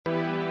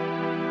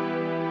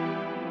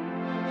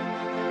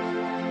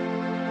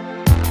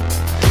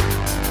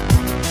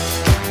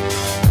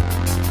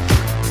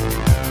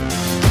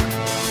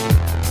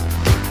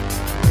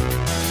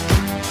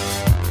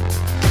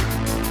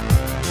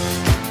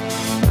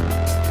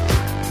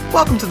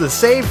Welcome to the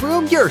Save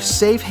Room, your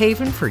safe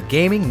haven for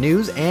gaming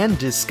news and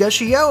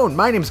discussion.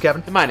 My name's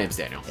Kevin. And my name's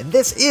Daniel. And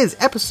this is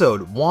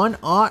episode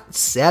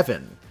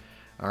 107.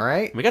 All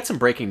right? We got some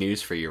breaking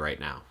news for you right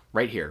now.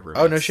 Right here, roommates.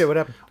 Oh, no shit, what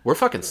happened? We're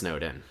fucking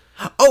snowed in.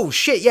 Oh,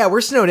 shit, yeah,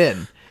 we're snowed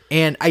in.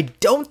 And I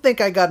don't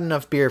think I got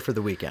enough beer for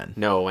the weekend.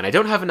 No, and I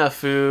don't have enough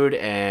food,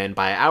 and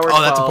by hour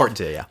 12, that's important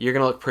too, yeah. You're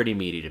going to look pretty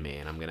meaty to me,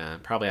 and I'm going to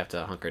probably have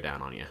to hunker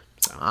down on you.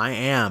 So. I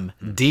am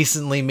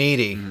decently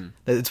meaty.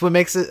 It's what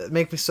makes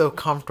me so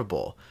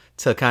comfortable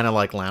to kind of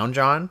like lounge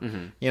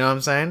on. You know what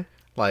I'm saying?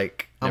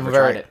 Like, Never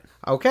tried it.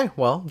 Okay,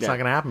 well, it's not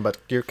going to happen, but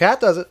your cat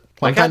does it.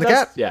 My Playing cat the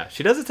cat. Yeah,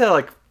 she does it to,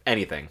 like,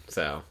 anything,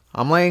 so...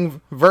 I'm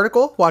laying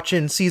vertical,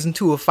 watching season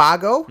 2 of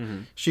Fargo.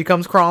 She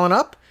comes crawling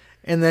up,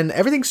 and then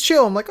everything's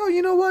chill. I'm like, oh,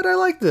 you know what? I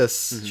like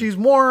this. She's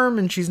warm,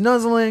 and she's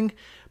nuzzling.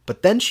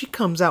 But then she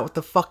comes out with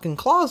the fucking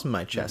claws in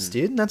my chest,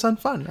 dude, and that's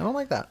unfun. I don't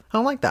like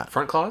that.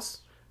 Front claws?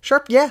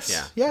 Sharp,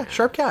 yes. Yeah,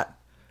 sharp cat.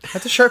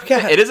 That's a sharp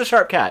cat. It is a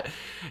sharp cat.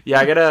 Yeah,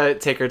 I gotta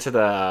take her to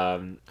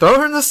the... Throw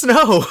her in the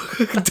snow.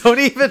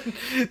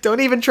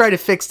 Don't even try to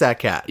fix that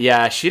cat.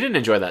 Yeah, she didn't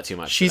enjoy that too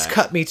much. She's today.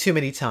 cut me too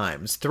many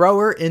times. Throw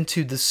her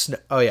into the snow.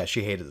 Oh, yeah,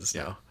 she hated the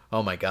snow. Yeah.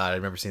 Oh, my God. I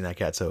remember seeing that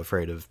cat so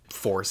afraid of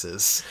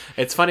forces.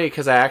 It's funny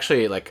because I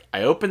actually,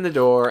 I opened the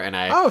door and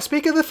Oh,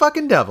 speak of the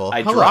fucking devil.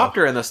 I dropped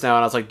her in the snow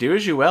and I was like, do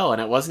as you will.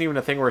 And it wasn't even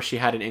a thing where she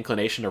had an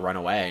inclination to run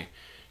away.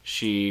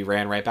 She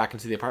ran right back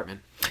into the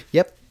apartment.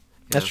 Yep.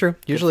 That's true.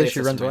 Usually she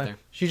runs away.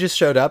 She just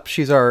showed up.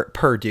 She's our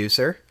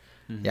producer.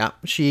 Yeah.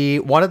 She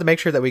wanted to make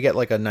sure that we get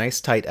like a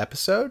nice tight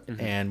episode.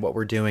 And what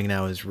we're doing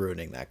now is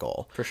ruining that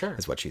goal. For sure.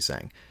 Is what she's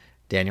saying.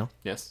 Daniel?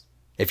 Yes.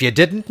 If you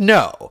didn't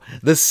know,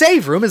 The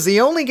Save Room is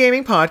the only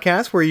gaming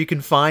podcast where you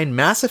can find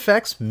Mass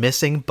Effect's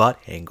missing butt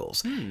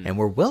angles. And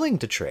we're willing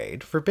to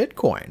trade for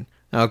Bitcoin.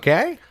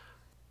 Okay?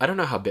 I don't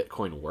know how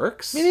Bitcoin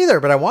works. Me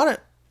neither, but I want it.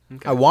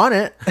 Okay. I want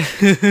it.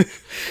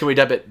 Can we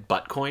dub it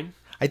Buttcoin?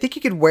 I think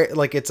you could wear,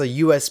 it's a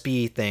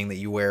USB thing that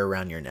you wear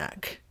around your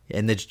neck.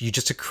 And that you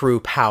just accrue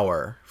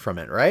power from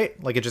it,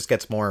 right? Like, it just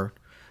gets more,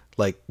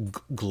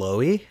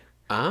 glowy.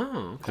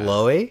 Oh, okay.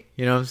 Glowy?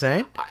 You know what I'm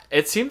saying?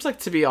 It seems like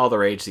to be all the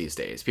rage these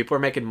days. People are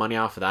making money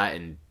off of that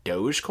in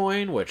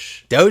Dogecoin,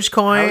 which...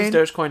 Dogecoin? How is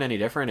Dogecoin any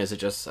different? Is it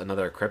just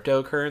another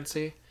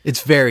cryptocurrency?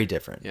 It's very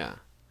different. Yeah.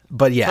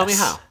 But yes. Tell me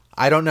how.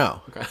 I don't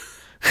know. Okay.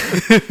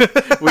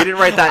 We didn't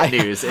write that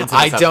news into this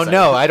I don't episode.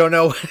 know. I don't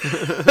know.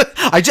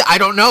 I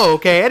don't know.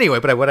 Okay. Anyway,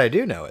 but what I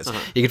do know is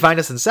you can find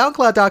us on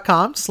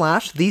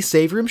SoundCloud.com/The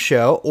Save Room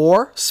Show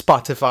or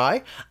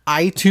Spotify,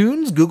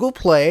 iTunes, Google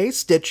Play,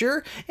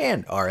 Stitcher,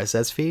 and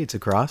RSS feeds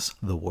across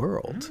the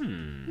world.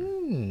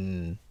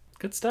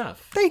 Good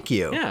stuff. Thank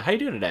you. Yeah. How you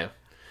doing today?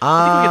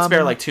 I think we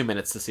can spare 2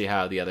 minutes to see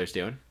how the other's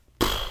doing.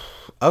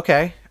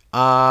 Okay.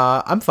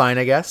 I'm fine,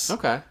 I guess.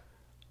 Okay.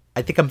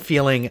 I think I'm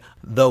feeling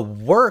the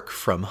work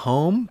from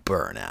home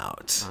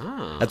burnout.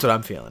 Oh. That's what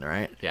I'm feeling,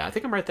 right? Yeah, I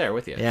think I'm right there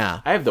with you.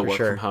 Yeah, I have the work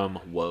sure. from home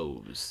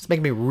woes. It's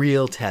making me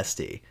real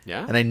testy.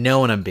 Yeah? And I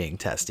know when I'm being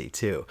testy,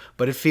 too.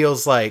 But it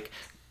feels like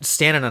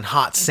standing on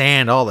hot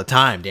sand all the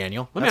time,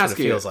 Daniel. Let me ask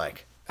you, what it feels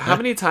like. How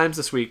many times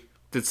this week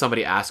did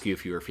somebody ask you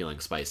if you were feeling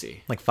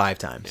spicy? Like 5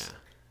 times.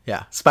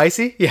 Yeah.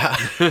 Spicy? Yeah.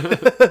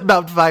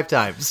 About 5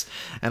 times.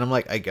 And I'm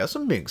like, I guess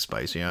I'm being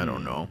spicy. I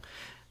don't know.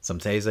 Some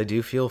days I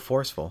do feel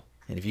forceful.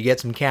 And if you get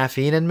some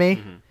caffeine in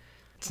me,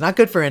 it's not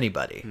good for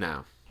anybody.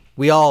 No.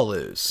 We all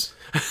lose.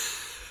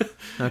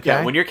 Okay?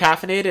 Yeah, when you're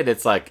caffeinated,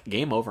 it's like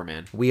game over,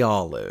 man. We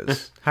all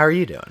lose. How are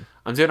you doing?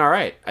 I'm doing all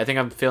right. I think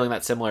I'm feeling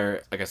that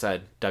similar, like I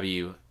said,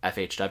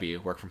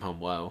 WFHW, work from home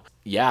woe.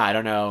 Yeah, I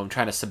don't know. I'm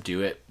trying to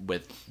subdue it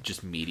with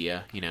just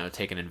media,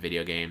 taking in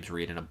video games,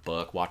 reading a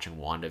book, watching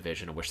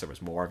WandaVision. I wish there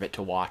was more of it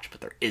to watch, but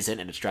there isn't,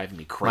 and it's driving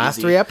me crazy.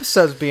 Last 3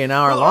 episodes be an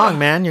hour long,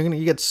 man.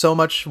 You get so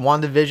much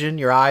WandaVision,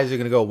 your eyes are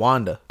going to go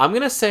Wanda. I'm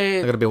going to say...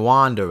 They're going to be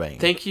wandering.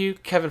 Thank you,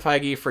 Kevin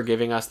Feige, for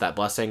giving us that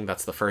blessing.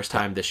 That's the first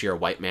time this year a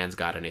white man's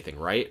got anything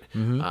right,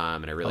 and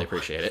I really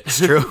appreciate it. It's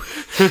true.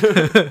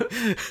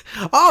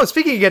 Oh,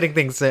 speaking of getting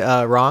things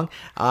wrong,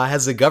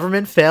 has the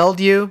government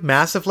failed you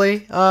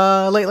massively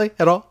lately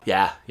at all?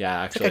 Yeah,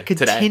 actually. Like a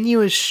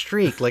continuous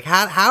streak. Like,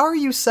 how are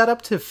you set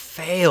up to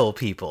fail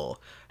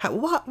people?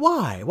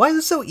 Why? Why is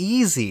it so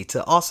easy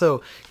to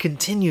also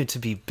continue to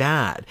be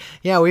bad?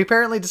 Yeah, we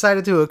apparently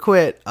decided to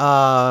acquit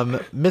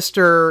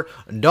Mr.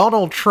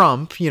 Donald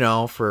Trump,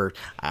 for,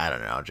 I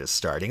don't know, just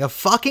starting a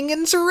fucking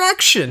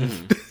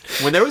insurrection.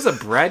 When there was a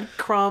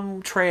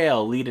breadcrumb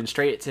trail leading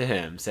straight to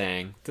him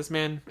saying, this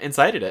man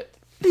incited it.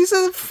 He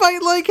said,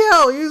 "Fight like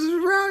hell."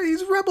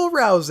 He's rebel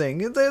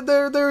rousing.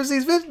 There was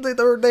these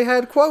they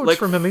had quotes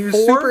from him. He was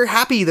super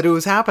happy that it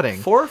was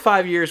happening. 4 or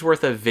 5 years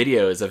worth of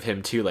videos of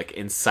him too,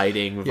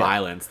 inciting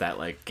violence that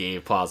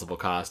gave plausible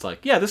cause.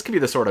 This could be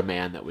the sort of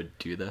man that would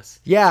do this.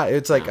 Yeah,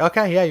 it's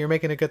okay, yeah, you're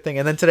making a good thing.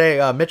 And then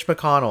today, Mitch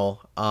McConnell,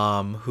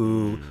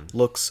 who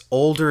looks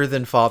older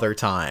than Father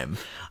Time,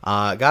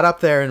 got up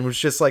there and was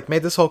just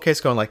made this whole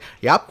case going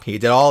yep, he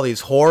did all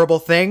these horrible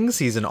things.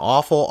 He's an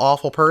awful,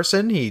 awful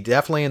person. He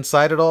definitely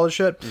incited all this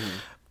shit.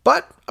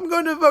 But I'm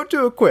going to vote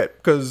to acquit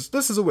because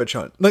this is a witch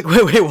hunt. Wait,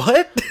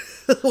 what?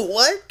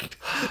 What?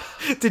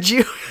 Did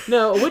you?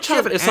 No, a witch you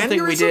have hunt an is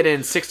something we aneurysm? did in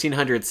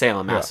 1600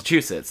 Salem,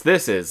 Massachusetts.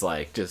 This is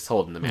like just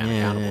holding the man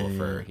accountable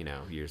for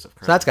years of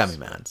crimes. So that's got me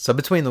mad. So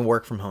between the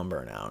work from home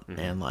burnout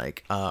and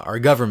like our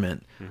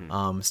government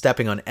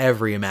stepping on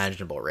every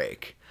imaginable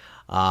rake,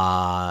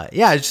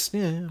 it's just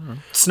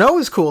snow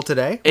is cool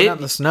today. We're not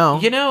in the snow.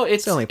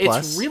 It's the only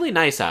plus. it's really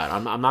nice out.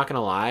 I'm not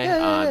gonna lie.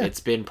 Yeah. It's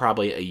been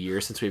probably a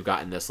year since we've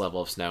gotten this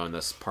level of snow in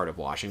this part of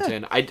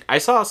Washington. I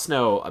saw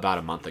snow about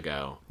a month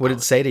ago. What did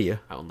it say to you?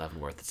 Out in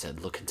Leavenworth, it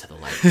said, "Look into the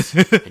lights,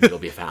 and you'll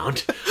be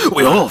found."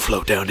 We all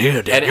float down here,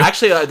 And Daniel.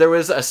 actually, there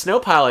was a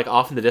snow pile like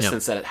off in the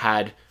distance that it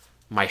had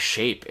my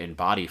shape in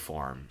body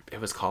form.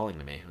 It was calling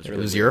to me. It was really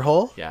It was weird. your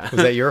hole? Yeah.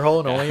 Was that your hole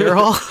and only your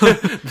hole?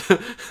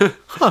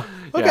 Huh.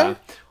 Okay. Yeah.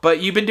 But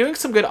you've been doing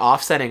some good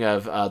offsetting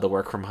of the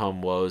work from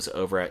home woes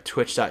over at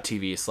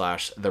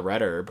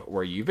twitch.tv/theredherb,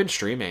 where you've been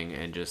streaming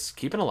and just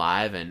keeping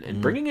alive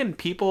and bringing in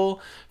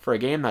people for a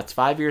game that's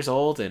 5 years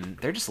old, and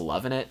they're just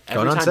loving it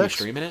every Going on time you're 6.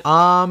 streaming it.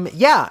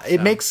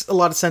 It makes a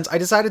lot of sense. I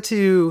decided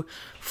to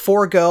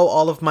forego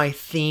all of my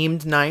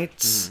themed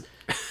nights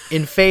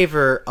in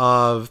favor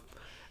of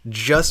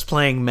just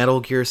playing Metal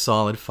Gear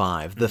Solid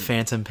 5, The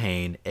Phantom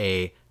Pain,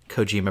 a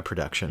Kojima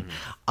production,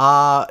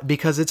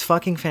 because it's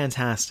fucking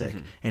fantastic,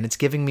 and it's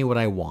giving me what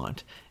I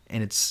want,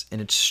 and it's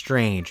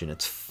strange and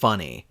it's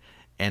funny,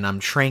 and I'm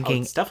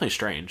tranking It's definitely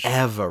strange.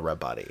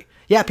 everybody.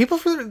 Yeah, people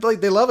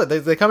they love it.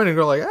 They come in and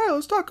go like, "Hey,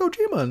 let's talk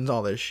Kojima and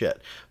all this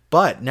shit."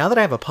 But now that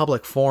I have a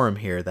public forum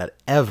here that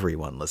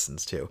everyone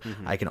listens to,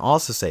 I can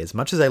also say, as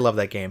much as I love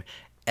that game,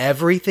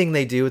 everything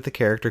they do with the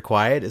character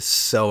Quiet is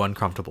so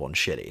uncomfortable and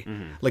shitty.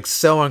 Like,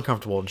 so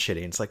uncomfortable and shitty.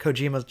 And it's like,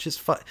 Kojima's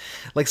just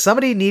like,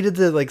 somebody needed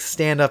to like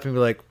stand up and be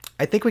like,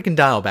 I think we can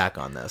dial back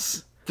on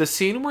this. The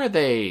scene where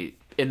they,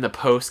 in the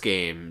post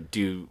game,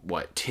 do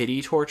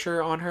titty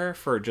torture on her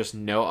for just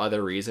no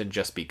other reason,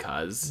 just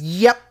because.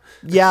 Yep.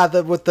 Yeah,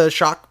 with the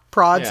shock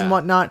prods and Yeah.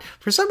 whatnot.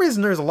 For some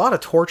reason, there's a lot of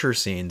torture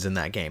scenes in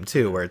that game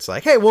too, where it's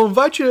like, hey, we'll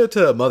invite you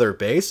to Mother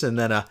Base, and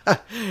then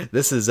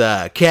this is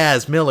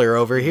Kaz Miller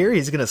over here.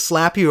 He's gonna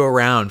slap you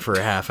around for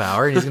a half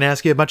hour, and he's gonna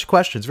ask you a bunch of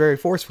questions very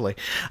forcefully.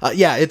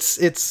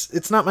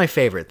 It's not my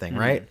favorite thing,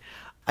 right?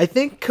 I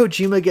think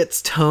Kojima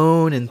gets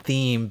tone and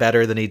theme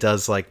better than he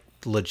does like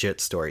legit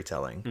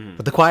storytelling.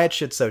 But the Quiet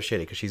shit's so shitty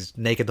because she's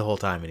naked the whole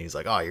time, and he's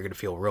like, oh, you're gonna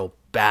feel real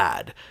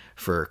bad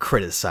for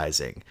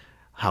criticizing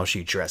how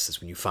she dresses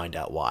when you find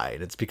out why,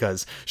 and it's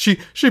because she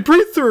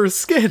breathed through her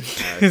skin.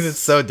 It's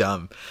so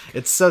dumb.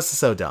 It's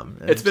so dumb.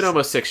 It's been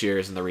almost 6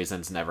 years, and the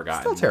reason's never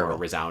gotten more terrible.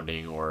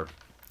 resounding or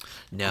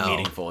no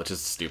meaningful. It's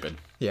just stupid.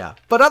 Yeah,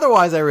 but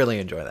otherwise, I really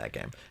enjoy that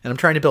game, and I'm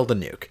trying to build a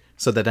nuke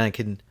so that I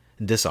can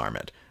disarm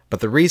it. But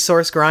the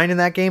resource grind in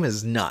that game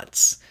is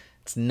nuts.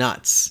 It's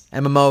nuts.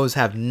 MMOs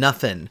have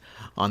nothing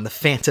on the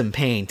Phantom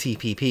Pain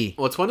TPP.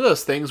 Well, it's one of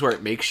those things where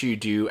it makes you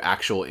do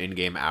actual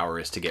in-game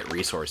hours to get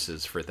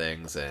resources for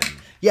things, and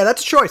Yeah,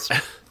 that's a choice.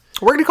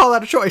 We're gonna call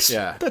that a choice.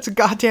 Yeah. That's a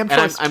goddamn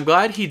choice. I'm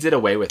glad he did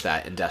away with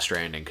that in Death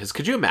Stranding, because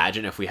could you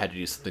imagine if we had to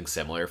do something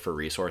similar for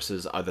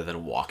resources other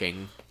than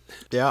walking?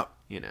 Yeah.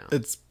 You know.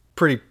 It's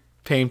pretty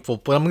painful,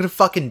 but I'm gonna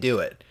fucking do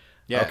it.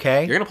 Yeah,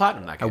 Okay? you're gonna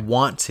platinum that I game.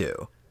 want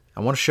to.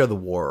 I want to show the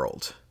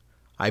world.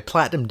 I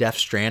platinum Death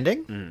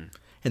Stranding,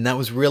 and that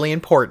was really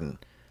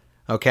important.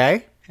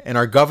 Okay? And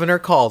our governor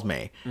called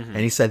me, and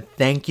he said,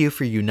 thank you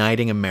for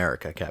uniting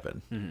America,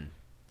 Kevin.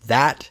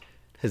 That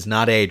has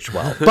not aged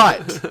well.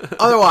 But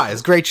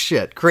otherwise, great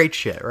shit, right?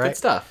 Good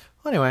stuff.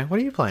 Well, anyway, what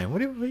are you playing?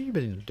 What have you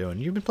been doing?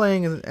 You've been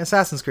playing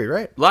Assassin's Creed,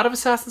 right? A lot of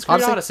Assassin's Creed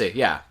Odyssey? Odyssey,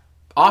 yeah.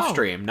 Off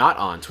stream, not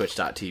on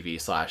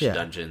twitch.tv/ Yeah.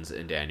 Dungeons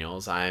and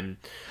Daniels. I'm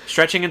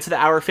stretching into the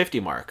hour 50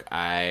 mark.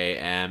 I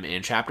am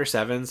in chapter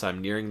 7, so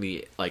I'm nearing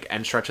the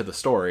end stretch of the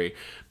story,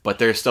 but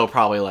there's still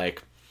probably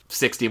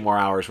 60 more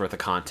hours worth of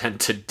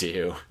content to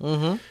do.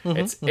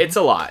 It's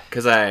a lot,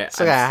 because So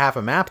I got half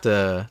a map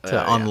to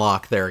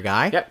unlock there,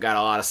 guy. Yep, got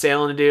a lot of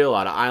sailing to do, a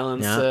lot of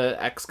islands Yeah. to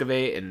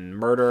excavate and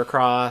murder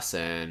across,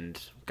 and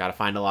got to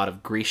find a lot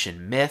of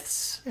Grecian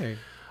myths. Hey,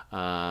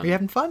 are you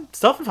having fun?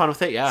 Still having fun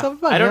with it, yeah. Still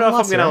having fun. I don't You know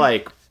if haven't I'm lost gonna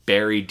it,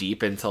 bury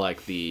deep into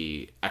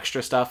the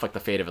extra stuff, like the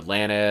Fate of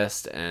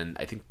Atlantis, and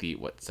I think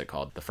what's it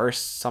called? The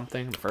first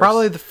something? The first?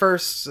 Probably the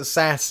first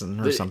assassin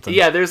or something.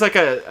 Yeah, there's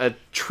a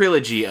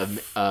trilogy of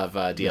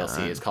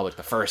DLC. It's called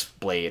the First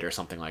Blade or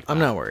something like that. I'm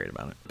not worried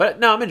about it. But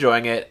no, I'm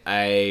enjoying it.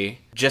 I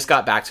just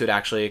got back to it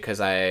actually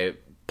because I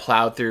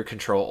plowed through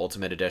Control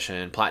Ultimate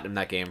Edition, platinumed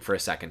that game for a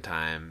second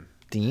time.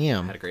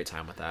 Damn. Had a great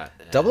time with that.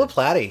 Double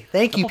Platty.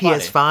 Thank you, Double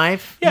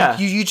PS5. Yeah.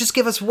 You just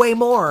give us way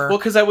more. Well,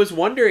 because I was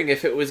wondering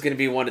if it was going to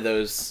be one of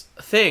those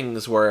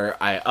things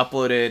where I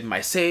uploaded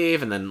my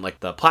save and then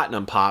the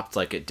platinum popped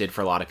like it did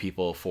for a lot of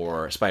people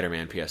for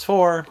Spider-Man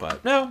PS4,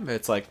 but no,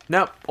 it's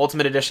nope.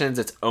 Ultimate Edition's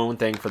its own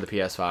thing for the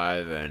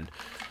PS5, and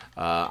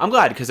I'm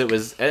glad because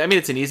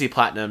it's an easy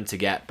platinum to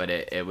get, but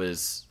it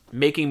was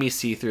making me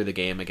see through the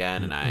game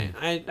again, and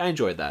I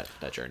enjoyed that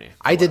journey.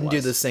 I didn't do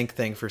the sync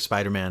thing for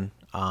Spider-Man.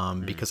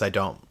 because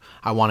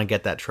I want to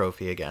get that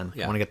trophy again.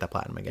 Yeah. I want to get that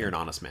platinum again. You're an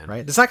honest man.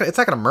 Right? It's not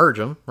gonna merge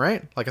them,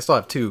 right? Like, I still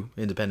have 2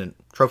 independent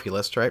trophy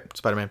lists, right?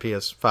 Spider-Man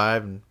PS5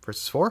 and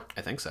versus 4.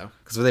 I think so.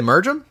 Because if they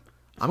merge them,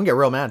 I'm gonna get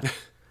real mad. I'm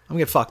gonna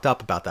get fucked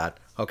up about that.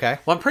 Okay.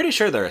 Well, I'm pretty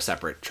sure they're a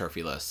separate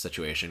trophy list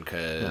situation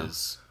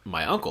because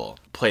my uncle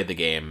played the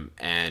game,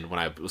 and when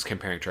I was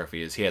comparing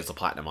trophies, he has the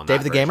platinum on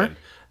David that the Gamer? version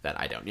that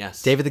I don't.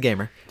 Yes, David the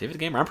Gamer. David the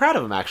Gamer. I'm proud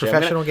of him, actually.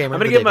 Professional gamer, I'm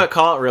gonna the give him a David.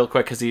 call out real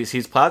quick because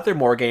he's plowed through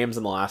more games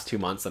in the last 2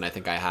 months than I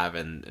think I have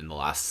in the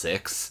last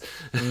 6.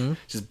 Mm-hmm.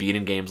 Just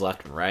beating games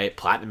left and right,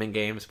 platinum in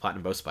games,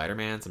 platinum both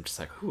Spider-Mans. I'm just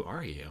like, who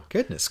are you?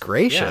 Goodness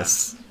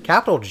gracious.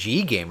 Capital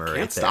G Gamer right there.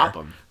 Can't stop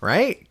him.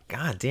 Right?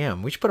 God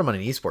damn. We should put him on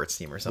an esports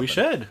team or something. We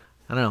should.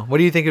 I don't know. What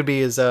do you think would be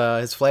his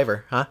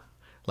flavor, huh?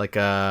 Like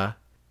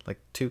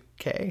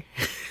 2K?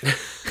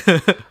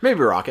 Maybe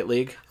Rocket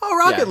League. Oh,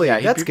 Rocket League.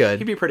 he'd That's be- good.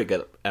 He'd be pretty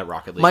good at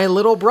Rocket League. My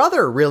little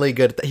brother, really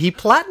good. He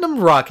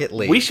platinumed Rocket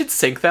League. We should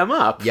sync them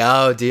up.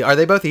 Yo, dude. Are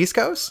they both East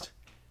Coast?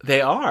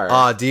 They are.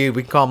 Oh, dude.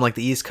 We can call them like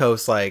the East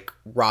Coast, like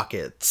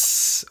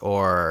Rockets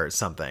or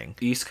something.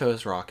 East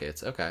Coast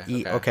Rockets.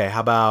 Okay. Okay, how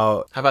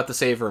about... How about the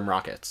Save Room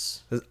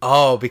Rockets?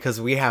 Oh,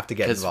 because we have to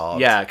get involved.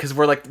 Yeah, because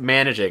we're like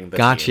managing the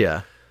team.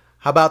 Gotcha.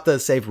 How about the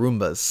Save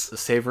Roombas? The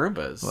Save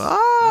Roombas.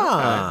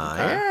 Ah,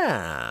 Okay.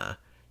 yeah.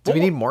 Do we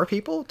need more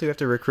people? Do we have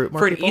to recruit more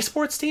For an people?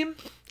 esports team?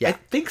 Yeah. I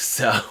think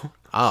so.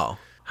 Oh.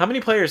 How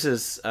many players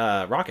is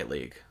Rocket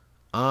League?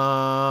 It's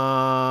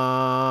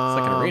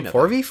like an arena.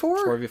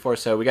 4v4? 4v4,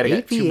 so we got to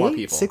get 2 more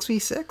people.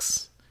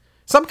 6v6?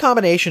 Some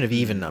combination of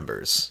even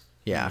numbers.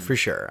 Yeah, for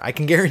sure. I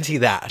can guarantee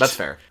that. That's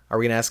fair. Are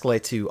we going to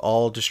escalate to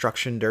all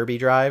Destruction Derby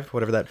Drive?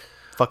 Whatever that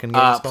fucking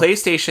game is called?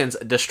 PlayStation's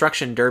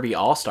Destruction Derby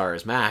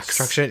All-Stars Max.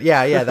 Destruction.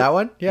 Yeah, that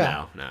one?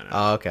 Yeah. No.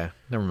 Oh, okay.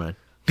 Never mind.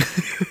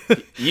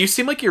 You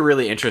seem like you're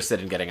really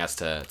interested in getting us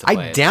to I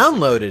play it.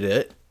 downloaded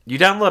it. You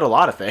download a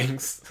lot of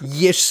things.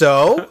 Yeah,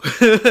 so?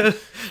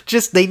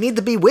 Just, they need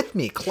to be with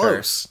me,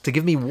 close, to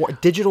give me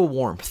digital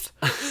warmth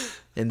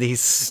in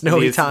these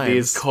snowy times.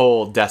 These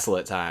cold,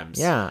 desolate times.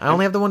 Yeah, I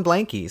only have the one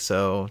blankie,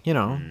 so,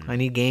 I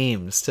need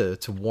games to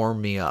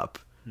warm me up,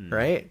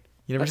 right?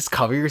 You never just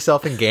cover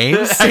yourself in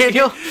games,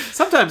 Daniel?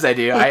 Sometimes I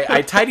do.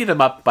 I tidy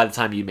them up by the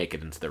time you make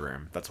it into the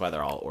room. That's why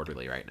they're all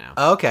orderly right now.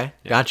 Oh, okay,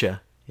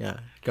 gotcha. Yeah,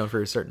 going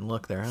for a certain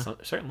look there, huh?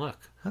 Certain look.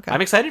 Okay.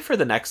 I'm excited for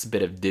the next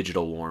bit of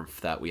digital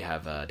warmth that we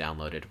have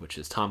downloaded, which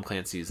is Tom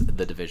Clancy's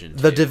The Division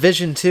 2. The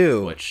Division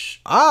 2.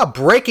 Which...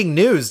 breaking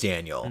news,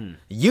 Daniel.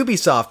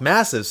 Ubisoft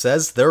Massive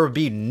says there will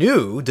be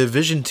new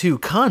Division 2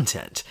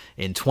 content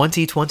in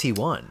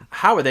 2021.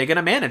 How are they going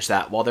to manage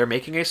that while they're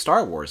making a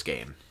Star Wars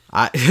game?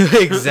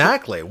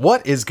 Exactly.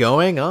 What is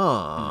going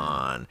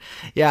on?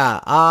 Yeah.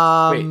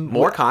 Wait,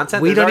 more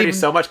content? We There's don't already even,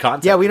 so much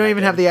content. Yeah, we don't in that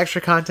even game. have the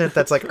extra content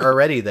that's like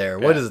already there.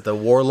 What is it? The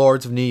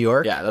Warlords of New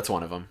York? Yeah, that's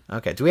one of them.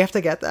 Okay. Do we have to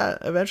get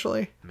that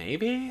eventually?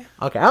 Maybe?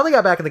 Okay. I only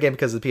got back in the game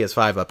because the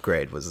PS5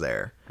 upgrade was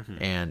there.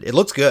 And it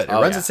looks good. It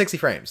runs at 60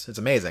 frames. It's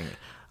amazing.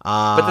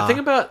 But the thing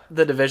about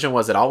The Division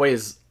was it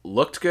always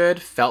looked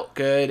good, felt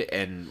good,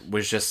 and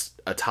was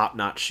just a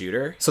top-notch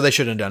shooter. So they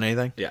shouldn't have done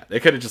anything? Yeah, they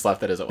could have just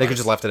left it as it was. They could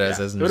just left it as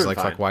is and It just would've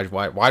like, been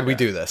fuck, why'd we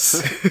do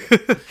this?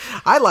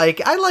 I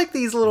like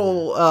these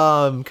little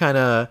kind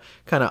of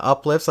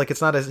uplifts. Like,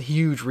 it's not a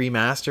huge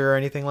remaster or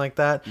anything like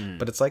that,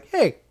 but it's like,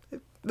 hey,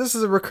 this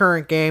is a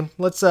recurrent game.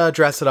 Let's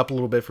dress it up a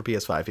little bit for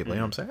PS5 people. You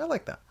know what I'm saying? I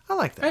like that.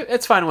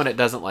 It's fine when it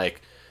doesn't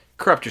like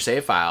corrupt your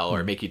save file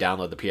or make you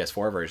download the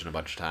PS4 version a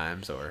bunch of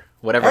times or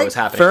whatever was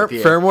happening. With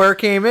you. Firmware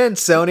came in.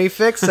 Sony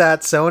fixed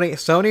that.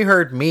 Sony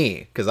heard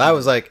me because I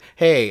was like,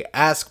 "Hey,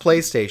 ask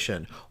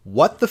PlayStation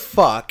what the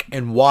fuck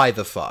and why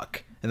the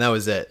fuck," and that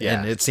was it. Yeah.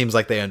 And it seems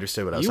like they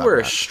understood what I was You talking were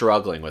about.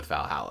 struggling with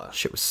Valhalla.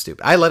 Shit was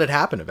stupid. I let it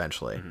happen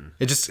eventually.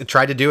 It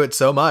tried to do it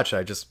so much.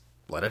 I just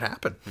let it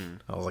happen.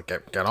 I was like,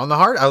 get on the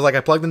hard. I was like,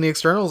 I plugged in the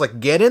external. I was like,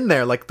 get in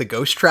there, like the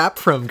ghost trap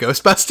from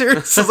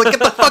Ghostbusters. I was like, get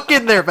the fuck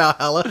in there,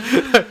 Valhalla.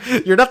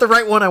 You're not the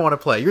right one I want to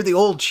play. You're the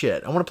old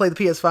shit. I want to play the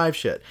PS5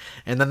 shit.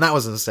 And then that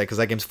was a mistake because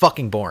that game's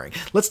fucking boring.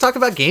 Let's talk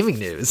about gaming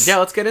news. Yeah,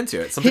 let's get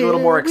into it. Something a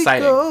little more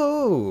exciting.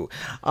 Go.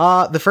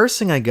 The first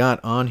thing I got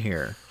on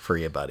here for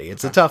you, buddy.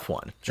 It's a tough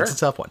one. Sure. It's a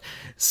tough one.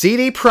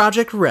 CD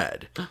Projekt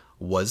Red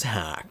was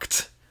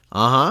hacked.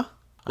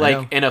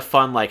 Like in a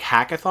fun like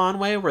hackathon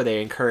way where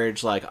they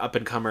encourage like up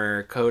and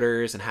comer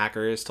coders and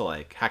hackers to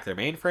like hack their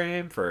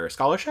mainframe for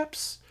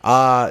scholarships.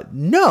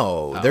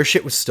 No, their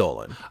shit was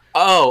stolen.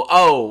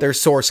 Oh, Their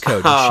source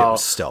code and shit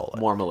was stolen.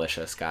 more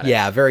malicious. Got it.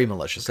 Yeah, very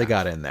malicious. They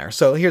got in there.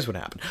 So here's what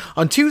happened.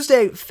 On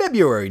Tuesday,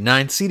 February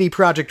 9th, CD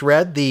Projekt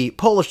Red, the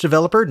Polish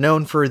developer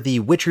known for the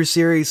Witcher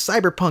series,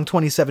 Cyberpunk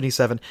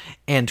 2077,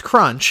 and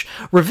Crunch,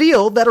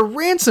 revealed that a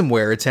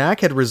ransomware attack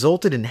had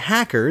resulted in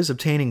hackers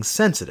obtaining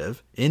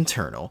sensitive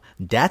internal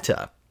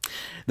data.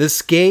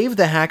 This gave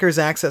the hackers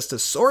access to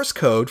source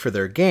code for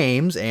their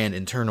games and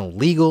internal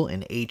legal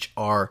and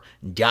HR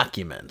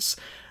documents.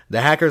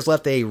 The hackers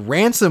left a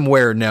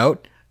ransomware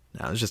note.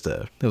 No, it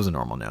was a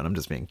normal note. I'm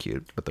just being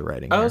cute with the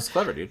writing. Oh, here. that's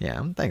clever, dude.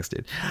 Yeah, thanks,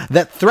 dude.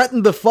 That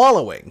threatened the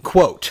following,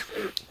 quote,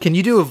 can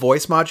you do a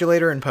voice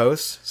modulator in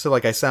post? So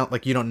like I sound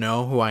like you don't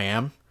know who I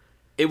am?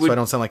 It would, so I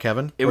don't sound like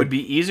Kevin? It would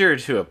be easier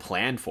to have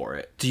planned for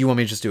it. Do you want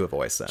me to just do a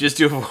voice then? Just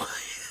do a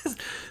voice.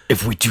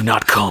 If we do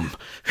not come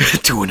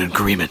to an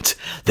agreement,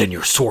 then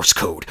your source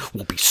code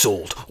will be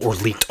sold or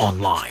leaked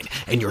online,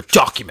 and your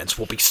documents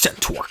will be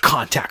sent to our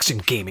contacts in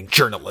gaming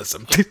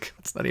journalism.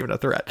 It's not even a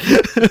threat.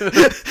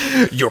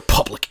 Your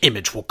public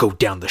image will go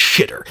down the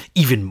shitter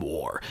even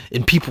more,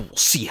 and people will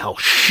see how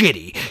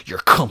shitty your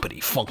company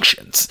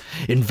functions.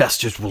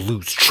 Investors will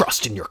lose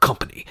trust in your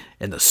company,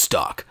 and the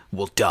stock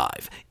will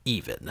dive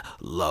even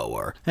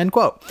lower. End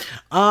quote.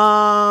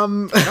 I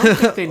don't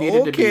think they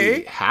needed to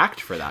be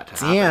hacked for that to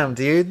happen. Damn,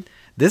 dude.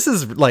 This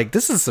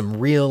is some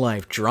real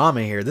life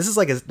drama here. This is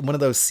like one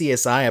of those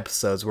CSI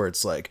episodes where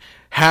it's like,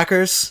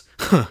 hackers?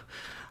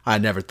 I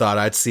never thought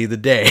I'd see the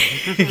day.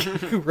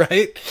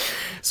 Right?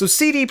 So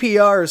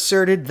CDPR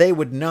asserted they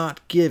would not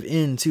give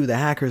in to the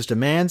hackers'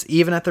 demands,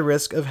 even at the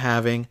risk of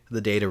having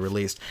the data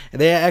released. And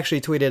they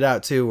actually tweeted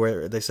out, too,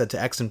 where they said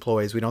to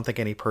ex-employees, we don't think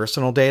any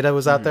personal data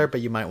was out there,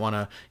 but you might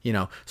want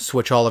to,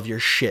 switch all of your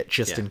shit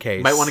just in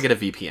case. Might want to get a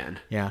VPN.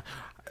 Yeah.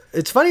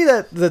 It's funny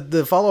that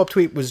the follow-up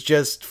tweet was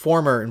just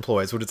former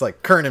employees, but it's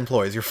like, current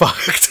employees, you're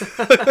fucked.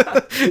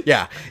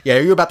 Yeah,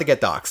 you're about to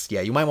get doxxed.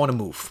 Yeah, you might want to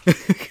move.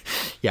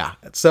 Yeah,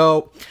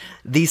 so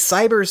this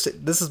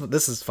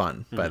is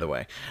fun, by the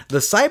way. The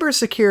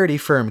cybersecurity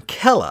firm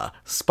Kella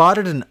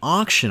spotted an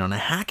auction on a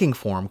hacking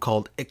forum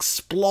called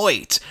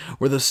Exploit,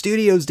 where the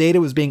studio's data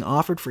was being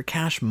offered for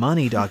cash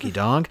money, doggy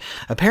dog.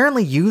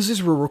 Apparently,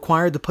 users were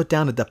required to put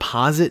down a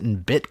deposit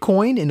in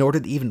Bitcoin in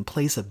order to even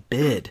place a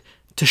bid,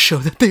 to show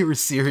that they were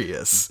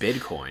serious.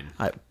 Bitcoin.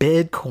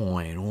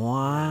 Bitcoin,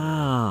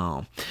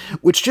 wow.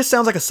 Which just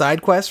sounds like a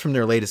side quest from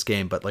their latest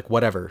game, but like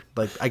whatever.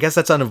 Like, I guess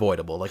that's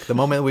unavoidable. Like the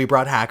moment we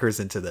brought hackers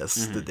into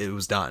this, it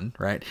was done,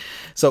 right?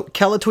 So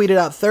Kella tweeted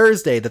out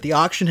Thursday that the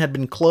auction had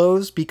been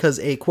closed because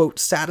a, quote,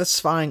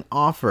 satisfying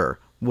offer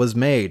was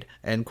made,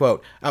 end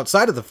quote,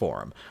 outside of the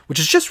forum, which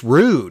is just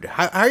rude.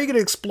 How are you going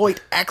to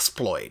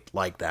exploit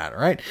like that,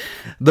 right?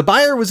 The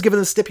buyer was given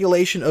the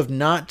stipulation of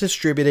not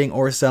distributing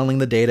or selling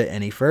the data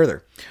any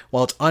further.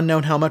 While it's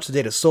unknown how much the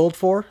data sold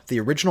for, the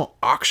original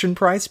auction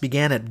price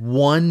began at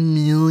 $1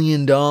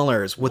 million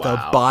with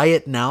a buy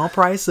it now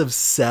price of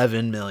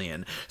 $7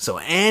 million. So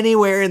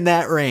anywhere in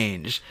that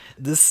range,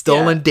 this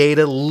stolen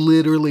data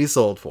literally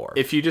sold for.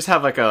 If you just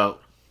have like a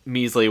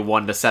measly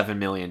 $1 to $7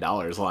 million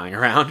lying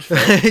around.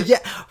 Yeah,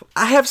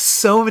 I have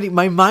so many.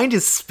 My mind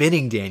is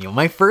spinning, Daniel.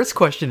 My first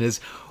question is,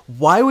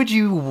 why would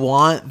you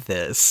want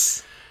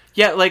this?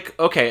 Yeah, like,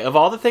 okay, of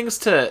all the things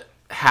to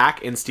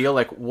hack and steal,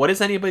 like, what is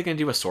anybody going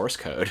to do with source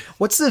code?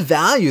 What's the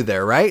value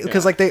there, right?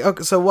 Because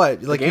so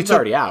what? Like, the game's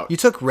already out. You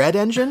took Red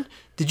Engine.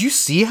 Did you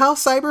see how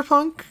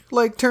Cyberpunk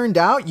turned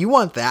out? You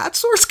want that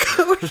source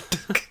code?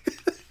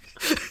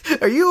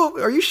 Are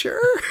you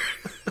sure?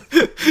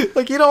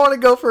 Like, you don't want to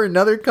go for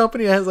another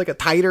company that has like a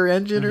tighter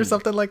engine or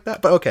something like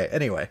that? But okay,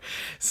 anyway.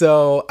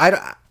 So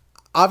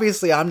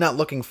obviously I'm not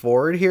looking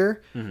forward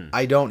here.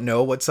 I don't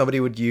know what somebody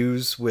would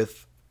use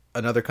with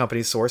another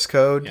company's source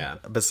code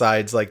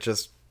besides like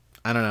just,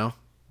 I don't know,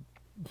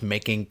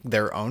 making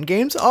their own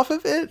games off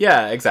of it.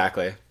 Yeah,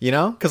 exactly. You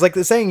know? Because like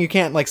the saying, you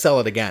can't like sell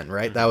it again,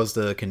 right? That was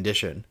the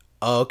condition.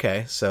 Oh,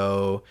 okay.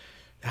 So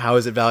how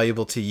is it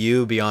valuable to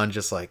you beyond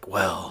just like,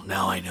 well,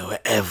 now I know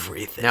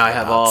everything. Now I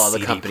have about all the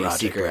CD company Projekt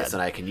secrets Red.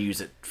 and I can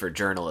use it for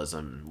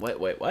journalism.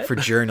 What? For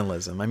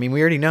journalism. I mean, we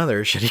already know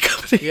they're a shitty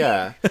company.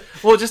 Yeah.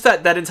 Well, just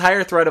that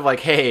entire thread of like,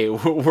 hey,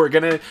 we're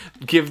going to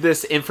give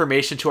this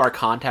information to our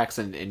contacts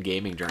in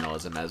gaming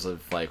journalism, as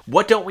of like,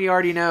 what don't we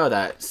already know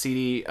that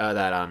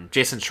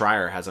Jason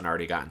Schreier hasn't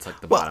already gotten to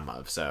like the bottom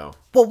of, so.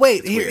 Well,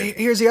 wait,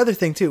 here's the other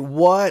thing too.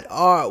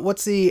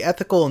 What's the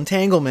ethical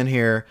entanglement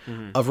here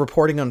of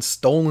reporting on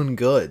stolen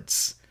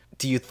goods?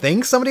 Do you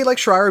think somebody like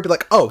Schreier would be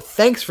like, oh,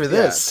 thanks for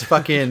this,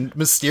 fucking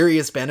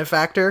mysterious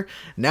benefactor.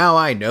 Now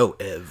I know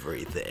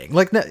everything.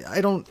 Like, no,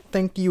 I don't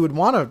think you would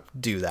want to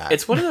do that.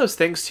 It's one of those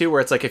things, too, where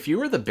it's like, if you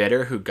were the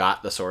bidder who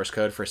got the source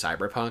code for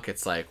Cyberpunk,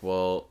 it's like,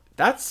 well,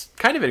 that's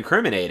kind of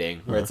incriminating.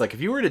 Where it's like, if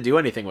you were to do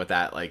anything with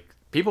that, like,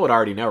 people would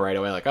already know right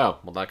away, like, oh,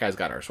 well, that guy's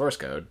got our source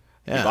code.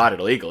 He bought it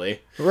illegally.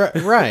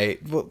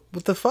 Right. What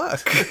the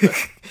fuck?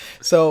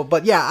 So,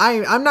 but yeah,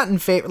 I'm not in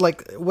favor.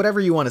 Like, whatever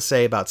you want to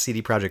say about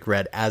CD Projekt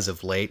Red as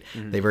of late,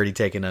 they've already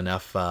taken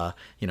enough,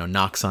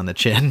 knocks on the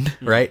chin,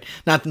 right?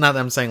 Not that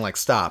I'm saying like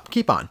stop,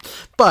 keep on,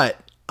 but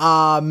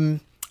I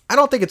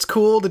don't think it's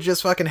cool to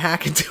just fucking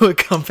hack into a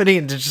company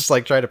and to just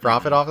like try to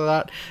profit off of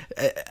that.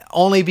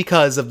 Only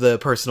because of the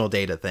personal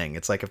data thing.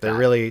 It's like if they're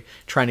really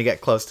trying to get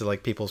close to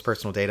like people's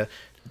personal data,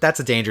 that's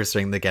a dangerous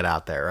thing to get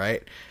out there,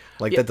 right?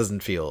 Like, that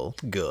doesn't feel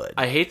good.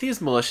 I hate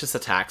these malicious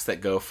attacks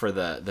that go for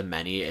the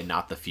many and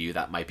not the few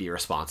that might be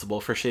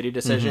responsible for shitty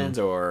decisions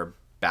or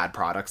bad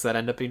products that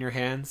end up in your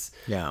hands.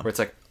 Yeah. Where it's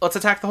like, let's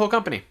attack the whole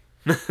company.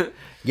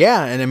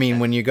 Yeah, and I mean,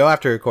 when you go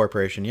after a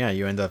corporation,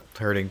 you end up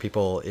hurting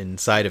people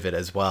inside of it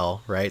as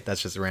well, right?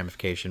 That's just a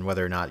ramification,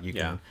 whether or not you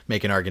can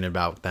make an argument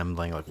about them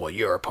being like, well,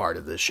 you're a part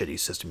of the shitty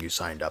system you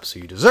signed up, so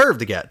you deserve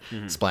to get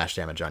splash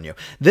damage on you.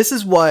 This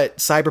is what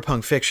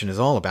cyberpunk fiction is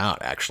all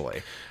about,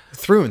 actually.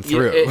 through and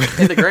through.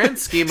 In the grand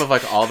scheme of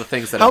like all the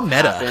things that How have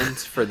meta. happened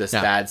for this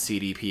Yeah. bad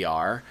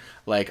CDPR,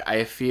 like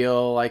I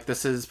feel like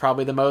this is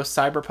probably the most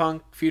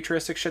cyberpunk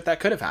futuristic shit that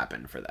could have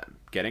happened for them,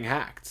 getting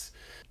hacked.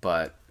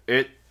 But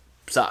it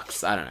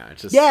sucks. I don't know.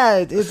 It's just Yeah,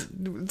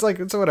 it's like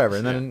it's whatever.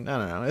 And then I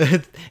don't know.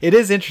 It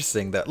is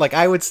interesting though. Like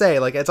I would say,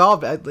 like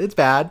it's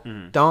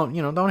bad.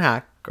 Don't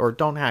hack or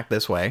don't hack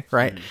this way,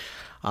 right?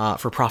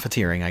 For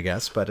profiteering, I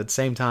guess. But at the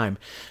same time,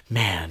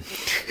 man,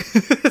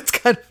 it's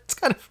kind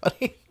of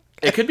funny.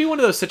 It could be one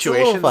of those little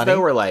situations funny.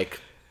 though where like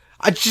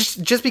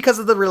Just because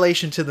of the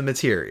relation to the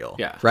material,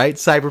 Yeah. right?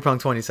 Cyberpunk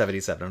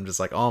 2077. I'm just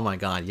like, oh my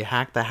god, you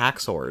hacked the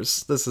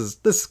hacksaws.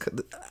 This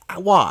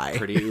why?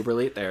 pretty uber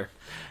late there.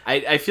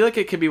 I feel like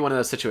it could be one of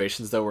those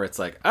situations though where it's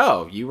like,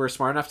 oh, you were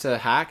smart enough to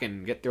hack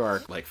and get through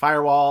our like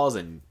firewalls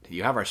and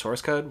you have our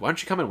source code. Why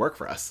don't you come and work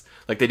for us?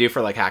 Like they do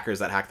for like hackers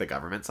that hack the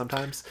government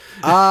sometimes.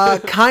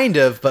 Kind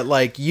of, but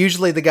like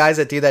usually the guys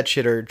that do that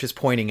shit are just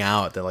pointing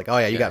out. They're like, oh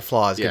yeah, you got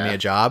flaws, give me Yeah. a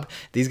job.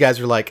 These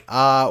guys are like,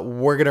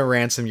 we're gonna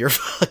ransom your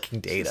fucking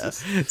data.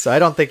 So I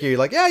don't think you're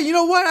like, yeah, you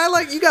know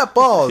what? You got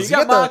balls. You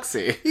got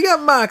moxie. You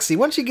got moxie.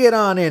 Why don't you get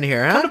on in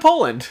here, huh? Come to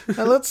Poland.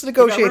 Let's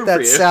negotiate room that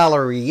for you.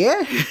 salary,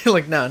 yeah?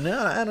 Like, no,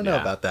 I don't know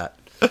Yeah. about that.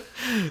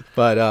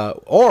 But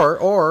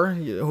or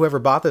whoever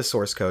bought this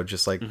source code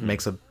just like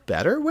makes a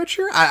better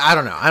Witcher. I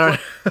don't know. I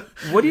don't.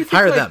 What do you think?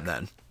 Hire like- them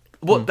then.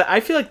 Well, I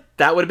feel like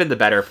that would have been the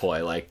better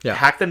ploy. Like Yeah.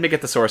 hack them to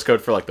get the source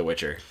code for like The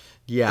Witcher.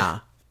 Yeah,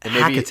 And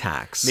hack maybe-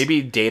 attacks.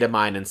 Maybe data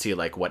mine and see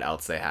like what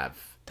else they have.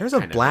 There's a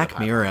kind of in the Black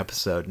pipeline. Mirror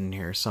episode in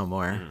here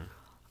somewhere.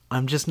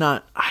 I'm just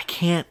not. I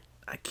can't.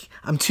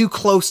 I'm too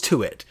close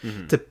to it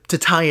to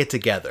tie it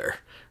together.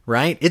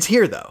 Right? It's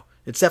here though.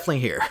 It's definitely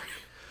here.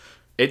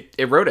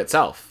 It wrote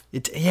itself.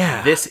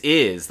 Yeah. This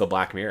is the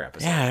Black Mirror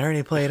episode. Yeah, it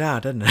already played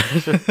out, didn't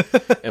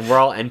it? And we're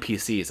all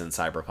NPCs in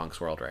Cyberpunk's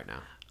world right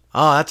now.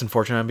 Oh, that's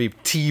unfortunate. I'd be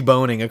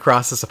T-boning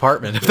across this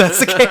apartment if that's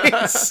the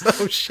case.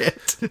 Oh,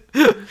 shit.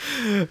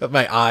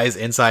 My eyes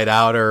inside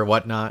out or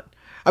whatnot.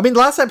 I mean, the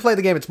last time I played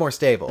the game, it's more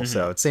stable,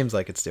 so it seems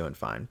like it's doing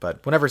fine.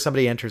 But whenever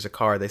somebody enters a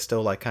car, they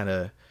still, like, kind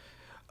of...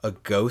 a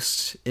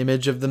ghost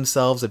image of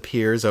themselves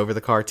appears over the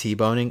car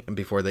T-boning and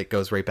before it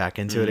goes right back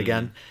into it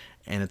again.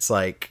 And it's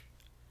like...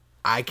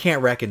 I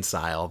can't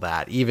reconcile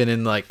that, even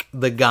in like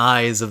the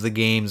guise of the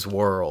game's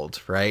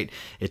world, right?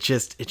 It's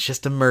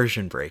just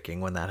immersion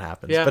breaking when that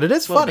happens. Yeah, but it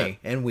is a little funny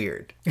and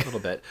weird. A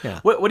little bit. Yeah.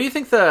 What do you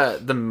think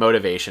the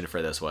motivation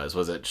for this was?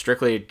 Was it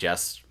strictly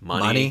just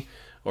money? Money?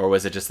 Or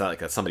was it just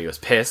that somebody was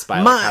pissed by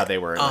how they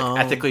were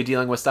ethically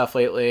dealing with stuff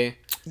lately?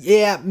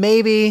 Yeah,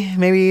 maybe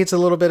it's a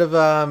little bit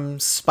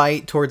of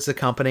spite towards the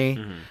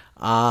company.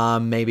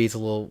 Maybe it's a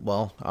little,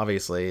 well,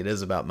 obviously it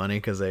is about money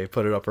because they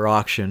put it up for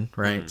auction,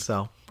 right?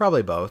 So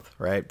probably both,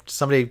 right?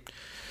 Somebody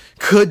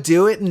could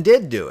do it and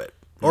did do it,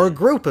 or a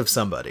group of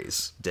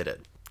somebody's did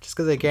it just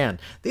because they can.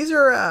 These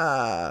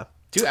are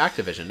Do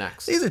Activision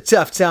next. these are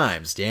tough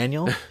times,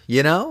 Daniel.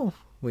 You know,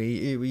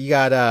 we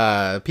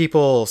got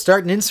people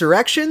starting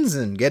insurrections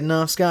and getting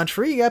off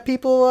scotch-free. You got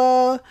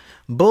people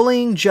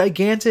bullying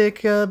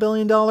gigantic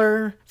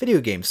billion-dollar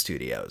video game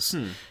studios.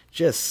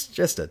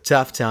 Just a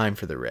tough time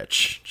for the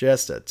rich.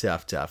 Just a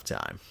tough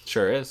time.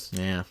 Sure is.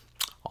 Yeah.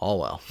 All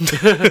well.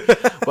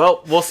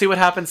 Well, we'll see what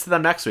happens to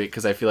them next week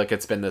because I feel like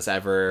it's been this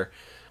ever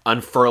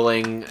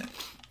unfurling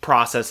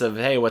process of,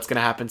 hey, what's going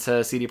to happen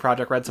to CD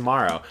Projekt Red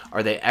tomorrow?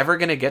 Are they ever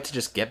going to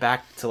get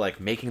back to like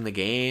making the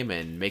game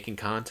and making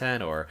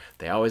content, or are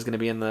they always going to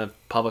be in the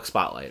public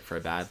spotlight for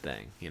a bad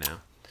thing, you know?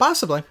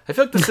 Possibly. I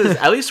feel like this is,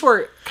 at least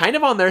we're kind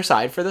of on their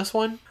side for this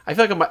one. I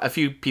feel like a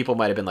few people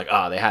might have been like,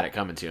 oh, they had it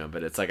coming to them,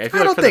 but it's like, I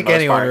feel I like don't for the think most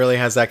anyone part, really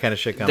has that kind of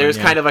shit coming. there's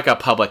yeah. kind of like a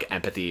public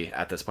empathy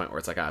at this point where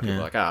it's like, people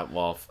are like,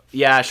 well,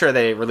 yeah, sure,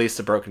 they released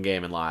a broken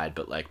game and lied,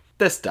 but like,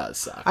 this does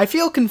suck. I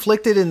feel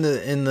conflicted in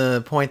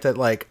the point that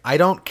like I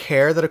don't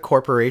care that a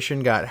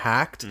corporation got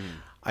hacked.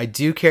 I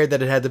do care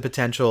that it had the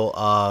potential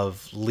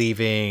of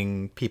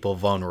leaving people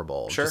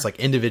vulnerable, Sure. just like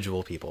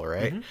individual people,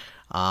 right?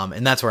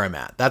 And that's where I'm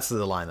at. That's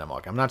the line that I'm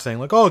walking. I'm not saying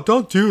like, oh,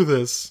 don't do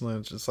this.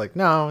 It's just like,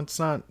 no, it's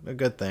not a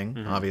good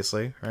thing,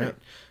 obviously, right?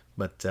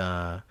 Yeah.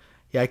 But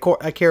yeah,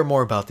 I care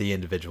more about the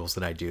individuals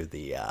than I do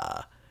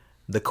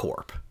the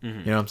corp. You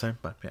know what I'm saying?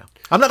 But yeah,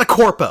 I'm not a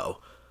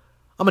corpo.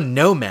 I'm a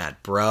nomad,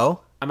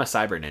 bro. I'm a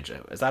cyber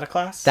ninja. Is that a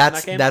class? in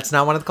that game? That's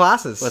not one of the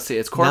classes. Let's see,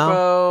 it's Corpo.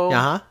 No.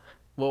 Uh-huh.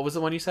 What was the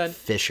one you said?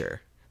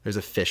 Fisher. There's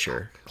a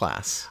Fisher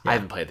class. I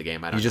haven't played the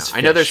game. I don't just know.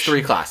 I know there's fish.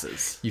 3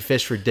 classes. You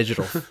fish for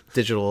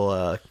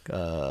digital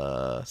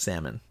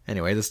salmon.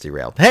 Anyway, this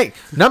derailed. Hey,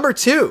 number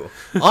 2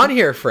 on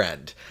here,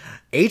 friend.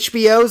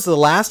 HBO's The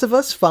Last of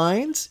Us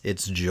finds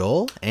it's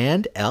Joel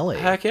and Ellie.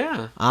 Heck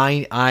yeah.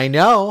 I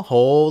know.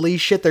 Holy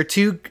shit. They're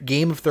 2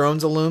 Game of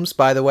Thrones alums,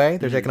 by the way.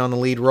 They're taking on the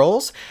lead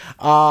roles.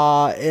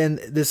 And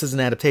this is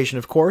an adaptation,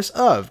 of course,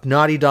 of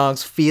Naughty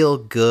Dog's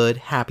feel-good,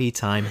 happy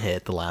time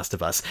hit, The Last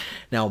of Us.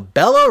 Now,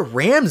 Bella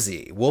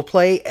Ramsey will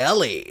play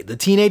Ellie, the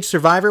teenage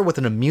survivor with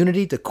an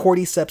immunity to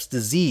cordyceps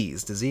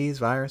disease. Disease,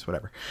 virus,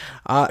 whatever.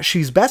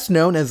 She's best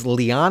known as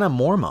Lyanna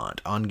Mormont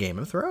on Game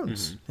of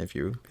Thrones.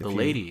 The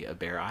lady of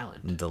Bear Island.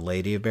 Island. The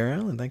Lady of Bear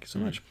Island. Thank you so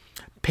much.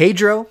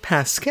 Pedro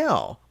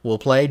Pascal will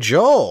play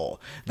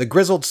Joel, the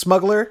grizzled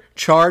smuggler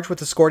charged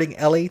with escorting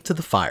Ellie to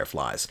the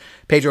Fireflies.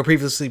 Pedro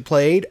previously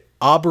played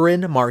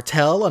Oberyn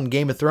Martell on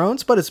Game of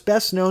Thrones, but is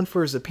best known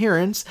for his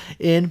appearance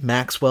in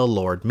Maxwell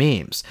Lord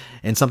memes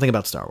and something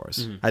about Star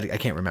Wars. I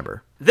can't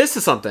remember. This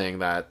is something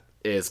that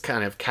is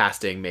kind of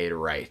casting made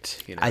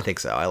right. You know? I think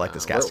so. I like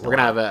this casting. We're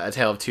going to have a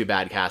tale of two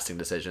bad casting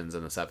decisions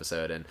in this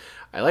episode, and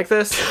I like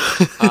this.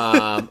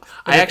 I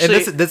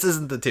actually... And this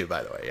isn't the two,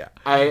 by the way, yeah.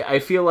 I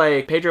feel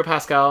like Pedro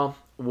Pascal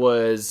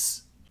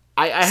was...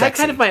 I had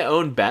kind of my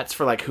own bets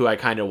for like who I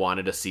kind of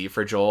wanted to see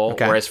for Joel,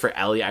 whereas for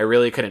Ellie, I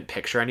really couldn't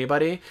picture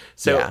anybody.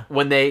 So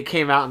when they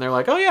came out and they're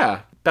like, oh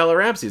yeah, Bella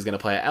Ramsey's going to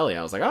play Ellie,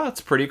 I was like, oh,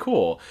 that's pretty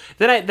cool.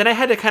 Then I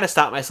had to kind of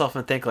stop myself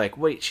and think like,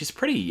 wait, she's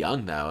pretty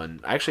young though. And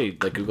I actually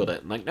like Googled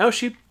it and like, no,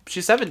 she's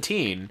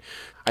 17.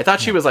 I thought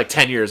she was like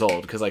 10 years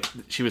old because like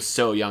she was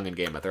so young in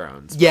Game of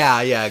Thrones.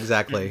 Yeah,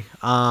 exactly.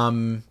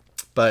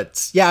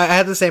 But yeah, I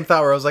had the same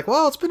thought where I was like,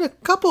 well, it's been a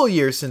couple of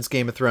years since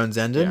Game of Thrones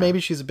ended. Yeah. Maybe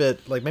she's a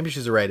bit like, maybe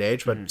she's the right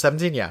age, but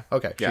 17, yeah,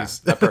 okay. Yeah,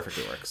 that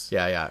perfectly works.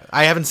 Yeah.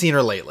 I haven't seen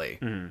her lately.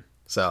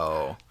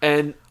 So,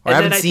 and I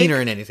haven't then seen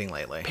her in anything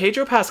lately.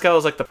 Pedro Pascal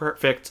is like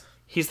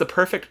he's the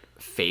perfect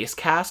face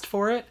cast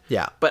for it.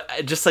 Yeah. But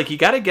just like, you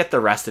got to get the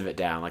rest of it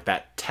down, like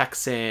that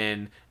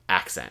Texan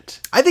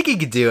accent. I think he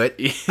could do it.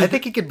 I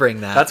think he could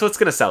bring that. That's what's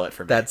going to sell it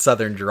for me. That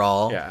southern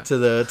drawl to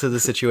the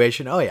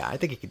situation. Oh yeah, I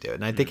think he could do it,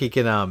 and I think he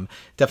can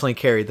definitely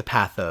carry the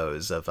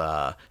pathos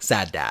of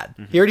sad dad.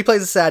 He already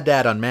plays a sad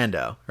dad on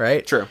Mando,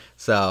 right? True.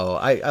 So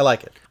I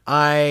like it.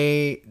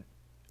 I,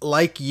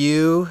 like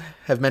you,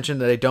 have mentioned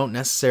that I don't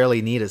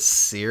necessarily need a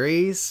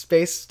series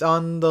based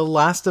on The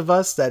Last of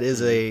Us that is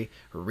a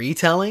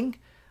retelling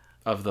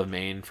of the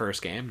main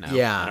first game. No,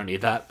 yeah, I don't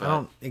need that. But... I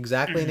don't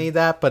exactly need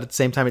that, but at the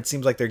same time, it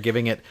seems like they're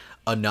giving it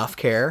enough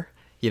care.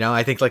 You know,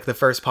 I think like the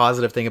first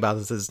positive thing about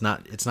this is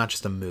it's not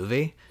just a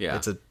movie. Yeah.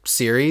 It's a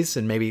series,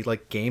 and maybe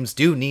like games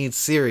do need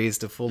series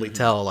to fully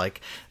tell like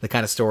the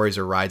kind of stories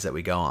or rides that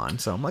we go on.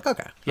 So I'm like,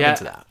 okay, I'm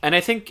into that. And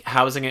I think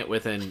housing it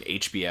within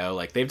HBO,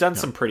 like they've done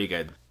some pretty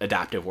good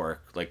adaptive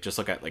work. Like just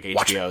look at like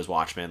HBO's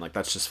Watchmen. Like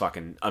that's just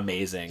fucking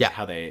amazing. Yeah.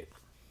 How they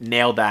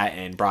nailed that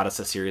and brought us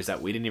a series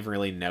that we didn't even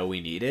really know we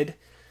needed.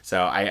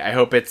 So I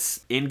hope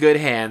it's in good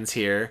hands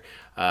here.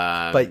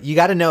 But you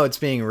got to know it's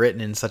being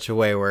written in such a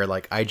way where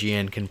like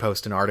IGN can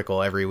post an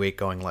article every week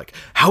going like,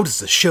 how does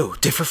the show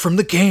differ from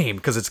the game?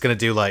 Because it's going to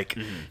do like,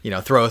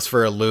 throw us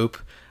for a loop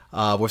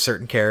with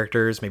certain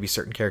characters. Maybe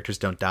certain characters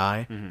don't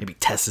die. Maybe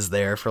Tess is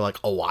there for like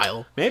a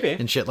while. Maybe.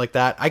 And shit like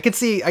that. I can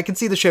see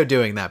the show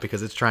doing that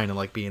because it's trying to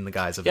like be in the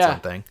guise of its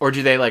own thing. Or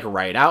do they like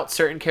write out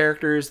certain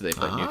characters? Do they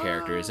put new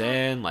characters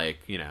in?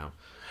 Like,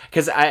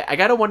 because I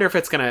gotta wonder if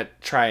it's gonna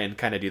try and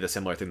kind of do the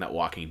similar thing that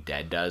Walking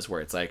Dead does, where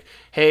it's like,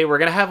 hey, we're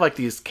gonna have like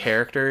these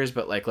characters,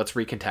 but like let's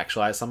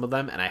recontextualize some of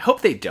them. And I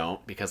hope they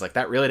don't, because like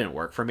that really didn't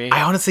work for me.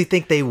 I honestly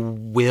think they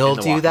will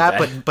do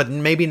that, but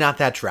maybe not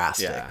that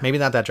drastic. Yeah. Maybe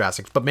not that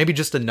drastic, but maybe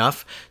just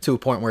enough to a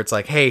point where it's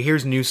like, hey,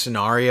 here's new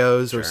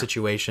scenarios or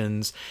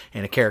situations,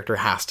 and a character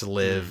has to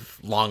live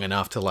long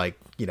enough to like,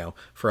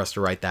 for us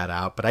to write that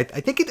out. But I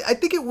think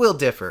it will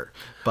differ.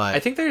 But I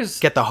think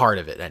get the heart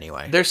of it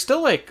anyway. There's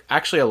still like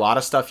actually a lot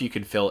of stuff you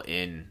can fill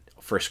in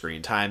for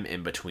screen time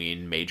in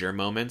between major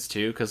moments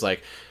too, because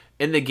like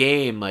in the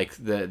game, like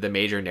the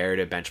major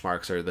narrative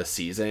benchmarks are the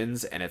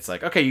seasons, and it's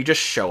like, okay, you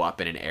just show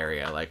up in an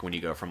area like when you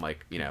go from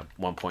like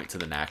one point to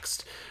the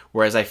next,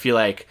 whereas I feel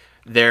like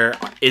there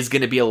is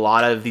going to be a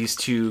lot of these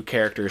two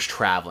characters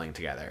traveling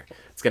together.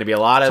 It's going to be a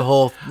lot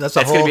of it's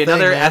going to be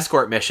another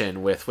escort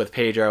mission with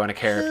Pedro and a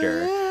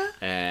character,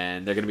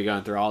 and they're going to be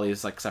going through all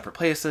these like separate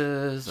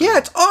places. Yeah,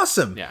 it's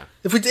awesome. Yeah,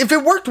 if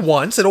it worked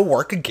once, it'll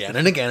work again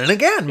and again and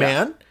again,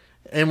 man.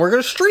 And we're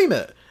going to stream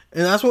it,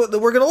 and that's what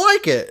we're going to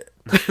like it.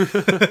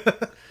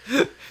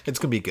 It's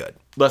going to be good.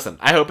 Listen,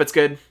 I hope it's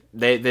good.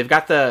 They've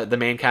got the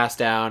main cast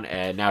down,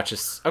 and now it's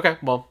just okay.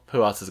 Well,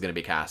 who else is going to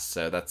be cast?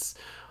 So that's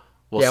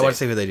I want to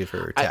see who they do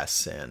for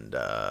Tess and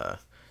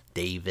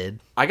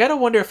David. I gotta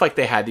wonder if like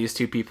they had these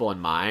two people in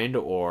mind,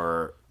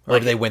 or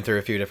if they went through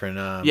a few different.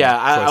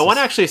 I want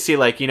to actually see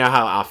like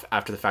how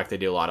after the fact they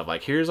do a lot of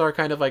like, here's our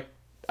kind of like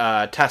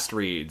test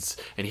reads,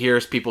 and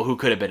here's people who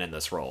could have been in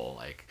this role,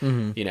 like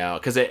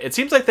because it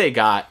seems like they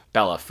got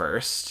Bella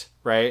first,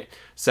 right?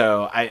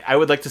 So I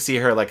would like to see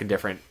her like in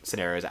different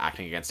scenarios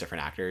acting against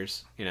different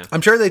actors.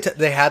 I'm sure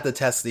they had to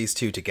test these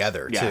two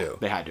together too.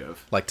 They had to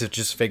have, like, to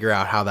just figure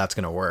out how that's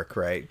going to work,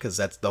 right? Because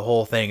that's the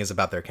whole thing is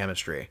about their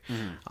chemistry.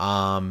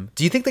 Do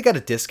you think they got a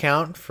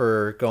discount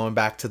for going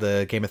back to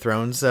the Game of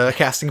Thrones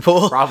casting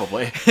pool?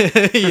 Probably.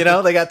 They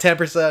got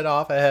 10%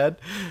 off ahead,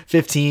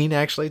 15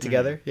 actually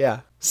together.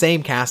 Yeah,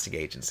 same casting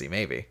agency,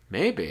 maybe.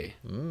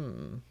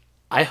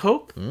 I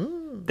hope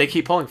they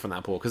keep pulling from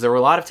that pool, because there were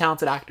a lot of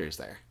talented actors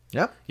there.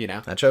 Yep.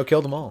 That show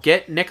killed them all.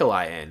 Get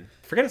Nikolai in.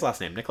 Forget his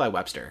last name. Nikolai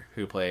Webster,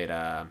 who played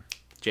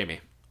Jamie.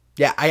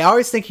 Yeah, I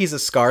always think he's a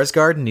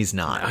Skarsgård, and he's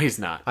not. No, he's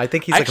not. I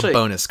think he's like a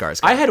bonus Skarsgård.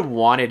 I had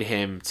wanted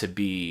him to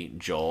be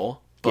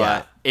Joel,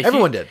 But Yeah,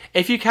 everyone did.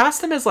 If you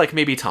cast him as like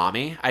maybe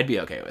Tommy, I'd be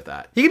okay with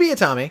that. He could be a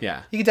Tommy.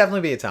 Yeah. He could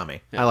definitely be a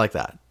Tommy. I like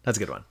that. That's a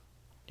good one.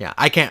 Yeah,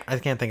 I can't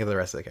think of the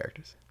rest of the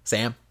characters.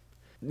 Sam?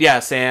 Yeah,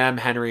 Sam,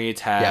 Henry,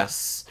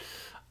 Tess,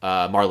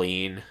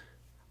 Marlene.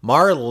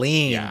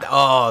 Marlene. Yeah.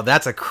 Oh,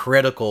 that's a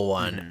critical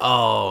one.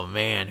 Oh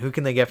man, who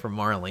can they get from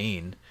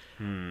Marlene?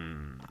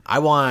 I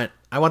want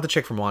the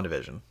chick from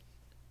WandaVision.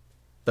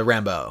 The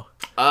Rambeau.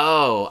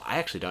 Oh, I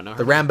actually don't know her.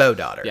 The Rambeau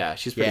daughter. Yeah,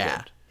 she's pretty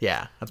good.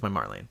 Yeah, that's my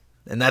Marlene.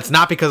 And that's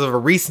not because of a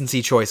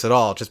recency choice at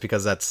all, just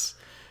because that's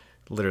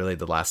literally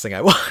the last thing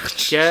I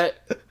watched. Get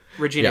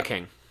Regina Yeah.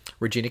 King.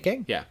 Regina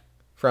King? Yeah.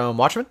 From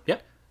Watchmen?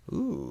 Yep.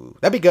 Ooh,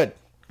 that'd be good.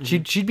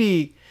 She'd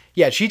be,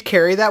 she'd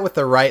carry that with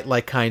the right,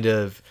 like, kind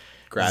of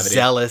Gravity.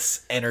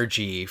 zealous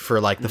energy for,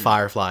 like, the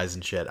Fireflies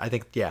and shit. I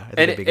think And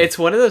it'd be good. it's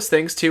one of those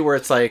things too where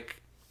it's like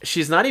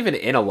she's not even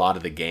in a lot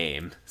of the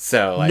game,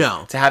 so like,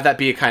 No. to have that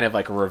be a kind of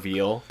like a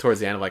reveal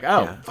towards the end of like,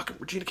 oh, Yeah. fucking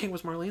Regina King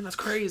was Marlene. That's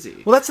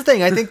crazy. Well, that's the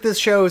thing. I think this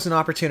show is an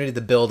opportunity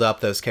to build up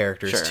those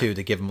characters Sure. too,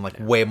 to give them like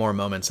way more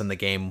moments than the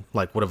game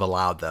like would have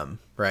allowed them,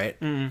 right?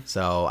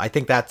 So I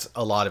think that's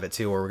a lot of it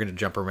too, where we're going to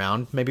jump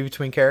around maybe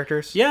between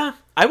characters. Yeah,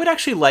 I would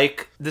actually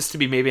like this to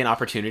be maybe an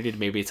opportunity to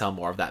maybe tell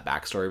more of that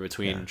backstory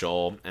between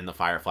Joel and the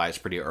Fireflies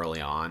pretty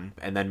early on,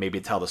 and then maybe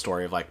tell the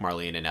story of like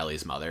Marlene and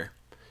Ellie's mother,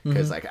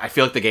 because like I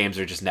feel like the games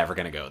are just never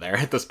going to go there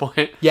at this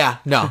point. Yeah,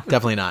 no,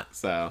 definitely not.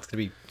 So It's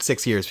going to be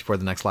 6 years before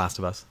the next Last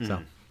of Us. So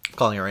I'm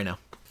calling it right now.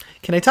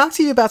 Can I talk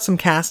to you about some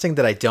casting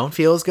that I don't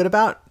feel as good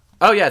about?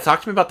 oh yeah,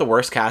 talk to me about the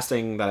worst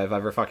casting that I've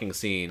ever fucking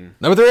seen.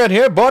 Number 3 on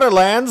here,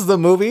 Borderlands, the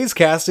movie's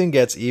casting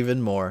gets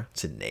even more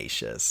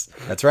tenacious.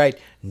 That's right,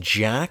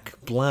 Jack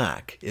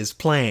Black is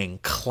playing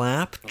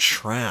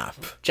Claptrap.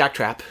 Jack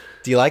Trap.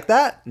 Do you like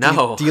that?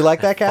 No. Do you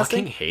like that I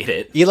casting? fucking hate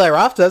it. Eli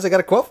Roth does. I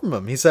got a quote from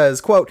him. He says,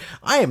 quote,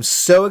 "I am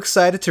so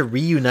excited to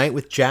reunite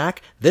with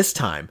Jack, this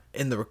time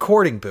in the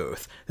recording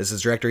booth." This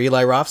is director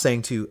Eli Roth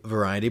saying to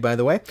Variety, by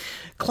the way.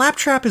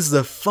 "Claptrap is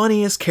the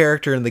funniest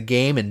character in the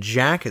game, and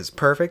Jack is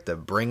perfect to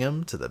bring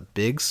him to the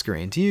big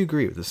screen." Do you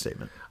agree with this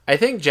statement? I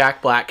think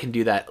Jack Black can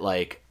do that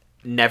like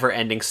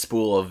never-ending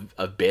spool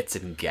of bits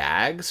and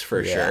gags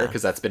for Yeah. sure,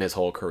 because that's been his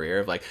whole career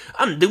of like,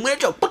 I'm doing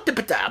it,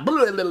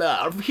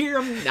 I'm here,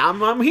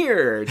 I'm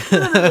here,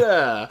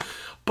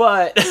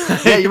 but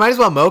Yeah, you might as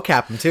well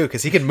mocap him, too,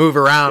 because he can move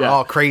around Yeah.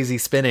 all crazy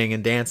spinning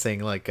and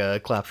dancing like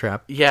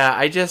Claptrap. yeah,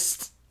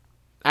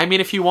 I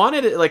mean, if you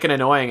wanted like an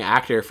annoying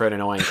actor for an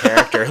annoying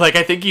character, like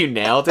I think you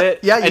nailed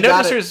it. Yeah, you and no got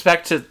it.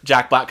 disrespect to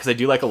Jack Black, because I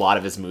do like a lot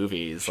of his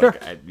movies. Sure.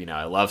 Like,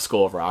 I love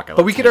School of Rock.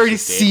 But we could already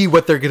see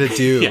what they're going to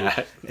do.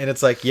 Yeah. And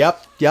it's like,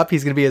 yep,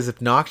 he's going to be as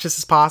obnoxious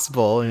as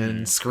possible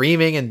and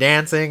screaming and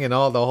dancing and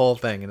all the whole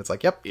thing. And it's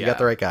like, yep, you Yeah. got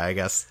the right guy, I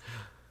guess.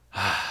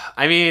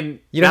 I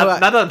mean, You know now, who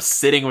now that I'm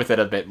sitting with it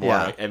a bit more,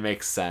 Yeah. it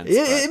makes sense. It,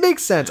 but- it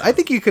makes sense. I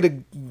think you could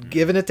have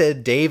given it to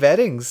Dave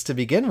Eddings to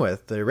begin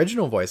with, the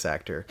original voice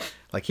actor.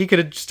 Like, he could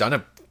have just done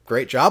a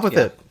great job with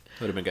it.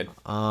 would have been good.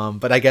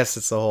 But I guess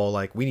it's the whole,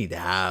 like, we need to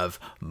have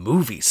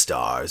movie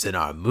stars in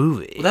our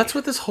movie. Well, that's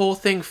what this whole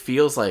thing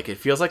feels like. It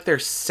feels like they're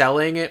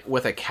selling it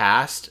with a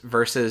cast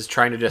versus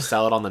trying to just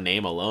sell it on the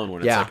name alone.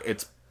 When it's Yeah. like,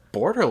 it's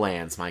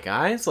Borderlands, my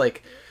guys.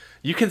 Like,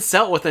 you can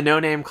sell it with a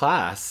no-name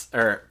class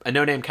or a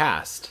no-name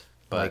cast.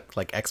 But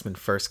like X-Men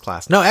First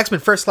Class. No, X-Men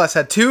First Class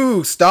had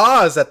 2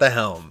 stars at the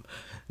helm.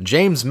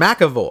 James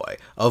McAvoy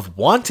of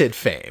Wanted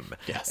fame.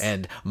 Yes.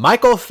 And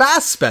Michael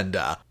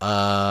Fassbender.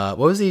 What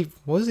was he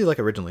like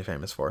originally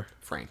famous for?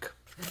 Frank.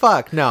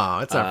 Fuck, no,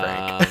 it's not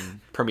Frank.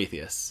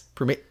 Prometheus.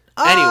 Anyway.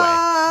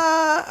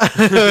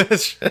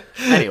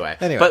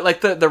 Anyway. But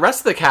like the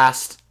rest of the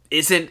cast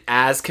isn't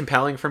as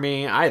compelling for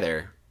me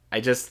either. I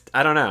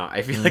don't know.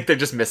 I feel like they're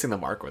just missing the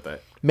mark with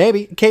it.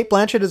 Maybe. Kate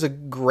Blanchett is a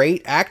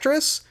great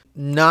actress.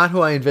 Not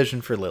who I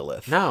envisioned for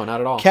Lilith. No, not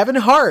at all. Kevin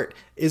Hart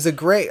is a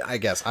great, I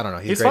guess, I don't know.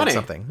 He's great funny. at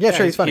something. Yeah,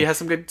 sure, he's funny. He has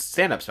some good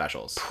stand-up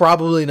specials.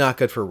 Probably not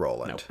good for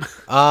Roland.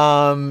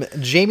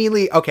 Jamie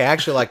Lee. Okay, I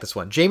actually like this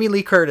one. Jamie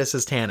Lee Curtis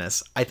as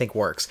Tannis. I think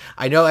works.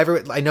 I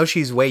know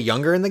she's way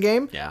younger in the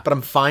game. Yeah. But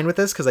I'm fine with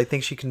this because I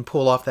think she can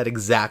pull off that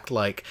exact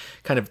like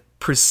kind of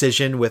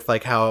precision with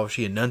like how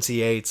she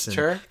enunciates and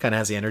Sure. kind of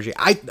has the energy.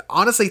 I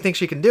honestly think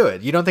she can do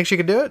it. You don't think she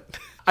can do it?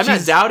 I'm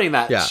not doubting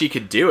that yeah. she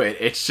could do it.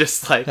 It's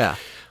just like Yeah.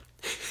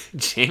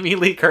 Jamie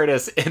Lee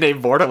Curtis in a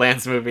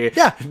Borderlands movie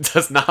Yeah.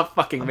 does not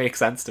fucking make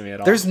sense to me at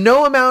all. There's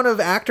no amount of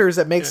actors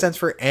that make sense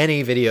for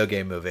any video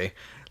game movie.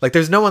 Like,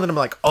 there's no one that I'm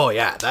like, oh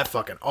yeah,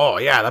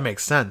 that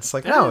makes sense.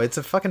 Like, no, it's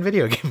a fucking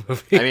video game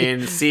movie. I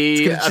mean,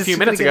 see, It's a few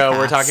gonna minutes get ago,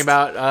 we're cast. talking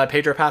about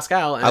Pedro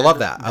Pascal. And I love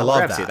that. I Bella love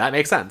Ramsey. that. That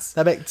makes sense.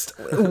 That makes.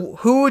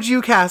 Who would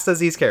you cast as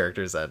these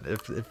characters then?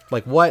 If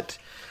like what?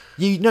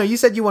 You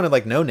said you wanted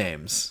like no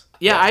names.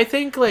 Yeah, I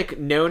think like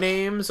no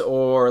names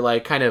or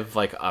like kind of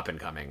like up and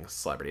coming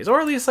celebrities, or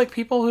at least like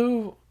people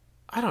who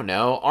I don't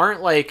know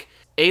aren't like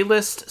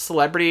A-list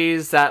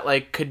celebrities that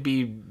like could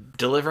be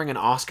delivering an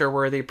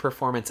Oscar-worthy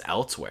performance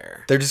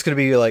elsewhere. They're just gonna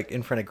be like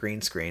in front of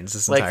green screens.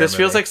 This Like this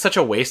feels movie. like such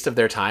a waste of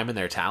their time and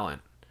their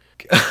talent.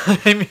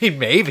 I mean,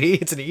 maybe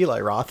it's an Eli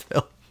Roth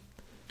film.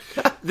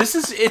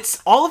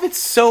 It's all of it's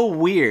so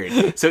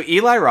weird. So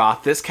Eli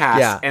Roth, this cast,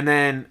 Yeah. and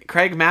then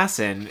Craig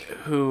Masson,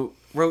 who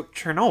wrote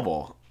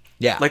Chernobyl.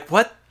 Yeah. Like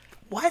what?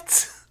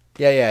 What?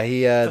 Yeah.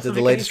 He did Doesn't the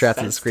make latest any draft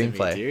of the sense to me,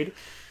 screenplay. dude.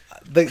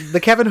 The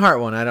Kevin Hart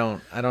one, I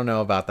don't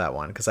know about that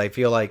one because I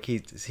feel like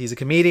he's a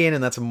comedian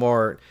and that's a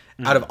more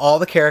out of all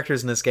the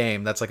characters in this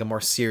game, that's like a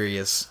more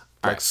serious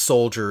like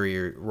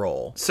soldiery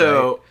role.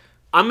 So right?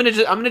 I'm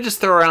gonna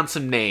just throw around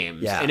some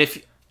names. Yeah. And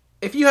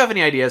if you have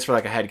any ideas for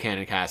like a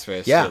headcanon cast for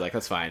this, Yeah. too, like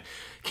that's fine.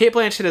 Kate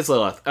Blanchett as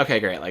Lilith. Okay,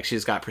 great. Like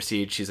she's got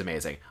prestige. She's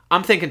amazing.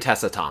 I'm thinking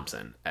Tessa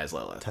Thompson as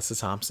Lilith. Tessa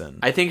Thompson.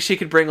 I think she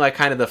could bring like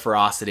kind of the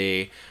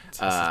ferocity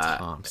Tessa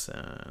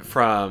Thompson.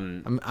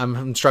 from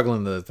I'm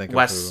struggling to think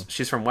of who.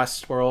 She's from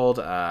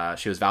Westworld.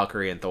 She was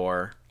Valkyrie in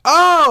Thor.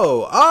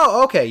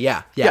 Oh, okay,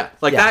 yeah.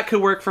 That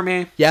could work for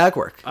me. Yeah, that could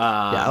work. Yeah,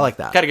 I like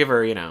that. Got to give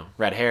her,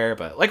 red hair,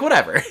 but like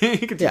whatever. You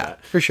could do Yeah,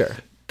 that. for sure.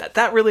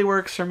 That really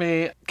works for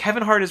me.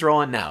 Kevin Hart is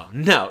rolling.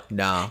 No.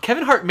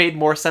 Kevin Hart made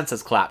more sense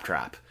as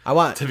Claptrap.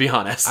 To be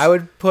honest. I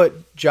would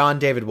put John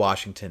David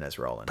Washington as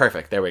Roland.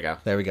 Perfect. There we go.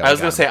 There we go. I was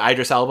going to say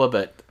Idris Elba,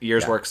 but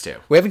yours works too.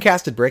 We haven't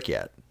casted Brick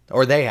yet,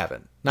 or they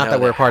haven't. Not No,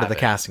 that we're they part of the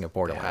haven't. casting of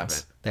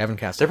Borderlands. They haven't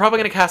casted. They're probably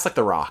going to cast like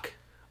The Rock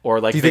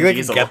or like Do you think Vin they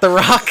Diesel. can get The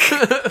Rock?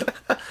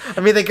 I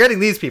mean, they're getting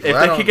these people. If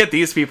I they don't- could get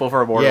these people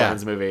for a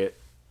Borderlands movie,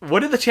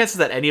 what are the chances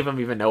that any of them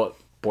even know what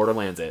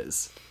Borderlands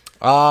is?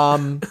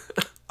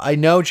 I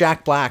know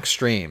Jack Black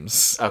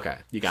streams, Okay,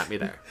 you got me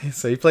there.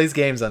 so he plays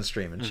games on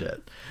stream and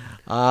shit.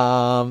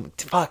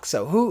 Fuck.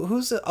 So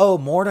who's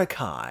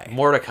Mordecai?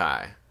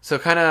 Mordecai. So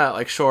kind of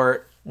like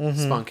short,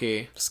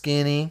 spunky.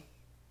 Skinny.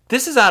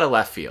 This is out of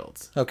left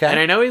field. Okay. And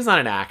I know he's not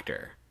an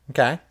actor,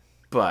 Okay.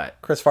 but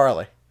Chris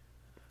Farley.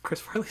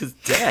 Chris Farley's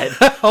dead.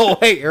 Oh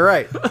wait, you're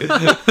right.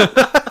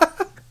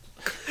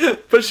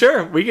 But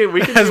sure, we can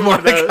As do one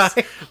of those.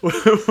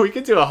 Mordecai. We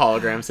could do a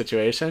hologram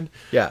situation.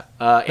 Yeah.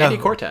 Andy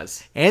No.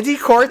 Cortez. Andy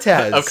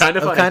Cortez Of Kinda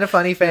Funny. Kinda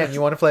Funny fan.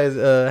 You want to play?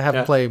 Have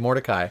him Yeah. play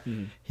Mordecai.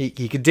 He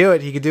could do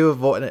it. He could do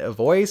a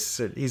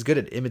voice. He's good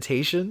at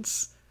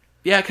imitations.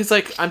 Yeah, because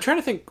like I'm trying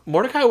to think,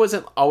 Mordecai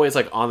wasn't always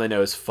like on the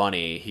nose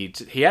funny.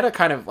 He had a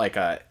kind of like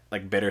a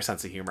bitter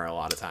sense of humor a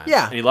lot of times.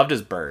 Yeah. and he loved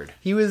his bird.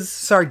 He was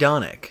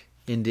sardonic,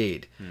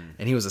 indeed,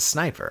 and he was a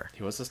sniper.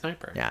 He was a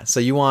sniper. Yeah. So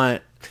you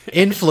want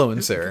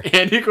influencer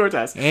Andy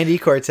Cortez. Andy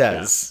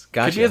Cortez? Could be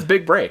Gotcha. his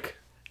big break.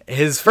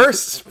 His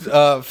first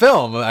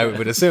film, I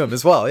would assume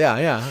as well.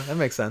 Yeah, that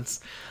makes sense.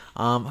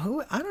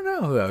 Who I don't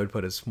know who I would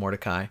put as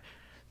Mordecai.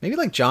 Maybe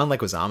like John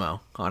Leguizamo,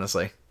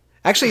 honestly.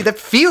 Actually, that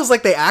feels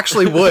like they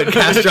actually would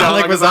cast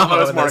John John Leguizamo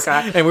Leguizamo as in this.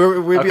 Mordecai. And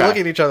we'd be Okay.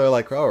 looking at each other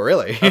like, oh,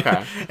 really?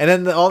 Okay. And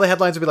then all the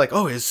headlines would be like,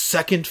 oh, his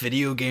second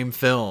video game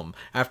film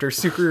after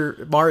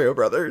Super Mario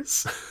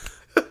Brothers.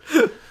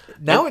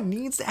 Now it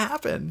needs to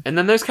happen. And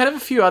then there's kind of a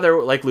few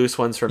other like loose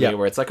ones for me Yeah.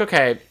 where it's like,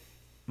 okay,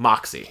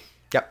 Moxie.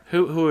 Yep.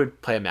 Who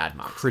would play a Mad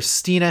Moxie?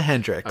 Christina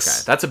Hendricks.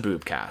 Okay, that's a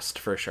boob cast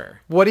for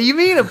sure. What do you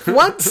mean?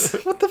 What?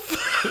 What the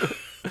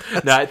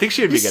fuck? No, I think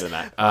she would be good in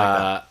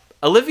that.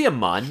 Olivia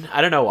Munn. I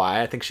don't know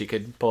why. I think she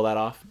could pull that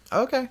off.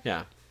 Okay.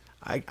 Yeah.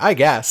 I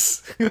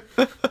guess.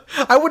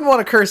 I wouldn't want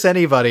to curse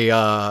anybody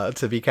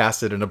to be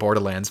casted in a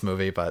Borderlands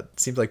movie, but it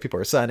seems like people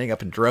are signing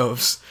up in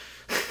droves.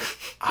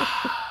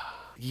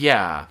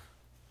 Yeah.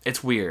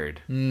 It's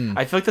weird.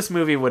 I feel like this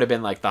movie would have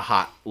been like the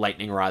hot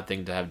lightning rod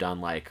thing to have done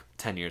like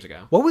 10 years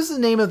ago. What was the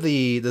name of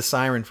the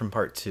siren from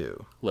part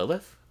 2?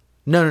 Lilith?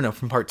 No,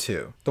 from part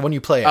 2. The one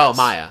you play as. Oh,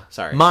 Maya.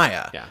 Sorry.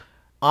 Maya. Yeah.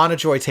 Anna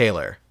Joy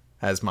Taylor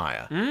as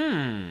Maya.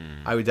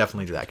 I would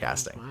definitely do that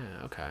casting.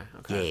 Maya.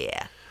 Okay.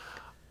 Yeah.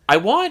 I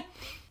want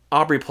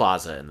Aubrey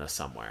Plaza in this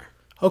somewhere.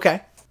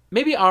 Okay.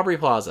 Maybe Aubrey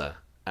Plaza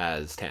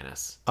as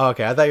Tannis.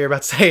 Okay, I thought you were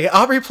about to say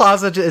Aubrey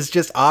Plaza is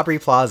just Aubrey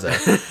Plaza.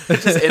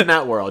 Just in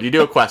that world. You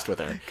do a quest with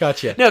her.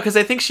 Gotcha. No, because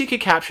I think she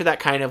could capture that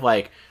kind of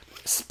like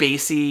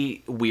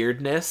spacey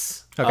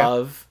weirdness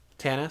of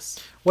Tannis.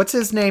 What's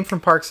his name from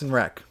Parks and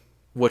Rec?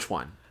 Which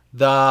one?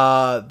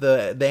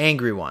 The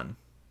angry one.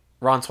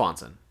 Ron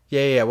Swanson.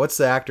 Yeah. What's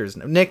the actor's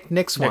name?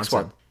 Nick Swanson.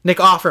 Swan- Nick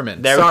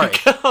Offerman. There Sorry.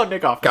 we go.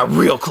 Nick Offerman. Got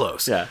real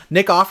close. Yeah.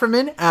 Nick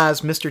Offerman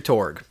as Mr.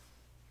 Torg.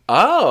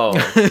 Oh.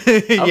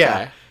 Okay.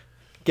 Yeah.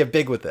 Get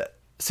big with it.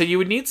 So you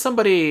would need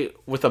somebody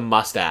with a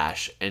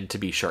mustache and to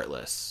be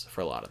shirtless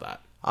for a lot of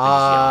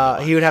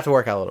that. He would have to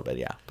work out a little bit,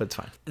 yeah, but it's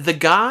fine. The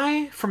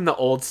guy from the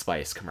Old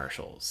Spice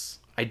commercials.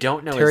 I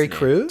don't know Terry his name.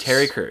 Crews?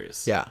 Terry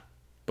Crews. Yeah.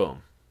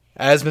 Boom.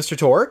 As Mr.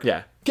 Torg?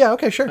 Yeah. Yeah,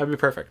 okay, sure. That'd be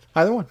perfect.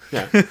 Either one.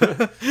 Yeah.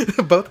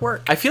 Both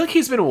work. I feel like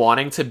he's been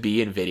wanting to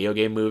be in video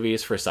game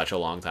movies for such a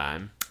long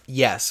time.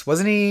 Yes.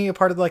 Wasn't he a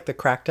part of like the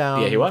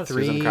Crackdown? Yeah, he was. He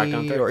 3? was in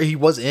Crackdown 3. Or he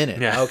was in it.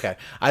 Yeah. Okay.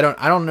 I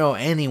don't know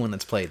anyone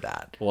that's played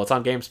that. Well, it's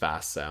on Games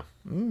Pass, so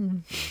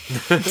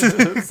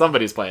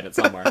somebody's playing it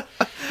somewhere.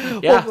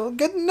 Yeah. Well,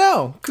 good to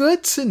know.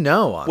 Good to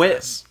know on when,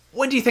 this.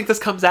 when do you think this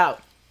comes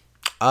out?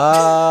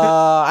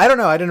 I don't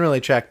know. I didn't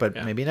really check, but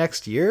maybe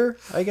next year,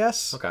 I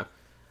guess. Okay.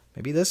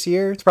 Maybe this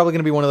year. It's probably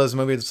going to be one of those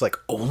movies that's like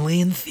only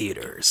in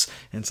theaters.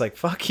 And it's like,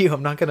 fuck you.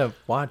 I'm not going to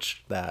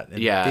watch that in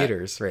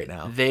theaters right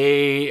now.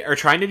 They are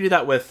trying to do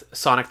that with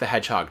Sonic the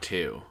Hedgehog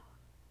 2.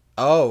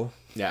 Oh.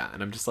 Yeah,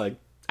 and I'm just like,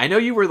 I know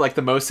you were like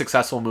the most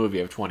successful movie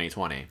of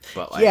 2020,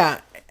 but like, Yeah,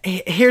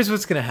 here's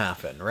what's gonna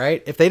happen,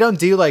 right? If they don't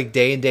do like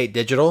day and date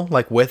digital,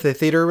 like with a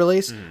theater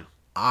release,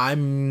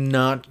 I'm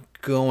not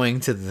going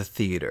to the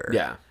theater.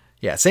 Yeah.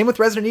 Yeah, same with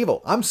Resident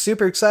Evil. I'm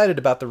super excited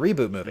about the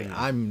reboot movie.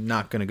 I'm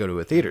not gonna go to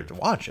a theater to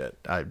watch it.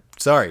 I'm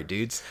sorry,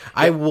 dudes.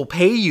 I will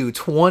pay you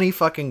 $20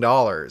 fucking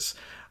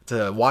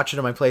to watch it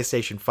on my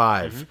PlayStation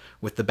 5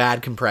 with the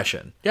bad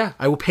compression. Yeah.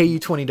 I will pay you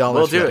 $20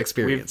 we'll for do that it.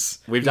 experience.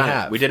 We've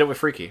done it. We did it with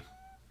Freaky,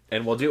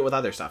 and we'll do it with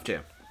other stuff too.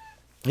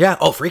 Yeah.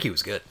 Oh, Freaky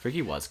was good.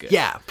 Freaky was good.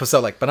 Yeah.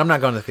 So like, but I'm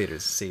not going to the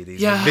theaters to see these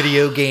Yeah.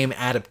 video game Like,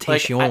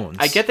 adaptations.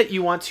 I get that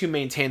you want to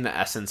maintain the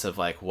essence of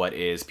like what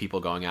is people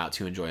going out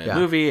to enjoy a Yeah.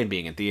 movie and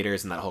being in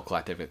theaters and that whole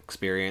collective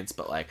experience,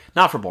 but like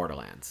not for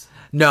Borderlands.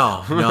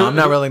 No, I'm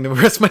not willing to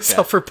risk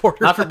myself for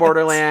Borderlands. Not for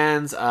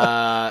Borderlands.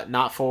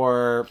 Not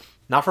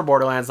for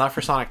Borderlands. Not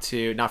for Sonic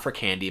 2. Not for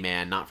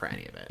Candyman. Not for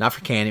any of it. Not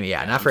for Candy,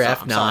 yeah, not for I'm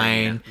F9. sorry,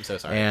 man. I'm so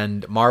sorry.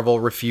 And Marvel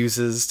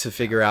refuses to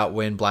figure out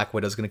when Black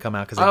Widow's going to come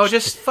out because Oh,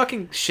 just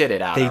fucking shit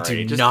it out. they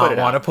already. do Just not put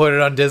it want to out. put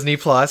it on Disney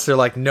Plus. They're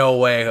like, no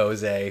way,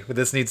 Jose.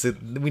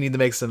 We need to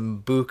make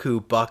some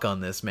buku buck on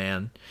this,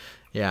 man.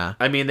 Yeah.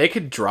 I mean, they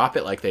could drop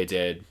it like they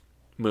did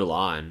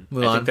Mulan. I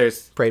Mulan. think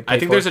there's. Pay I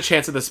think for there's it. a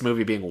chance of this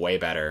movie being way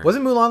better.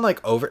 Wasn't Mulan like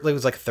over? It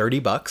was like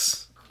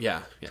 $30. Yeah.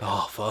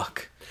 Oh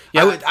fuck.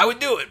 Yeah. I would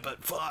do it,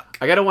 but fuck.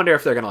 I gotta wonder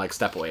if they're gonna like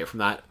step away from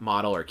that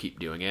model or keep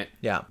doing it.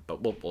 Yeah,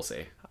 But we'll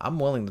see. I'm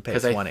willing to pay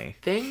Because 20. I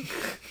think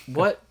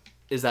what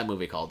is that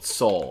movie called?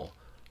 Soul.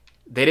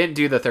 They didn't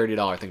do the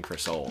 $30 thing for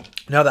Soul.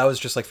 No, that was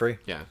just like free.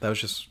 Yeah. That was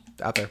just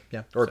out there.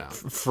 Yeah. Or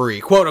So. free,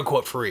 quote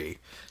unquote free.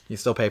 You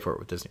still pay for it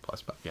with Disney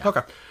Plus, but Yeah.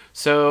 okay.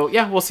 So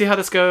yeah, we'll see how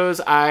this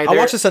goes. I'll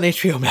watch this on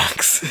HBO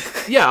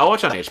Max. Yeah, I'll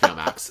watch on HBO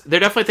Max. There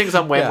are definitely things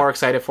I'm way Yeah. more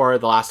excited for.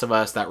 The Last of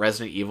Us, that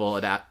Resident Evil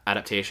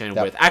adaptation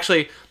Yep. with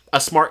actually a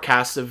smart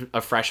cast of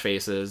fresh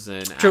faces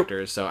and True.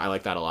 actors. So I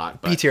like that a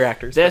lot. But B-tier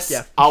actors, This, but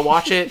yeah. I'll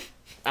watch it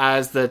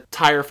as the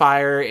tire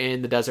fire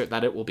in the desert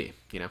that it will be.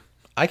 You know,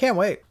 I can't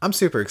wait. I'm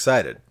super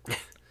excited.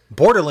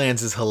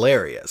 Borderlands is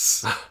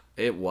hilarious.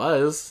 it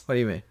was. What do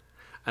you mean?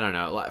 I don't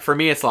know. For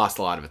me, it's lost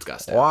a lot of its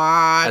gusto.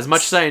 What? As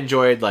much as I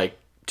enjoyed like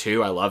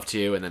 2, I love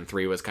 2, and then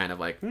 3 was kind of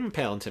like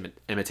pale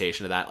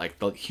imitation of that. Like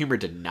the humor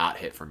did not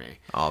hit for me,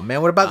 Oh man,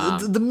 what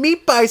about the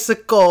meat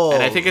bicycle?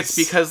 and I think it's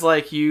because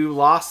like you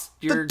lost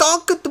the your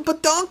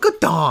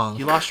donka-donk.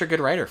 you lost your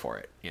good writer for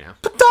it. You know,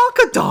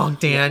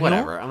 Donka-donk, Daniel.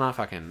 whatever. I'm not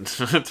fucking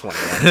 21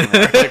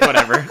 anymore. Like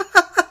whatever.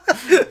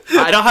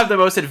 I don't have the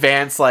most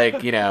advanced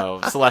like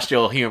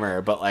celestial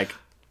humor, but like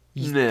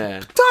nah.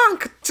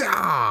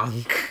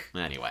 Donka-donk.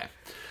 Anyway.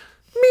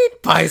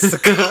 Meat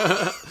bicycle.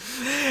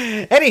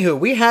 Anywho,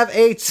 we have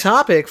a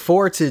topic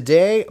for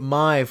today,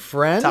 my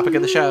friend. Topic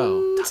of the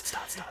show.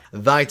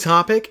 Thy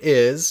topic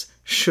is,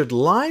 should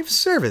live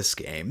service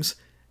games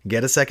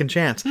get a second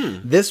chance?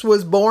 This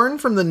was born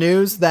from the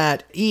news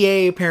that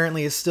EA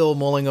apparently is still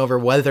mulling over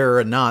whether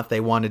or not they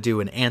want to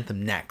do an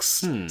Anthem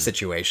Next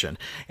situation.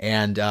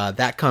 And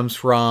that comes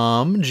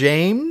from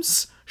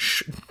Jason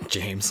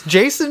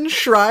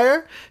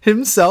Schreier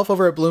himself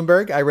over at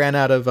Bloomberg. I ran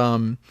out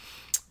of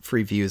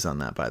free views on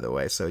that, by the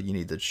way, so you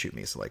need to shoot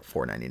me like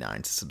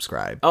 $4.99 to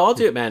subscribe. Oh, I'll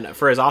do it, man.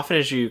 For as often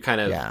as you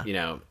kind of,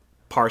 Yeah.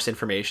 parse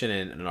information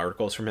and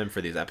articles from him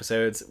for these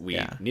episodes, we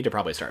need to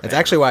probably start. It's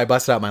actually why I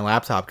busted out my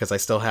laptop, because I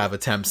still have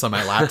attempts on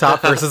my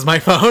laptop versus my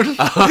phone.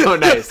 Oh,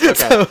 nice. Okay.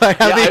 So I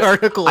have the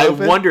article I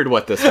open. wondered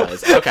what this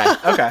was. Okay.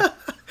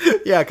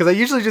 Yeah, because I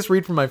usually just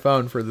read from my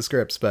phone for the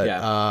scripts. But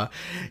Yeah.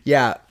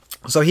 yeah.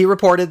 So he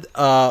reported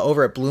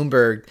over at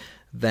Bloomberg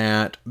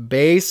that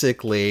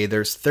basically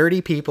there's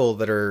 30 people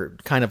that are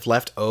kind of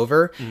left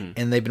over,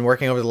 and they've been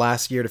working over the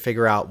last year to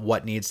figure out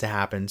what needs to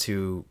happen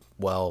to,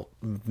 well,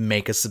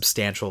 make a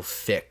substantial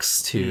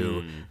fix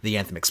to the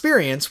Anthem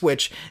experience,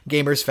 which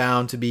gamers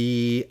found to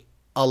be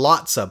a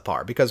lot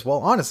subpar because, well,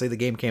 honestly, the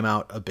game came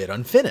out a bit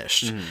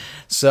unfinished.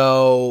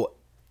 So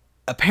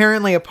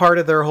apparently a part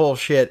of their whole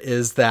shit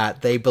is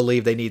that they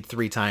believe they need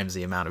 3 times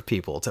the amount of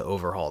people to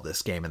overhaul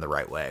this game in the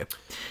right way.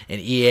 And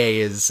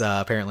EA is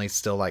apparently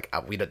still like,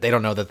 they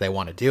don't know that they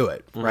want to do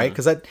it, right?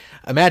 Because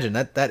imagine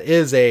that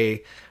is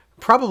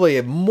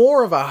probably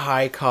more of a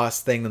high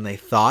cost thing than they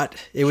thought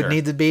it would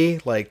need to be,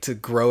 like to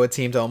grow a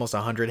team to almost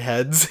 100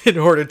 heads in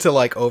order to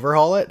like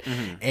overhaul it.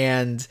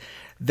 And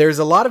there's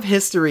a lot of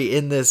history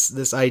in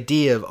this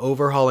idea of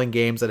overhauling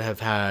games that have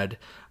had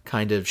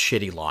kind of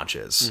shitty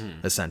launches,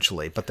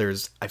 essentially. But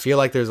I feel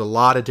like there's a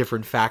lot of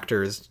different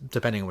factors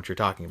depending on what you're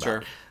talking about.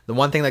 Sure. The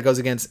one thing that goes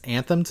against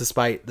Anthem,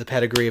 despite the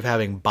pedigree of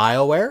having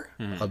BioWare,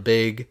 a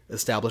big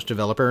established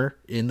developer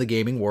in the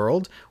gaming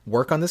world,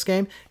 work on this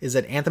game, is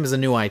that Anthem is a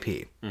new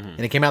IP. And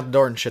it came out the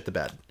door and shit the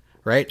bed,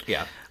 right?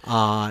 Yeah.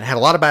 It had a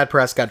lot of bad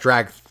press, got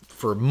dragged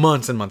for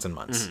months and months and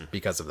months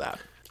because of that.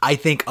 I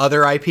think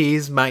other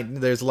IPs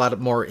there's a lot of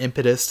more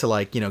impetus to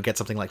like, get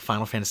something like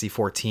Final Fantasy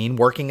XIV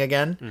working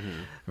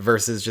again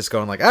versus just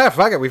going like,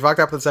 fuck it, we fucked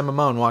up with this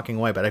MMO and walking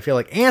away. But I feel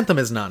like Anthem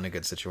is not in a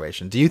good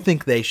situation. Do you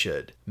think they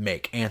should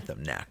make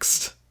Anthem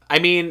next? I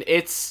mean,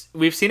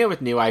 we've seen it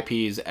with new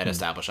IPs and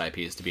established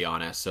IPs, to be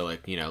honest. So,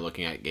 like,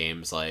 looking at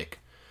games like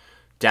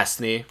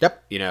Destiny,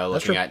 Yep,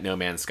 looking at No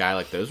Man's Sky,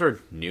 like, those were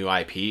new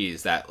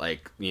IPs that,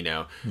 like,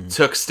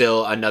 took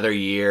still another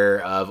year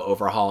of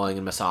overhauling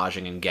and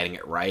massaging and getting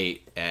it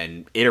right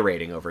and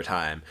iterating over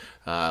time,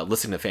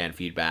 listening to fan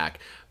feedback,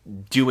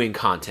 doing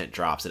content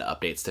drops and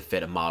updates to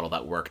fit a model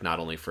that worked not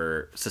only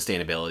for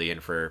sustainability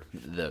and for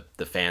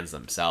the fans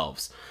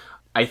themselves.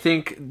 I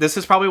think this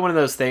is probably one of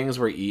those things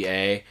where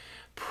EA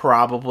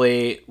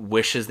probably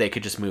wishes they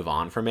could just move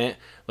on from it.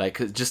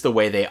 Like, just the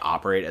way they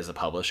operate as a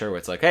publisher, where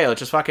it's like, hey, let's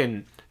just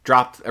fucking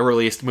drop a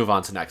release, move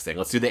on to the next thing.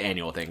 Let's do the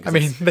annual thing. I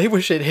mean, they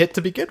wish it hit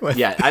to begin with.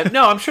 Yeah,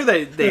 I'm sure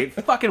they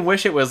fucking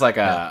wish it was like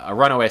a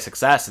runaway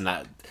success and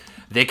that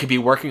they could be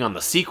working on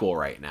the sequel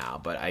right now.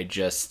 But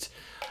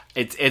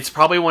it's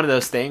probably one of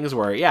those things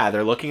where, yeah,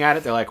 they're looking at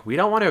it, they're like, we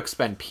don't want to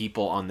expend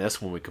people on this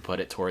when we could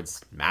put it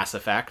towards Mass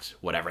Effect,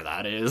 whatever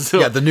that is.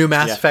 Yeah, the new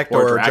Mass Effect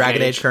or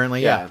Dragon Age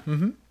currently, yeah.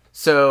 Mm-hmm.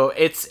 So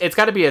it's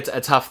got to be a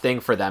tough thing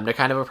for them to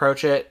kind of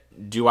approach it.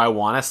 Do I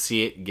want to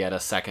see it get a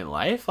second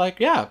life? Like,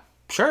 yeah,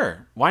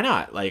 sure. Why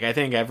not? Like, I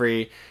think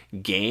every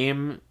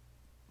game...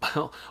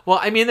 Well,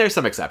 I mean, there's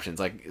some exceptions.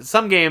 Like,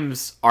 some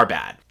games are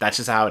bad. That's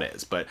just how it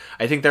is. But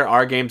I think there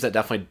are games that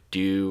definitely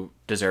do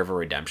deserve a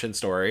redemption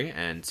story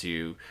and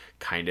to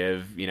kind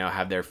of,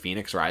 have their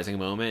Phoenix Rising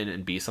moment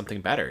and be something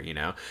better,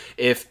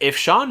 If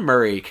Sean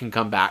Murray can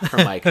come back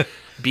from, like,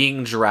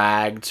 being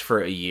dragged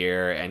for a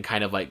year and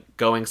kind of, like,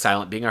 going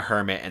silent, being a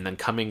hermit, and then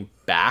coming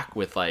back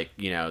with, like,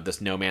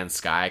 this No Man's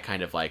Sky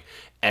kind of, like,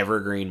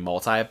 evergreen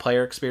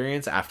multiplayer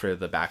experience after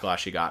the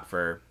backlash he got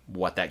for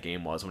what that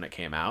game was when it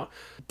came out,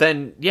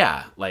 then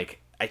yeah,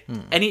 like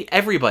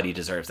everybody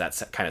deserves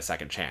that kind of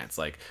second chance.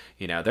 Like,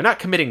 they're not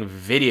committing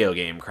video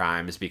game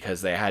crimes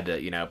because they had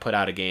to, put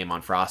out a game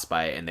on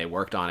Frostbite and they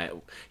worked on it,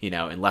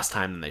 in less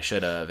time than they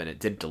should have, and it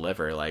did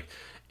deliver. Like,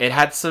 it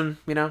had some,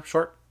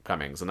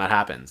 shortcomings, and that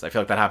happens. I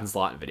feel like that happens a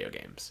lot in video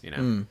games,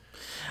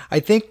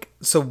 I think,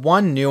 so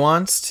one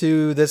nuance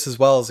to this as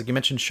well is, like you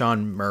mentioned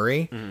Sean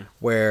Murray,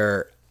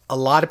 where a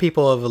lot of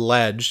people have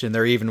alleged, and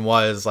there even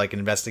was like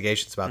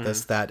investigations about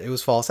this, that it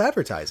was false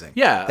advertising.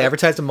 Yeah. They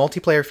advertised a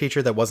multiplayer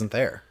feature that wasn't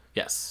there.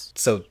 Yes.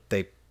 So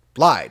they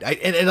lied.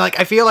 And like,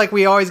 I feel like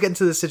we always get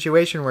into this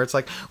situation where it's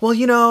like, well,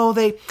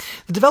 the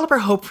developer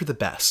hoped for the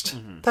best.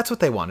 That's what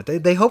they wanted.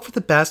 They hoped for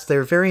the best. They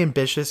were very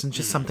ambitious, and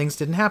just some things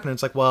didn't happen.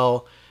 It's like,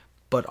 well,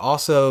 but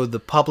also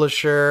the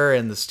publisher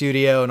and the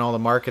studio and all the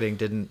marketing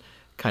didn't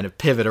kind of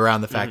pivot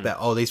around the fact that,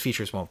 these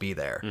features won't be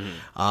there.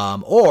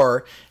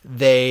 Or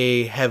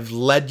they have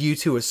led you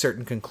to a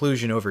certain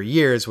conclusion over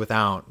years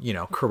without,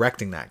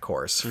 correcting that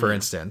course. For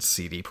instance,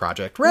 CD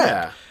Projekt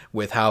Red,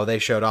 with how they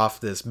showed off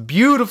this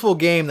beautiful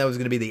game that was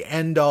going to be the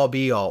end-all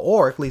be-all,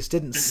 or at least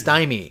didn't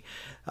stymie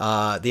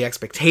the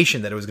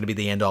expectation that it was going to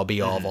be the end-all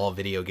be-all of all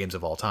video games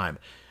of all time.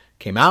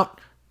 Came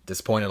out,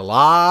 disappointed a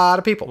lot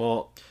of people.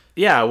 Well,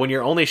 yeah, when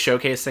you're only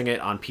showcasing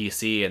it on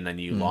PC and then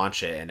you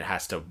launch it and it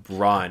has to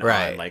run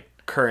on, like,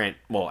 current,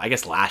 well, I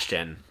guess last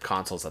gen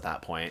consoles at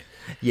that point.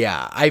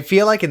 Yeah, I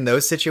feel like in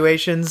those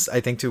situations,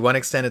 I think to one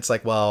extent it's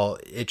like, well,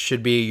 it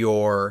should be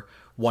your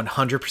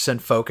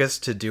 100% focus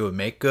to do a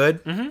make good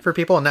for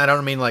people. And I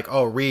don't mean like,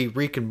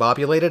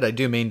 recombobulate it. I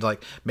do mean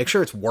like, make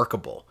sure it's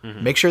workable.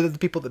 Make sure that the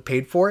people that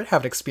paid for it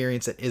have an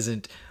experience that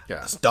isn't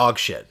dog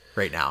shit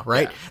right now,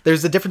 right? Yeah.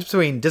 There's a difference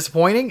between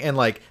disappointing and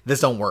like, this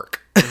don't work.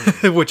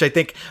 Which I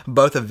think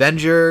both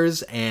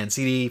Avengers and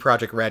CD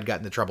Projekt Red got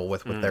into trouble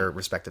with their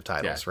respective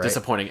titles, right?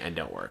 Disappointing and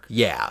don't work.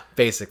 Yeah,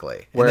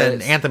 basically. Whereas,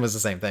 and then Anthem was the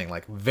same thing,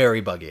 like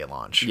very buggy at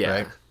launch,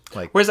 right?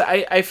 Like, whereas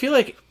I feel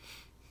like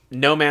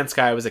No Man's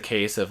Sky was a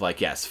case of like,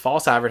 yes,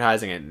 false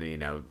advertising and,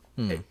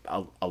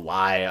 a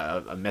lie,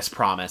 a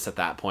mispromise at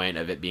that point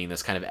of it being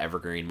this kind of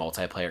evergreen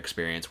multiplayer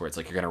experience where it's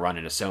like you're going to run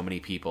into so many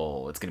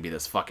people. It's going to be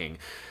this fucking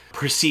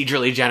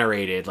procedurally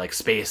generated like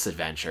space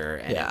adventure,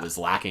 and it was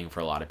lacking for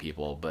a lot of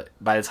people. But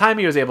by the time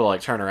he was able to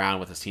like turn around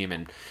with his team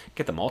and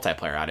get the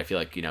multiplayer out, I feel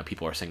like,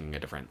 people are singing a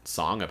different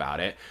song about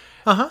it.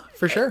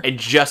 For sure. And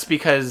just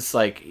because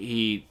like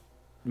he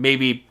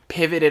maybe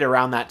pivoted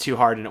around that too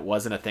hard and it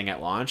wasn't a thing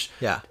at launch.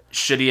 Yeah.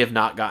 Should he have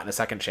not gotten a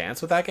second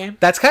chance with that game?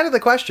 That's kind of the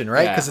question,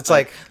 right? Yeah, because it's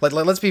like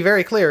let's be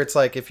very clear. It's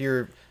like if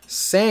you're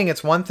saying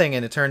it's one thing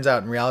and it turns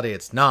out in reality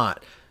it's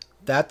not,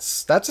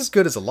 that's as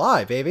good as a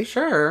lie, baby.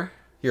 Sure.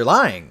 You're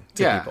lying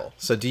to people.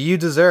 So do you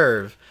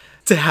deserve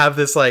to have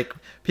this like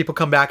people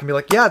come back and be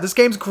like, yeah, this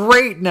game's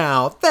great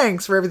now.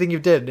 Thanks for everything you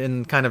did,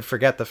 and kind of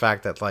forget the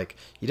fact that like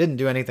you didn't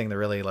do anything to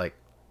really like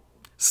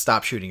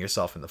stop shooting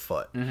yourself in the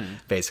foot,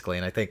 basically.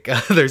 And I think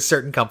there's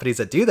certain companies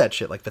that do that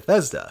shit, like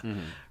Bethesda,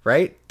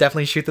 right?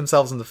 Definitely shoot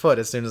themselves in the foot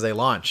as soon as they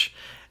launch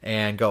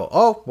and go,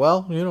 oh,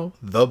 well,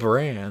 the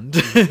brand,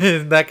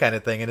 that kind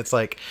of thing. And it's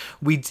like,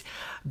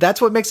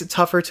 that's what makes it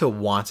tougher to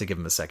want to give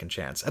them a second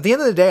chance. At the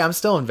end of the day, I'm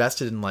still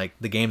invested in like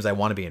the games I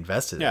want to be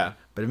invested in.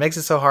 But it makes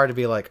it so hard to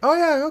be like, oh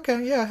yeah,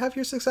 okay, yeah, have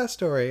your success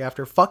story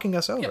after fucking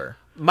us over.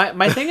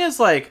 My thing is,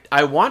 like,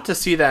 I want to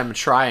see them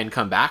try and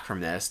come back from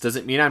this. Does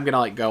it mean I'm gonna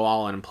like go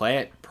all in and play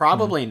it?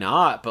 Probably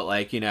not. But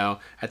like,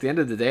 at the end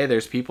of the day,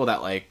 there's people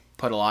that like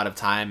put a lot of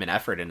time and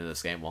effort into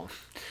this game. Well,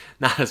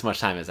 not as much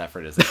time as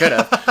effort as they could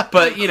have,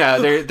 but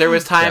there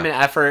was time and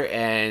effort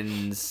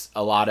and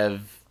a lot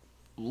of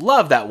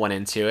love that went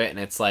into it. And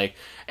it's like,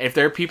 if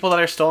there are people that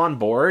are still on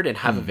board and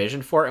have a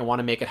vision for it and want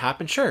to make it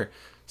happen, sure,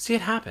 see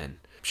it happen.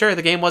 Sure,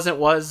 the game wasn't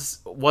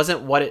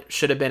what it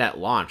should have been at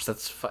launch.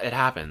 It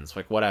happens.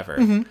 Like,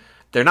 whatever.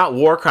 They're not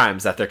war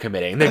crimes that they're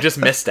committing. They're just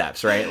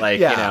missteps, right? Like,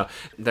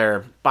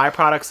 they're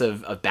byproducts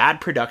of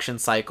bad production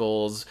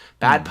cycles,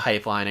 bad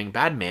pipelining,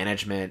 bad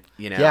management,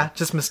 Yeah,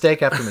 just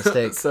mistake after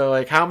mistake. So,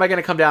 like, how am I going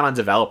to come down on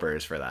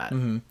developers for that?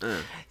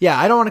 Yeah,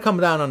 I don't want to come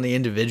down on the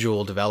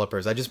individual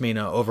developers. I just mean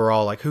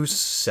overall, like, who's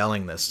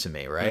selling this to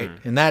me, right?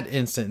 In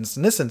this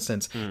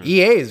instance,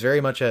 EA is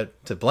very much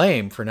to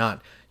blame for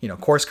not,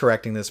 course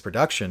correcting this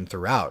production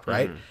throughout,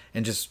 right?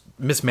 And just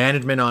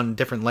mismanagement on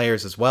different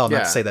layers as well.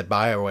 Not to say that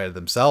BioWare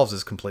themselves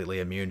is completely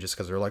immune just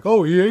because they're like,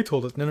 oh, EA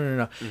told us.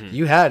 No.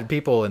 You had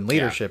people in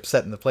leadership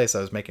set in the place that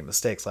was making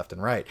mistakes left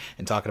and right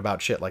and talking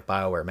about shit like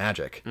BioWare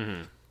Magic.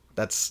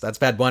 That's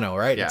bad bueno,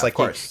 right? Yeah, it's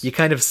like you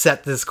kind of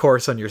set this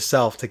course on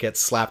yourself to get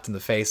slapped in the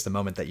face the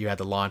moment that you had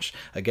to launch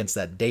against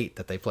that date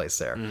that they placed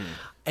there.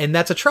 And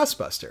that's a trust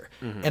buster.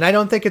 And I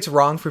don't think it's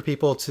wrong for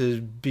people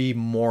to be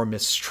more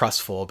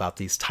mistrustful about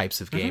these types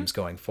of games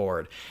going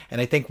forward.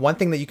 And I think one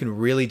thing that you can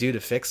really do to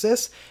fix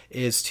this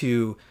is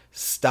to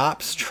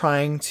stop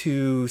trying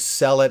to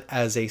sell it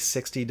as a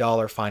 $60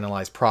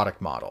 finalized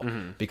product model.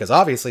 Because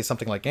obviously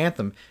something like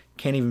Anthem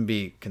can't even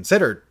be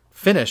considered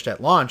finished at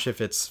launch if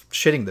it's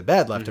shitting the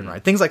bed left and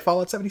right. Things like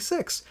Fallout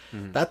 76.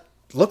 That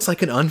looks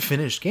like an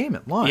unfinished game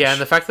at launch. Yeah, and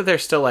the fact that they're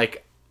still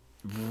like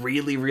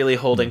really, really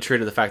holding true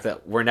to the fact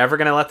that we're never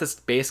going to let this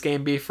base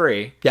game be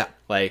free. Yeah.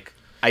 Like,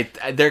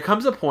 there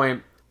comes a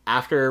point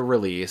after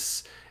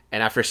release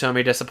and after so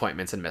many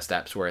disappointments and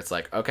missteps where it's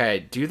like,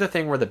 okay, do the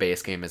thing where the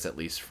base game is at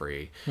least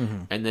free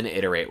and then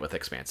iterate with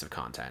expansive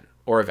content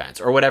or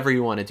events or whatever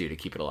you want to do to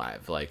keep it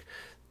alive. Like,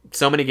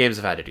 so many games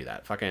have had to do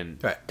that. Fucking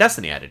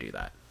Destiny had to do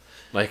that.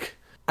 Like,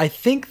 I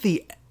think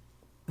the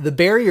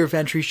barrier of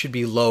entry should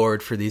be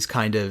lowered for these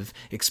kind of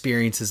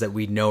experiences that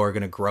we know are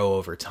going to grow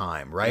over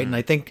time, right? And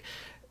I think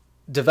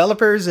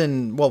developers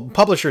and,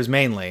 publishers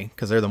mainly,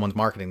 because they're the ones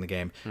marketing the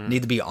game,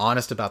 need to be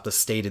honest about the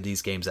state of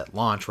these games at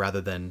launch rather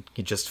than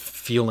just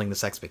fueling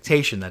this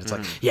expectation that it's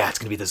like, yeah, it's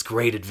going to be this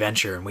great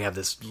adventure and we have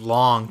this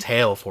long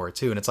tail for it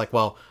too. And it's like,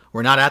 well,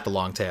 we're not at the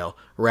long tail.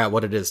 We're at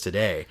what it is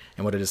today.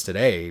 And what it is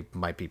today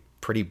might be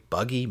pretty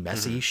buggy,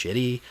 messy,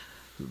 shitty,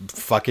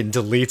 fucking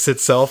deletes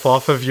itself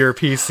off of your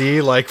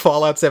PC like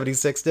Fallout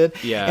 76 did.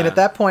 Yeah. And at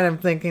that point, I'm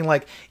thinking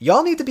like,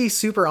 y'all need to be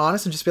super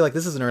honest and just be like,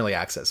 this is an early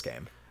access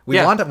game. We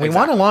want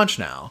to launch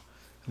now.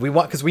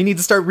 Because we need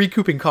to start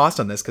recouping cost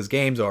on this because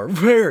games are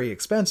very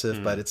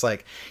expensive. But it's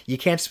like, you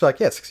can't just be like,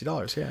 yeah,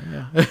 $60.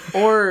 Yeah.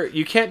 Or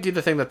you can't do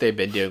the thing that they've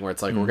been doing where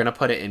it's like, we're going to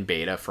put it in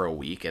beta for a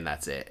week and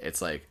that's it.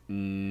 It's like,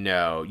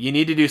 no, you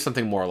need to do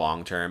something more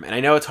long term. And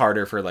I know it's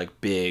harder for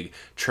like big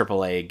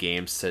AAA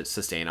games to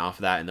sustain off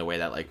of that in the way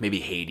that like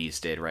maybe Hades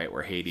did, right?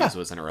 Where Hades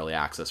was in early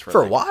access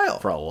for a while.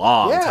 For a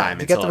long time.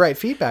 To get the right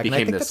feedback. And I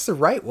think that's the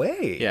right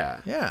way.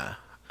 Yeah.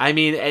 I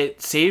mean,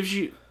 it saves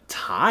you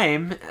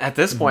time at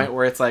this point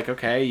where it's like,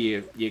 okay,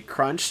 you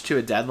crunched to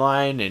a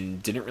deadline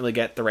and didn't really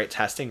get the right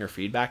testing or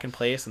feedback in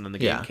place, and then the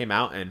game came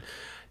out, and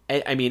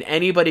I mean,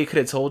 anybody could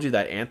have told you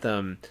that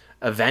Anthem,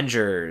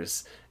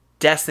 Avengers,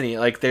 Destiny,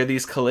 like, they're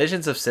these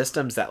collisions of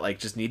systems that like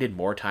just needed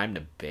more time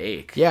to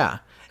bake.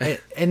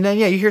 And then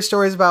you hear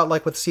stories about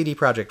like with CD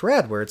Projekt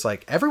Red where it's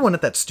like everyone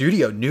at that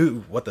studio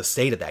knew what the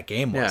state of that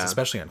game was,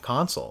 especially on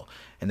console,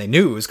 and they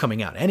knew it was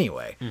coming out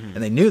anyway, and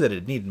they knew that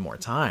it needed more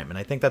time. And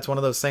I think that's one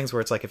of those things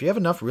where it's like, if you have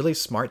enough really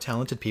smart,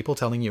 talented people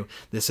telling you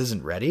this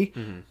isn't ready,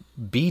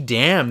 be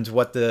damned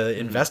what the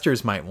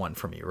investors might want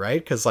from you,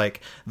 right? Because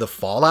like the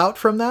fallout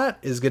from that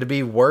is going to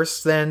be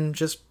worse than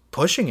just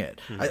pushing it.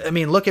 I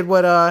mean, look at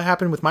what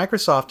happened with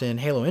Microsoft in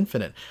Halo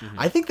Infinite.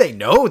 I think they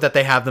know that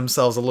they have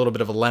themselves a little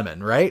bit of a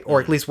lemon, right?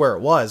 Or at least where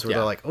it was, where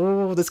they're like,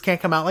 oh, this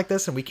can't come out like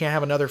this, and we can't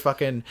have another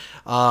fucking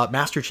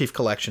Master Chief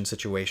Collection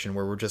situation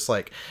where we're just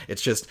like,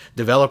 it's just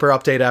developer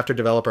update after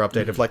developer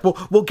update of like,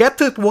 we'll get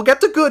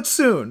to good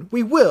soon.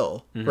 We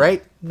will,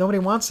 right? Nobody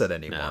wants that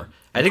anymore. No.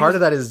 I think part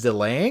of that is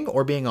delaying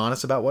or being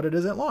honest about what it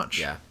is at launch.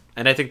 Yeah.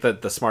 And I think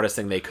that the smartest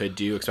thing they could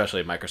do,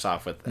 especially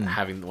Microsoft, with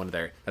having one of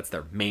that's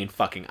their main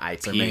fucking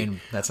IP.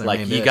 That's their like,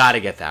 main you bit. got to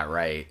get that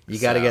right. You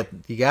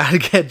gotta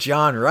get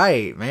John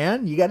right,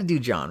 man. You got to do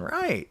John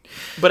right.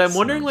 But I'm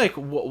wondering like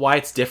why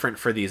it's different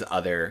for these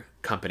other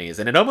companies,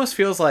 and it almost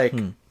feels like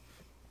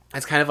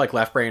it's kind of like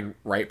left brain,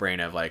 right brain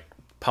of like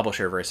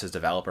publisher versus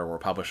developer, where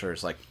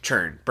publishers like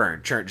churn,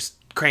 burn, churn, just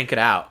crank it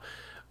out.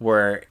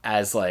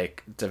 Whereas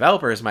like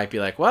developers might be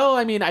like, well,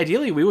 I mean,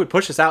 ideally we would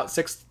push this out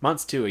 6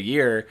 months to a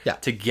year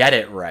to get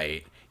it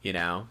right,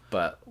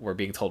 but we're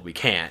being told we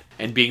can't,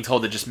 and being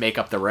told to just make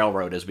up the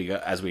railroad as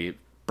we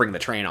bring the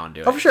train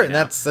onto it. Oh, for sure. you And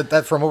know?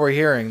 that's from what we're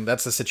hearing,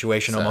 that's the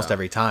situation almost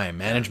every time.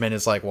 Management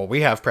is like, well,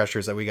 we have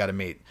pressures that we got to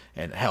meet.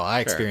 And hell, I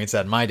experience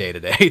that in my day to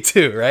day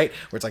too, right?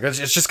 Where it's like,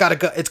 it's just got to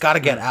go, it's got to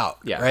get out,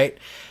 Yeah. right?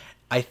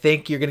 I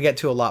think you're going to get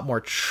into a lot more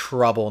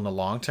trouble in the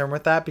long term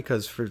with that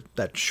because for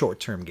that short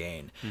term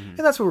gain. And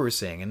that's what we're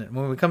seeing. And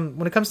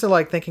when it comes to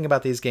like thinking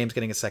about these games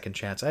getting a second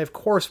chance, I of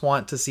course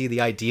want to see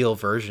the ideal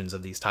versions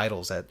of these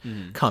titles that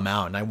come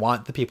out. And I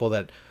want the people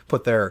that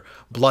put their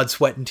blood,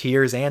 sweat, and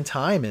tears and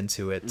time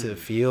into it to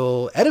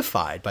feel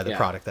edified by the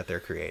product that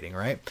they're creating,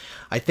 right?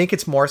 I think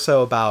it's more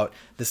so about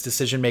this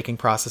decision-making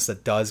process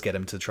that does get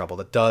them into trouble,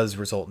 that does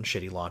result in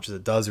shitty launches,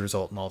 that does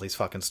result in all these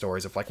fucking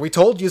stories of like, we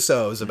told you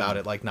so's about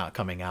it like not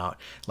coming out.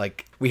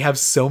 Like, we have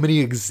so many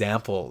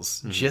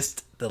examples,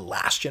 just the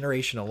last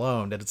generation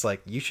alone, that it's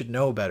like, you should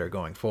know better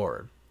going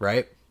forward,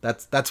 right?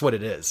 That's what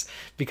it is.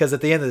 Because at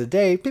the end of the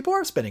day, people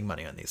are spending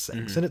money on these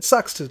things. And it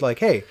sucks to like,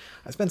 hey,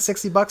 I spent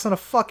 $60 on a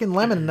fucking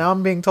lemon and now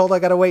I'm being told I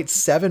gotta wait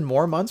 7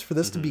 more months for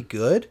this to be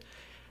good.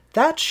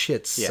 That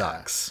shit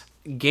sucks.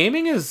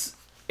 Gaming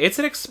it's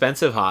an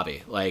expensive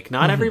hobby. Like,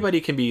 not everybody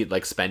can be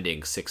like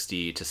spending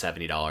 $60 to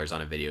 $70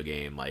 on a video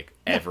game like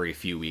every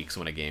few weeks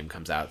when a game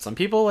comes out. Some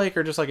people like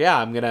are just like, yeah,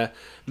 I'm gonna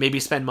maybe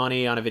spend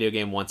money on a video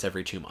game once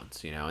every 2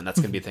 months, you know, and that's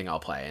gonna be the thing I'll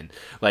play. And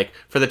like,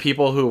 for the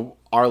people who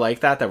are like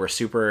that were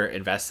super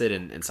invested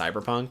in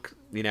Cyberpunk,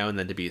 you know, and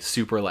then to be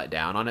super let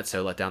down on it,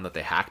 so let down that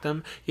they hacked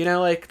them, you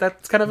know, like,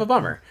 that's kind of a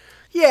bummer.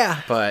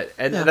 Yeah. But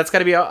that's got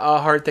to be a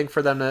hard thing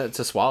for them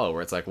to swallow,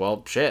 where it's like,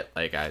 well, shit,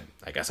 like, I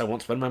guess I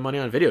won't spend my money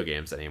on video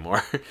games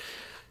anymore.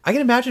 I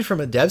can imagine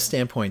from a dev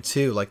standpoint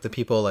too, like the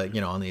people like,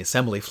 you know, on the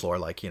assembly floor,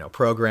 like, you know,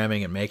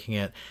 programming and making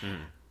it,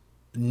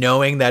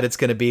 knowing that it's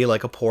going to be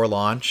like a poor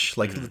launch.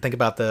 Like, think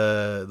about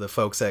the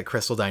folks at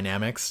Crystal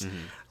Dynamics,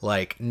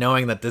 like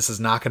knowing that this is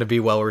not going to be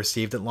well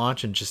received at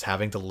launch and just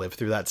having to live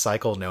through that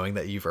cycle, knowing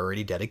that you've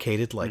already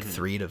dedicated like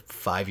 3 to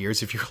 5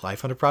 years of your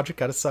life on a project,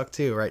 gotta suck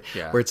too, right?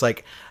 Yeah. Where it's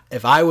like,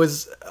 if I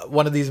was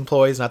one of these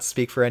employees, not to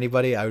speak for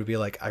anybody, I would be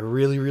like, I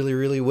really, really,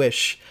 really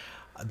wish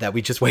that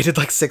we just waited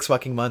like 6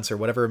 fucking months or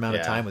whatever amount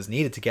of time was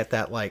needed to get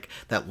that, like,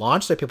 that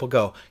launch that people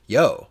go,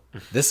 yo,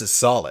 this is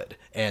solid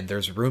and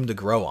there's room to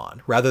grow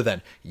on, rather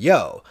than,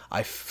 yo,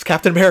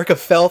 Captain America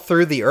fell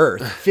through the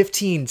earth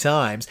 15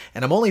 times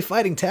and I'm only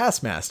fighting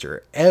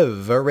Taskmaster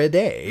every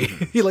day.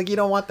 Like, you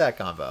don't want that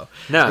combo.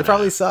 It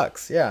probably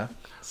sucks. Yeah.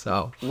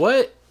 So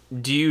What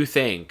do you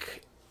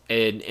think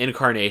an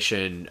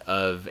incarnation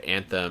of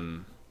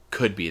Anthem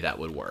could be that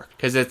would work?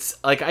 Because it's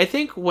like, I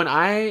think when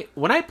I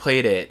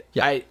played it,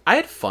 I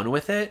had fun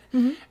with it,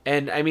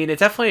 and I mean,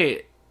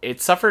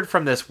 it suffered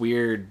from this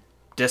weird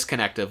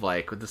disconnect of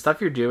like, with the stuff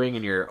you're doing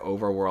in your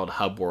overworld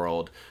hub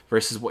world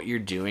versus what you're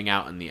doing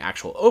out in the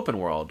actual open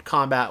world,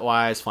 combat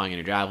wise, flying in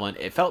your javelin.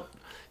 It felt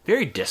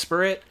very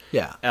disparate.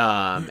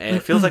 And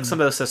it feels like some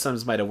of those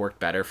systems might have worked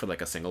better for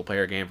like a single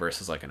player game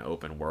versus like an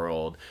open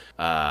world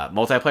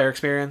multiplayer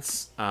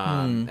experience.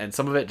 And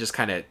some of it just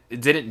it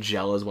didn't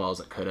gel as well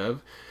as it could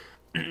have.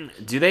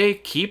 Do they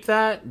keep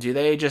that? Do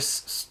they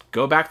just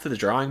go back to the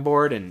drawing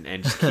board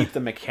and just keep the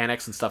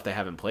mechanics and stuff they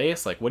have in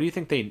place? Like, what do you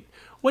think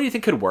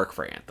could work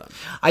for Anthem?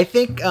 I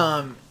think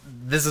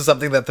this is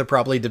something that they're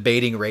probably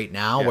debating right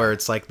now, where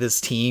it's like this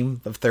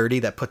team of 30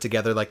 that put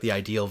together like the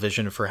ideal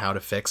vision for how to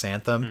fix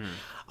Anthem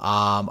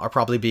are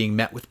probably being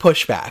met with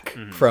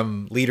pushback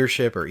from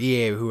leadership or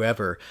EA or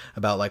whoever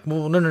about like,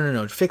 well,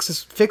 no,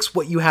 fix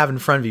what you have in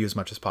front of you as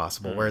much as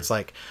possible. Where it's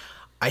like,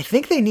 I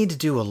think they need to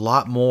do a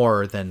lot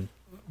more than,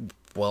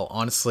 well,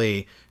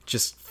 honestly,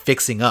 just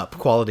fixing up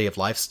quality of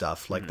life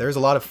stuff. Like, there's a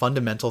lot of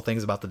fundamental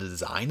things about the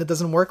design that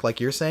doesn't work.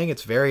 Like you're saying,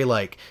 it's very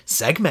like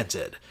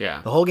segmented.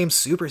 Yeah. The whole game's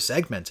super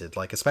segmented.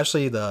 Like,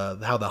 especially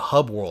how the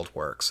hub world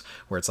works,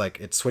 where it's like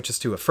it switches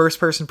to a first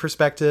person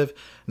perspective.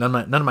 None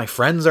of my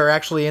friends are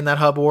actually in that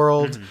hub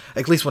world.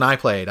 At least when I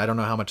played. I don't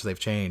know how much they've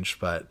changed,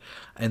 but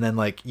and then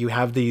like you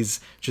have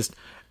these just.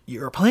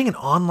 You're playing an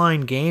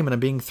online game and I'm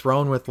being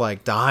thrown with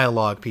like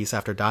dialogue piece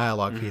after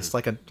dialogue piece,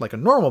 like a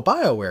normal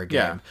BioWare game.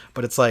 Yeah.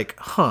 But it's like,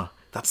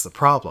 that's the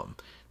problem.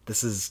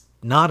 This is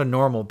not a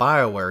normal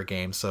BioWare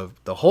game, so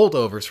the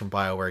holdovers from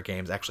BioWare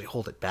games actually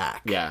hold it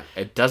back. Yeah,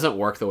 it doesn't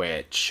work the way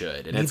it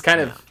should. And it's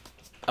kind of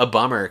a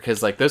bummer,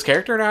 because like those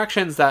character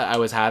interactions that I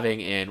was having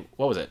in,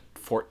 what was it,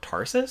 Fort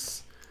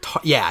Tarsus?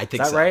 Yeah, I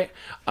think Is that right?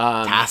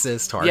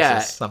 Tarsus,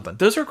 something.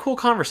 Those are cool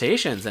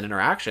conversations and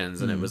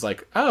interactions, and it was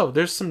like, oh,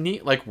 there's some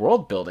neat like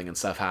world building and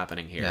stuff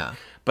happening here. Yeah.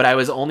 But I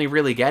was only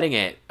really getting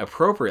it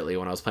appropriately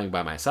when I was playing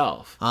by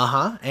myself.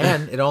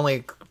 And it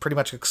only pretty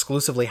much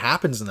exclusively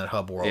happens in that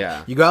hub world.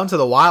 Yeah. You go out into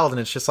the wild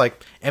and it's just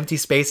like empty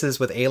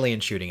spaces with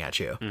aliens shooting at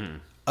you.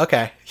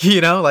 Okay.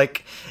 You know,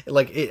 like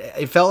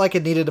it felt like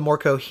it needed a more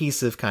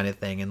cohesive kind of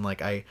thing. And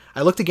like I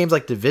looked at games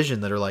like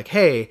Division that are like,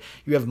 hey,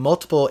 you have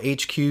multiple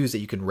HQs that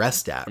you can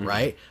rest at,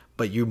 right?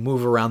 but you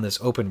move around this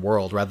open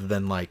world rather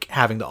than like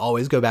having to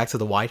always go back to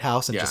the White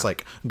House and just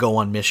like go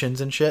on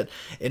missions and shit.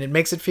 And it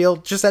makes it feel,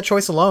 just that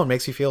choice alone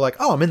makes you feel like,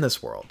 oh, I'm in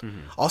this world.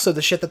 Also,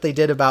 the shit that they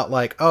did about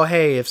like, oh,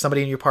 hey, if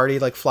somebody in your party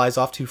like flies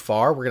off too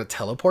far, we're gonna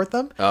teleport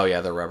them. Oh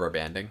yeah, the rubber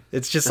banding.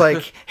 It's just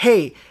like,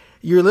 hey,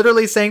 you're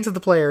literally saying to the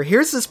player,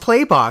 here's this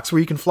play box where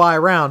you can fly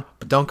around,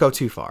 but don't go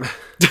too far.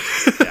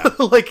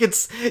 Like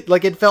it's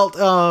like it felt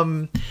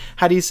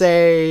how do you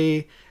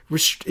say,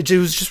 it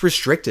was just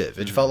restrictive.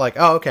 It felt like,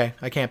 oh, okay,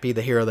 I can't be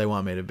the hero they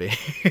want me to be.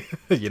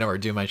 Or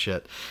do my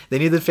shit. They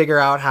need to figure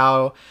out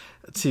how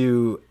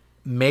to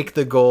make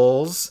the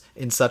goals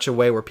in such a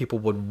way where people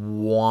would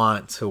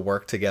want to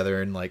work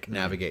together and like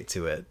navigate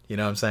to it. You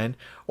know what I'm saying?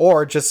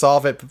 Or just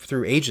solve it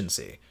through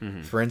agency.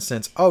 For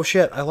instance, oh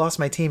shit, I lost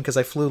my team because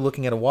I flew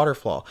looking at a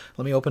waterfall.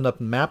 Let me open up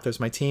the map. There's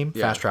my team.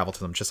 Fast travel to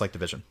them, just like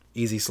Division.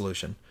 Easy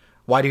solution.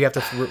 Why do you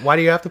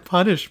have to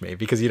punish me?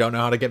 Because you don't know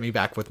how to get me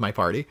back with my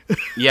party?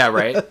 Yeah,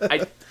 right.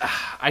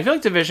 I feel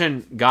like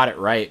Division got it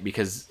right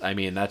because I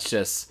mean that's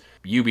just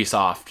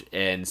Ubisoft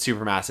and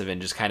Supermassive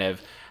and just kind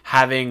of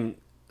having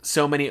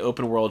so many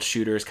open world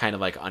shooters kind of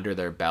like under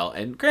their belt.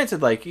 And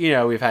granted, like,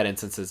 we've had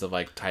instances of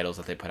like titles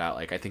that they put out.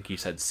 Like I think you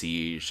said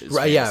Siege is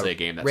famously a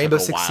game that Rainbow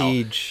took a Six while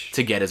Siege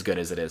to get as good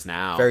as it is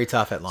now. Very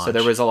tough at launch. So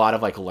there was a lot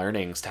of like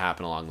learnings to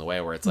happen along the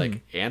way where it's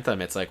like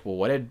Anthem, it's like, well,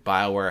 what did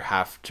BioWare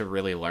have to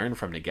really learn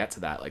from to get to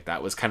that? Like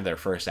that was kind of their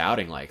first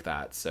outing like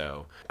that.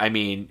 So, I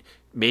mean,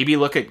 maybe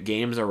look at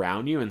games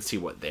around you and see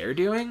what they're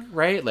doing,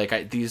 right?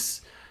 Like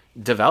these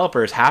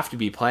developers have to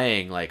be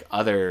playing like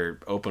other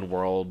open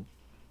world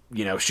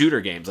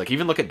shooter games. Like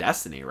even look at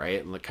Destiny,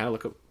 right? And kind of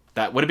look at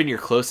that would have been your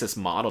closest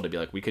model to be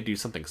like, we could do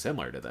something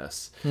similar to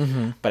this.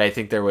 But I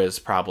think there was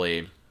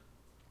probably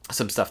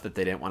some stuff that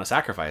they didn't want to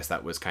sacrifice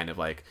that was kind of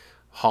like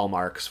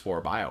hallmarks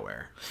for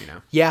BioWare,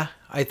 Yeah,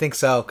 I think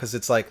so, because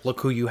it's like,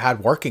 look who you had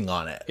working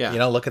on it.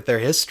 Yeah. Look at their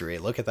history,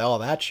 look at all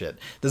that shit.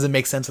 Does it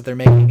make sense that they're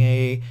making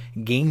a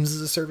games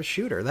as a service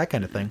shooter, that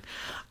kind of thing?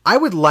 I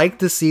would like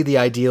to see the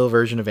ideal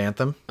version of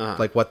Anthem,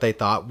 like what they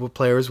thought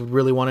players would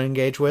really want to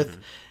engage with.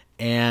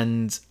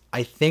 And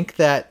I think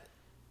that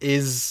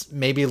is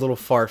maybe a little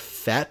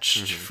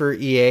far-fetched for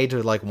EA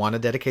to like want to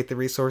dedicate the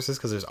resources,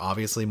 because there's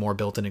obviously more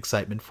built-in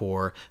excitement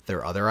for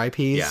their other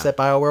IPs that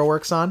BioWare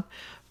works on.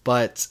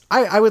 But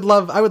I would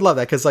love that,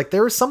 because like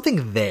there was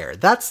something there.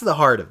 That's the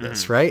heart of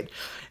this, right?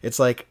 It's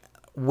like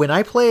when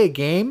I play a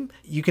game,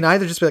 you can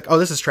either just be like, oh,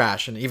 this is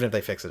trash, and even if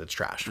they fix it, it's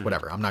trash.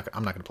 Whatever. I'm not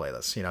going to play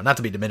this. Not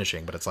to be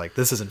diminishing, but it's like,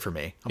 this isn't for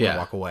me. I'm going to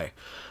walk away.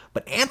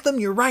 But Anthem,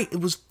 you're right.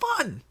 It was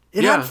fun.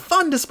 It had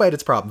fun despite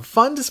its problems.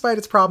 Fun despite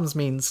its problems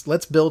means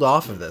let's build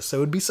off of this. So it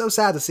would be so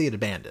sad to see it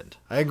abandoned.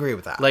 I agree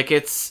with that. Like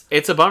it's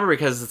a bummer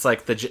because it's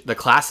like the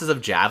classes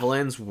of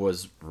javelins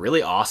was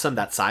really awesome.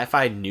 That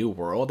sci-fi new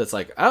world. It's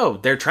like, oh,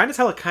 they're trying to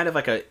tell a kind of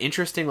like a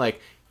interesting,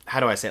 like, how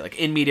do I say it? Like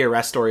in media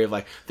res story of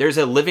like, there's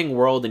a living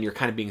world and you're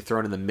kind of being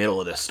thrown in the middle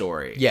of this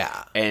story.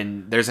 Yeah.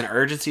 And there's an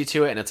urgency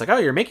to it. And it's like, oh,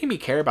 you're making me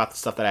care about the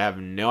stuff that I have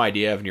no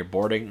idea of. And you're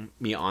boarding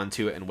me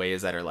onto it in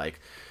ways that are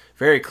like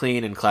very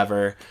clean and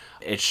clever.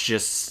 It's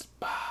just,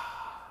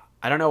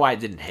 I don't know why it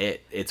didn't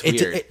hit. It's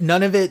weird.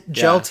 None of it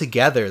gelled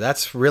together.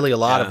 That's really a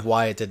lot of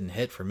why it didn't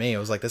hit for me. It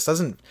was like, this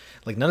doesn't,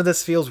 like, none of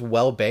this feels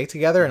well baked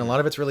together, and a lot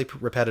of it's really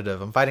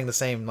repetitive. I'm fighting the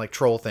same like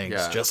troll things,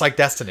 just like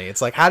Destiny.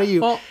 It's like, how do you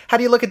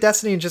look at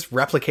Destiny and just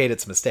replicate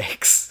its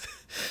mistakes?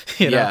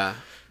 you know? Yeah.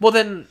 Well,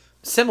 then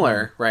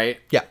similar, right?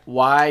 Yeah.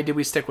 Why did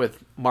we stick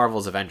with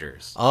Marvel's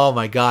Avengers? Oh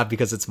my god,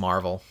 because it's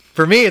Marvel.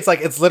 For me, it's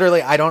like, it's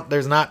literally, I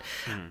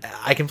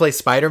can play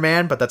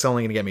Spider-Man, but that's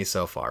only going to get me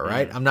so far,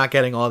 right? I'm not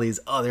getting all these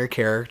other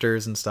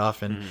characters and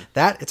stuff, and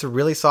it's a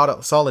really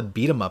solid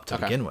beat 'em up to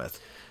begin with.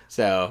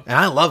 So, and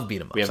I love beat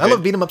 'em ups. I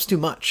love beat 'em ups too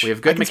much. We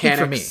have good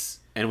mechanics,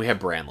 and we have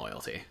brand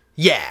loyalty.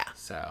 Yeah.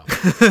 So,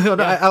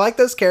 I like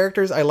those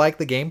characters. I like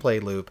the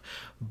gameplay loop,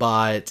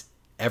 but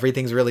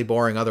everything's really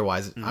boring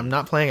otherwise. I'm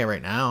not playing it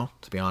right now,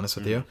 to be honest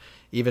with you.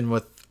 Even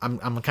with,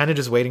 I'm kind of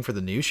just waiting for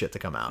the new shit to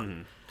come out.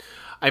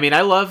 I mean,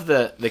 I love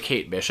the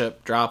Kate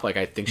Bishop drop. Like,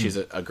 I think she's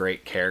a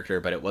great character,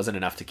 but it wasn't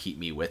enough to keep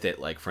me with it,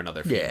 like, for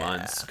another few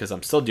months. Because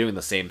I'm still doing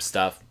the same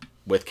stuff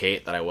with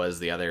Kate that I was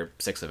the other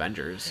 6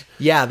 Avengers.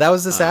 Yeah, that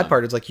was the sad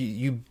part. It's like,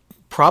 you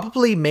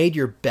probably made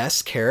your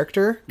best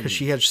character, because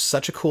she has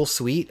such a cool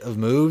suite of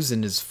moves,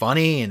 and is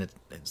funny, and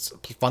it's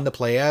fun to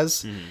play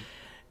as.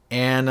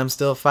 And I'm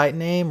still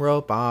fighting AIM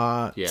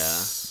robots.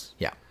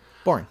 Yeah.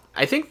 Boring.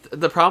 I think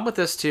the problem with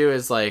this, too,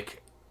 is, like,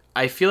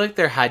 I feel like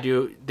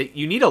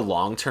you need a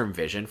long-term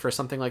vision for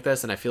something like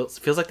this, and it feels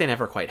like they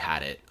never quite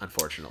had it,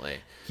 unfortunately.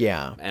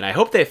 Yeah. And I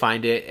hope they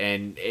find it,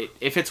 and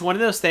if it's one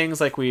of those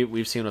things like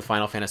we've seen with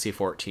Final Fantasy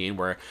XIV,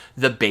 where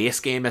the base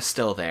game is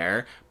still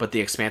there, but the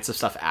expansive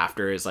stuff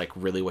after is like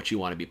really what you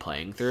want to be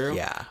playing through.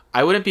 Yeah.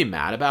 I wouldn't be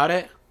mad about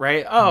it,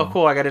 right? Oh,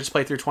 cool, I gotta just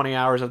play through 20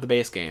 hours of the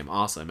base game.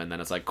 Awesome. And then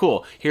it's like,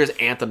 cool, here's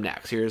Anthem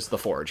next, here's The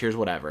Forge, here's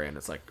whatever. And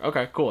it's like,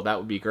 okay, cool, that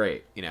would be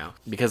great,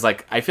 Because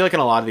like, I feel like in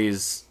a lot of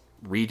these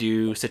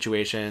redo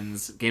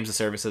situations, games of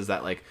services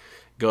that like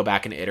go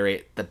back and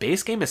iterate, the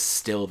base game is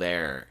still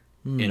there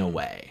in a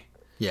way.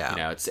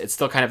 Yeah. It's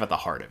still kind of at the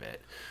heart of it.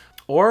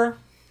 Or,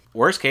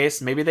 worst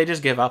case, maybe they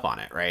just give up on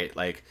it, right?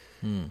 Like,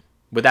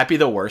 would that be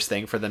the worst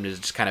thing for them to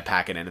just kind of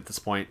pack it in at this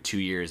point, 2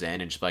 years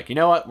in, and just be like, you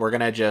know what, we're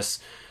going to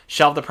just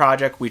shelve the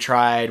project. We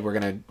tried. We're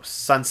going to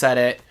sunset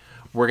it.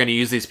 We're going to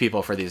use these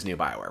people for these new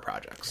BioWare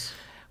projects.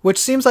 Which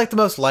seems like the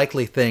most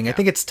likely thing. I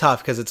think it's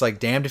tough because it's like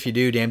damned if you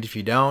do, damned if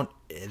you don't.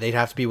 They'd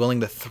have to be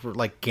willing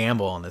to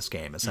gamble on this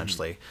game,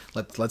 essentially.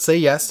 Let's say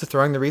yes to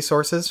throwing the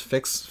resources,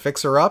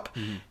 fix her up,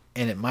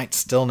 and it might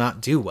still not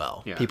do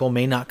well. Yeah. People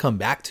may not come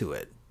back to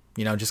it,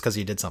 just because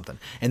you did something.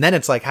 And then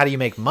it's like, how do you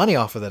make money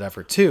off of that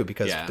effort too?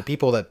 Because the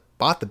people that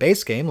bought the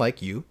base game,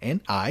 like you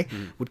and I,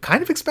 would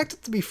kind of expect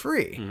it to be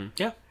free.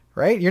 Yeah.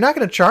 Right? You're not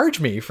going to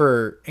charge me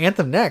for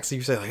Anthem Next.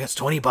 You say like, it's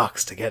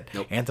 $20 to get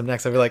Anthem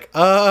Next. I'd be like,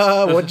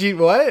 what'd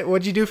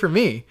you do for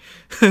me?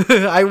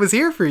 I was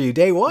here for you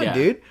day one,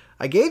 dude.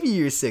 I gave you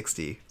your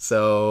 60.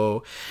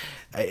 So,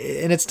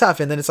 and it's tough.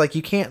 And then it's like,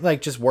 you can't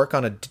like just work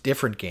on a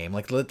different game.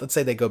 Like, let's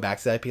say they go back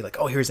to the IP, like,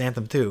 oh, here's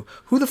Anthem 2.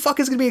 Who the fuck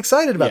is going to be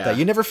excited about that?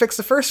 You never fixed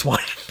the first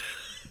one.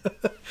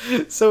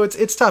 So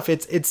it's tough.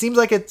 It seems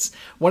like it's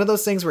one of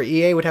those things where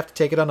EA would have to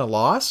take it on a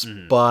loss,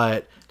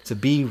 but to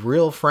be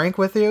real frank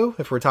with you,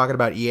 if we're talking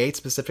about EA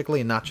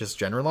specifically and not just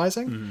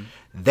generalizing,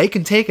 they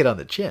can take it on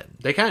the chin.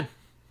 They can.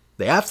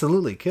 They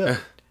absolutely could.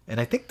 And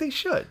I think they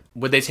should.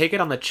 Would they take it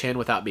on the chin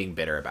without being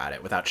bitter about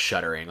it, without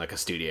shuttering like a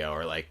studio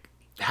or like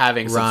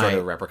having some sort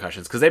of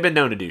repercussions? Because they've been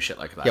known to do shit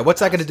like that. Yeah,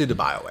 what's that going to do to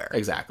BioWare?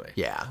 Exactly.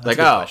 Yeah. That's like,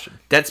 a good question.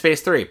 Dead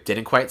Space 3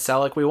 didn't quite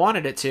sell like we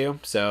wanted it to,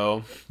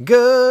 so...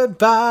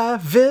 Goodbye,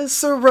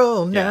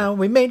 Visceral. Now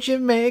we made you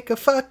make a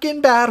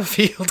fucking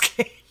Battlefield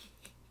game.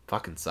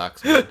 Fucking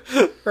sucks, man.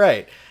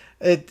 Right.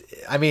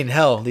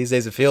 Hell, these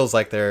days it feels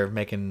like they're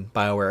making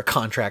BioWare a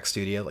contract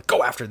studio. Like,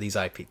 go after these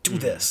IP. Do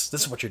this. This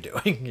is what you're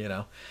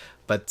doing,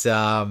 But,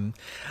 I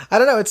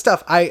don't know. It's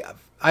tough. I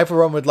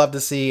for one would love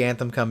to see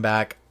Anthem come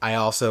back. I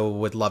also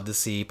would love to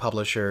see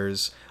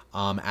publishers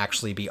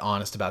actually be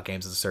honest about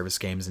games as a service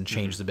games and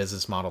change the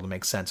business model to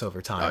make sense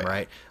over time,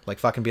 right? Like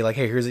fucking be like,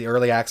 hey, here's the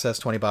early access,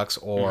 $20,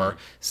 or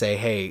say,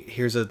 hey,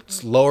 here's a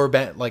lower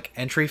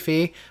entry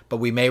fee, but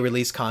we may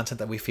release content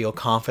that we feel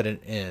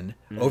confident in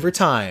over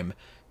time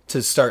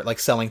to start like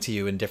selling to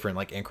you in different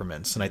like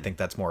increments. And I think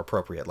that's more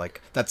appropriate.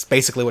 Like that's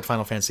basically what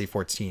Final Fantasy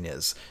 14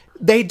 is.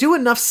 They do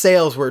enough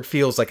sales where it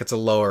feels like it's a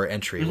lower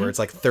entry, where it's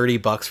like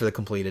 $30 for the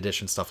complete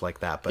edition, stuff like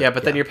that.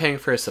 But then you're paying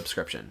for a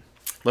subscription.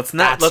 Let's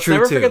never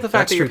forget the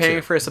fact that you're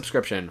paying for a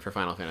subscription for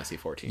Final Fantasy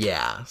 14.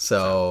 Yeah,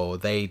 so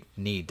they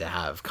need to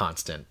have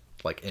constant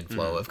like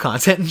inflow of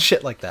content and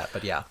shit like that.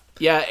 But yeah,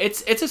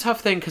 it's a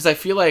tough thing because I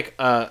feel like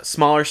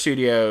smaller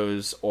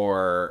studios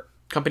or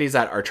companies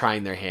that are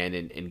trying their hand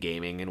in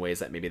gaming in ways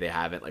that maybe they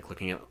haven't, like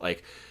looking at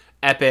like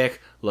Epic,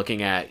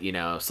 looking at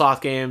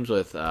Sloth Games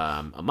with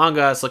Among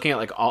Us, looking at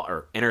like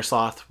Inner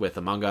Sloth with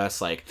Among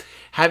Us, like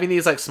having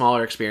these like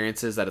smaller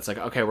experiences that it's like,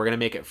 okay, we're gonna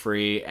make it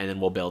free and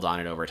then we'll build on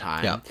it over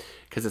time. Yeah.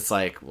 Because it's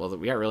like, well,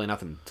 we got really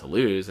nothing to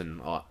lose,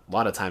 and a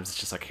lot of times it's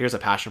just like, here's a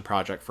passion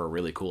project for a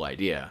really cool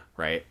idea,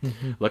 right?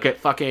 Look at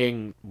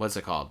fucking, what's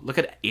it called? Look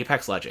at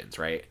Apex Legends,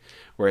 right?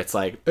 Where it's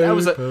like, that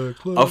was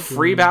a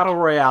free battle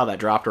royale that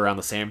dropped around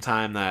the same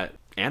time that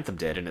Anthem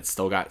did, and it's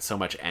still got so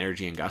much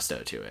energy and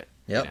gusto to it.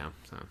 Yep.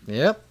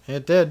 Yep,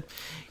 it did.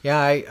 Yeah,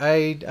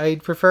 I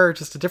prefer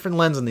just a different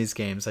lens on these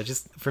games.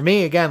 For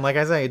me, again, like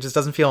I say, it just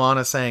doesn't feel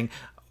honest saying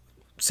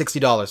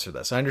 $60 for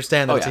this. I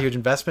understand that it's a huge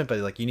investment, but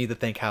like you need to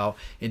think how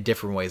in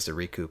different ways to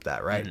recoup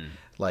that, right?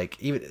 Like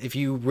even if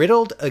you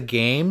riddled a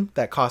game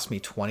that cost me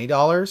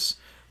 $20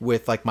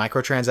 with like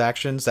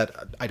microtransactions that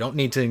I don't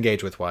need to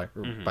engage with, by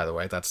the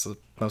way, that's the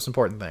most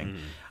important thing.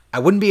 I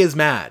wouldn't be as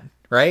mad,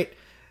 right?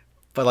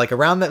 But like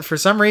around that, for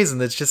some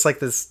reason, it's just like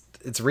this.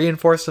 It's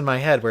reinforced in my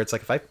head where it's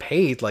like, if I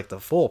paid like the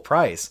full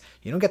price,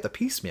 you don't get the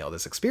piecemeal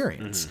this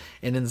experience.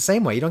 And in the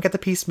same way, you don't get the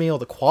piecemeal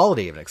the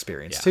quality of an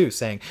experience too,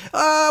 saying,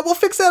 we'll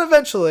fix that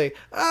eventually.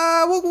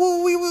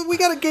 We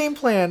got a game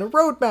plan, a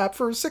roadmap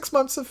for 6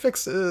 months of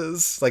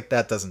fixes. Like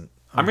that doesn't.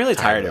 I'm really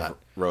tired of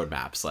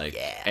roadmaps,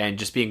 and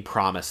just being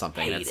promised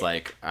something. And it's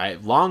like,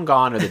 long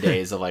gone are the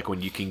days of like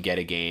when you can get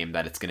a game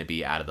that it's going to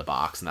be out of the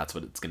box and that's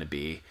what it's going to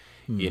be,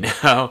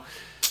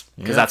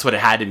 Because that's what it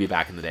had to be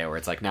back in the day, where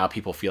it's like now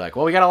people feel like,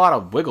 well, we got a lot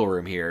of wiggle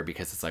room here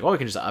because it's like, well, we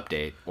can just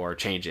update or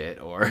change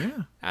it or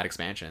add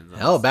expansions.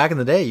 Hell, back in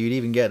the day, you'd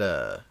even get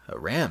a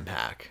RAM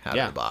pack out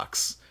of the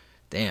box.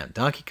 Damn,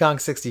 Donkey Kong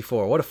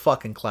 64, what a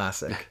fucking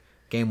classic.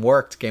 Game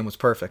worked, game was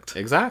perfect.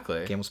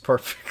 Exactly. Game was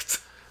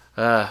perfect.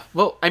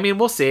 Well, I mean,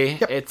 we'll see.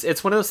 Yep.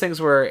 It's one of those things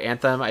where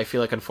Anthem, I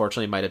feel like,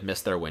 unfortunately, might have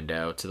missed their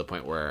window to the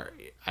point where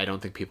I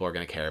don't think people are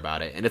going to care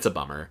about it, and it's a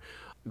bummer.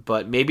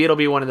 But maybe it'll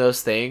be one of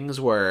those things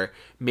where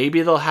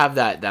maybe they'll have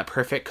that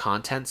perfect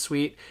content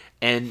suite,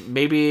 and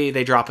maybe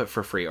they drop it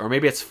for free, or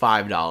maybe it's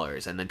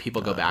 $5, and then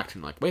people go back to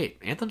them like, wait,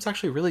 Anthem's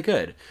actually really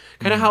good.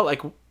 Kind of how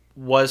like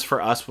was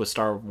for us with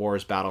Star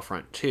Wars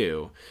Battlefront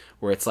 2,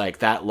 where it's like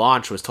that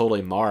launch was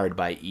totally marred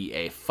by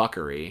EA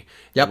fuckery.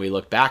 Yep. And we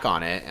look back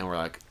on it and we're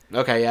like,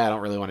 okay, yeah, I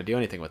don't really want to do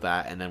anything with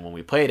that. And then when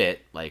we played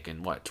it, like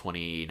in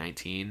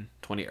 2019,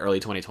 early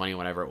 2020,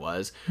 whenever it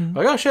was,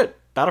 like, oh shit,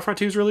 Battlefront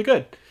 2 is really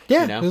good.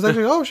 Yeah, you know? it was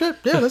actually, oh shit,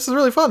 yeah, this is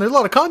really fun. There's a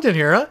lot of content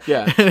here, huh?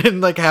 Yeah.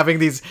 And like having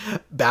these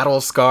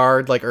battle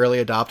scarred like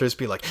early adopters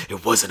be like,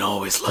 It wasn't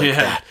always like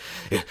Yeah.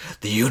 that.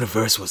 The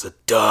universe was a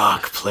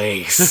dark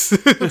place.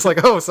 it's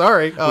like, oh,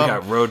 sorry, We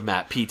got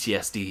roadmap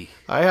PTSD.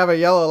 I have a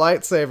yellow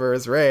lightsaber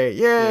as Ray.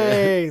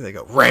 Yay! They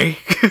go Ray.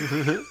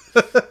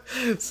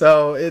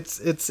 So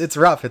it's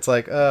rough. It's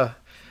like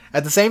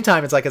at the same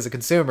time, it's like as a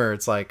consumer,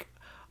 it's like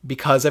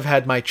because I've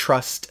had my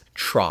trust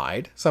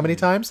tried so many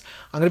times,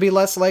 I'm gonna be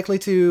less likely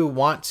to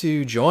want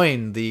to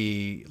join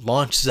the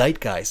launch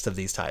zeitgeist of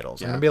these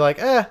titles. I'm gonna be like,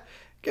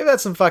 give that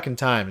some fucking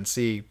time and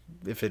see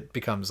if it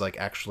becomes like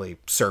actually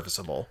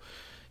serviceable.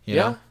 You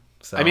know?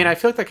 So, I mean, I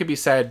feel like that could be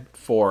said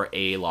for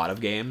a lot of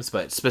games,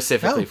 but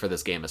specifically Oh. for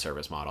this game of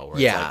service model, where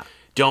Yeah. it's like,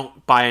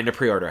 don't buy into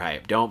pre-order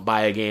hype. Don't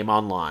buy a game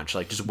on launch.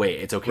 Like, just wait.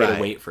 It's okay Right.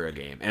 to wait for a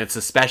game, and it's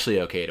especially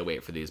okay to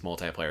wait for these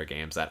multiplayer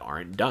games that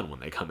aren't done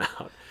when they come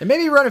out. and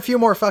maybe run a few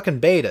more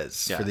fucking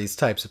betas Yeah. for these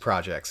types of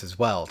projects as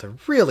well to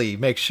really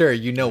make sure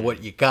you know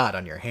what you got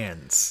on your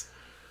hands.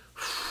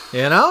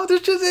 You know,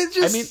 it's just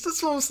I mean,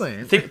 that's what I'm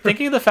saying.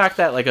 Thinking of the fact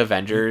that like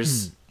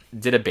Avengers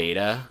did a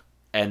beta,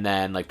 and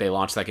then like they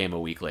launched that game a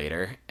week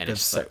later, and it's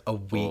It's just like a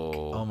week.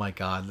 whoa. Oh my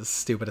god, the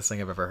stupidest thing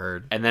I've ever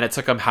heard. And then it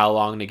took them how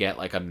long to get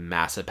like a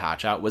massive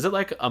patch out? Was it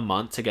like a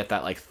month to get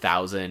that like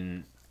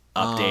 1,000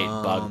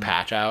 update bug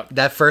patch out?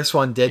 That first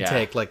one did Yeah.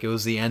 take like it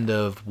was the end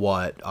of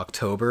what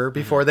October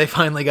before they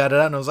finally got it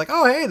out, and I was like,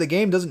 oh hey, the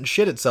game doesn't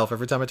shit itself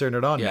every time I turn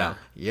it on Yeah. now.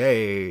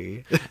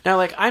 Yay! Now,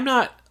 like, I'm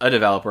not a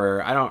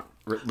developer. I don't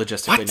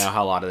logistically What? know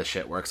how a lot of this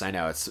shit works. I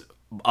know it's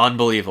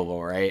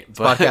unbelievable, right?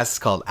 But Podcast is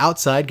called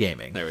Outside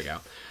Gaming. there we go.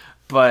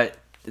 But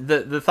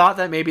the thought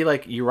that maybe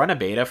like you run a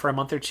beta for a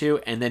month or two,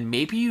 and then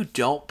maybe you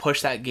don't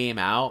push that game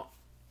out,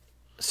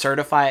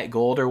 certify it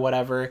gold or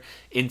whatever,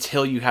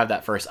 until you have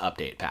that first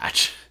update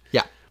patch.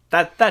 Yeah.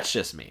 That's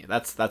just me.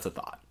 That's a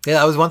thought. Yeah,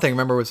 that was one thing.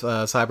 Remember with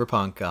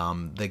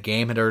Cyberpunk, the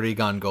game had already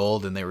gone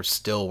gold, and they were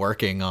still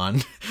working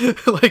on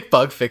like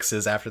bug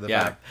fixes after the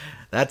Yeah. fact.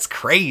 That's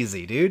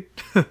crazy, dude.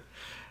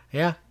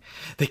 Yeah,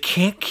 they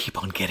can't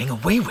keep on getting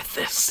away with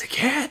this. They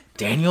can't,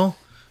 Daniel.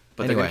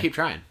 but they're Anyway. gonna keep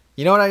trying.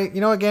 You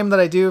know what game that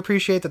I do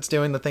appreciate that's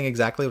doing the thing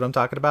exactly what I'm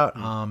talking about?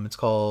 It's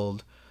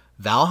called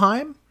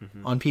Valheim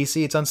on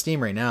PC. It's on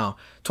Steam right now.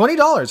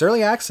 $20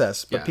 early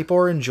access, but Yeah. people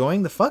are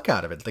enjoying the fuck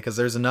out of it because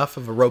there's enough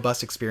of a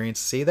robust experience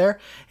to see there,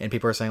 and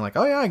people are saying like,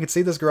 "Oh yeah, I could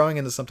see this growing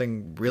into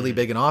something really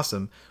big and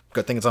awesome."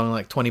 Good thing it's only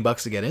like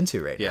 $20 to get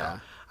into right Yeah.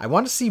 now. I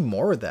want to see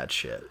more of that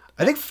shit.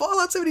 I think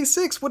Fallout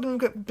 76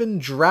 wouldn't have been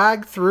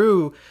dragged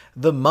through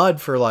the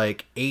mud for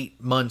like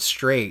 8 months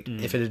straight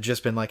if it had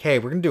just been like, "Hey,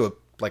 we're gonna do a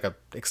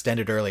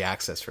extended early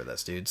access for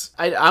this, dudes."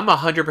 I'm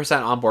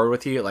 100% on board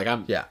with you. Like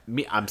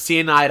I'm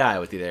seeing eye to eye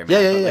with you there,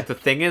 man. Yeah, But, yeah. like the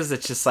thing is,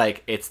 it's just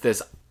like it's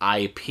this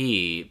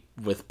IP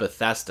with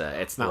Bethesda.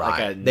 It's not like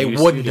a Right. They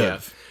new wouldn't studio.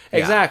 have. Yeah.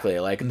 Exactly.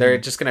 Like they're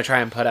just gonna try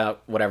and put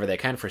out whatever they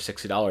can for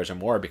 $60 or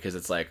more because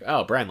it's like,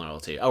 oh, brand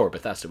loyalty. Oh, we're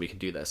Bethesda. We can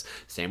do this.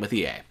 Same with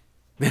EA.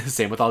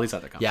 Same with all these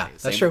other companies. Yeah,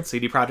 that's Same true. with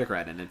CD Projekt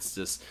Red, and it's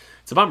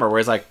a bummer.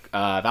 Whereas like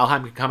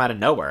Valheim can come out of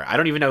nowhere. I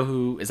don't even know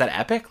who is that.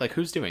 Epic? Like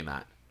who's doing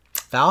that?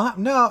 Valheim?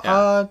 No,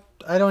 Yeah.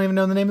 I don't even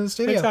know the name of the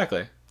studio.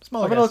 Exactly.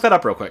 Smaller I'm gonna guys. look that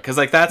up real quick because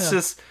like that's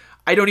just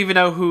I don't even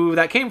know who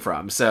that came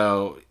from.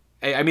 So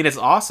I mean, it's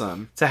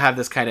awesome to have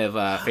this kind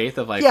of faith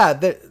of like Yeah,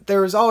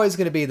 there's always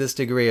going to be this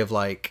degree of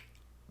like,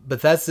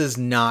 Bethesda's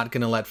not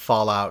going to let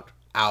Fallout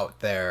out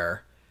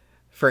there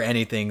for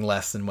anything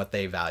less than what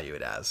they value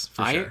it as.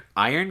 For sure.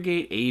 Iron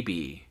Gate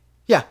AB.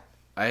 Yeah.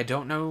 I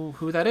don't know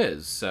who that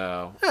is.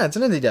 So, Yeah, it's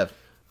an indie dev.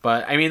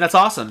 but I mean, that's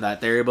awesome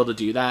that they're able to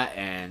do that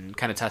and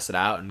kind of test it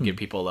out and Hmm. give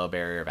people a low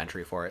barrier of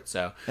entry for it.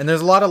 So And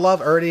there's a lot of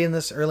love already in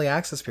this early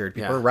access period.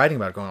 People Yeah. are writing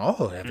about it, going,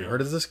 "Oh, have you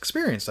heard of this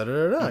experience?" Da,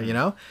 da, da, da, You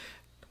know,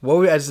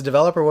 as a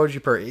developer, what would you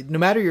prefer? No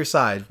matter your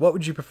size, what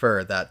would you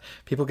prefer? That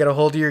people get a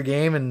hold of your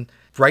game and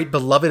write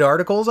beloved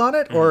articles on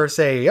it, or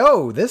say,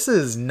 "Yo, this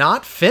is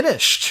not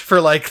finished" for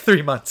like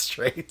 3 months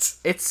straight?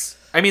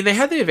 I mean, they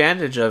had the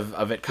advantage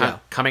of it kind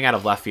of coming out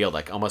of left field,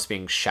 like almost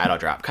being shadow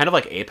drop, kind of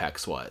like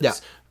Apex was. Yeah.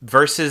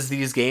 Versus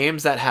these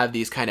games that have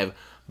these kind of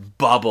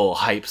bubble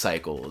hype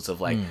cycles of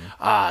like,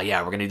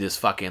 we're gonna do this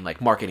fucking like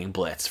marketing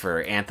blitz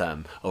for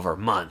Anthem over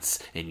months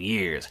and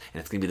years, and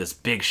it's gonna be this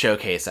big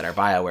showcase at our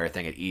BioWare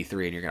thing at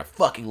E3, and you're gonna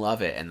fucking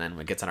love it. And then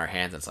when it gets in our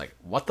hands, it's like,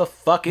 what the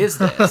fuck is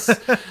this?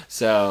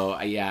 So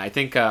I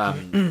think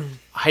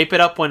hype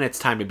it up when it's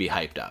time to be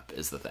hyped up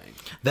is the thing.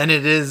 Then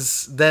it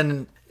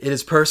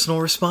is personal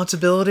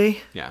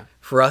responsibility Yeah.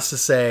 for us to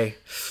say,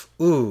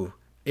 "Ooh,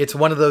 it's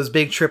one of those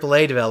big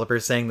AAA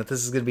developers saying that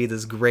this is going to be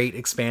this great,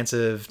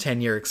 expansive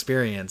 10-year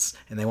experience,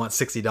 and they want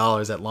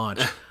 $60 at launch."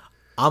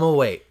 I'm gonna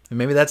wait, and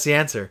maybe that's the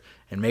answer,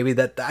 and maybe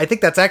I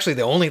think that's actually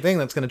the only thing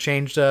that's going to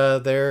change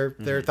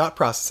their thought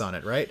process on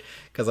it, right?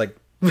 Because like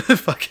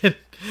fucking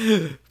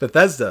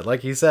Bethesda,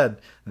 like you said,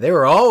 they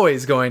were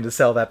always going to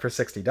sell that for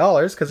 $60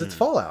 because it's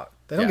Fallout.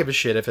 They don't Yeah. give a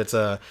shit if it's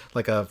a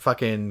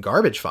fucking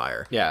garbage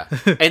fire. Yeah.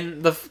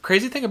 And the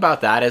crazy thing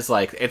about that is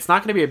like it's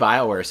not going to be a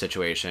BioWare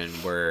situation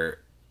where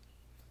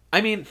I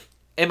mean,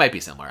 It might be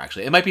similar,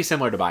 actually. It might be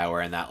similar to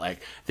BioWare in that, like,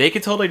 they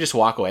could totally just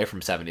walk away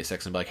from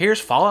 76 and be like, here's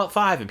Fallout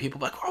 5, and people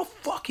be like, oh,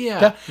 fuck yeah.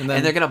 and And,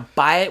 then- they're going to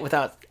buy it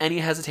without any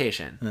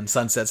hesitation. And then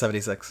Sunset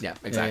 76. Yeah,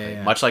 exactly.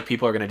 Yeah. Much like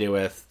people are going to do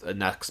with the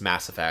next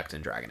Mass Effect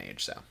and Dragon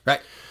Age, so. Right.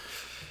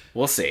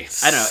 We'll see.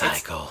 I don't know.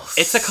 Cycles.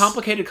 It's a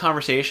complicated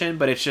conversation,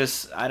 but it's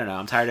just, I don't know.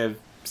 I'm tired of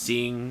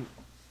seeing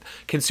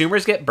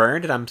consumers get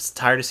burned, and I'm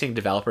tired of seeing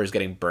developers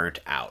getting burnt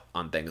out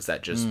on things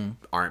that just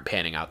aren't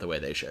panning out the way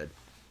they should.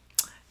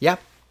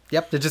 Yep.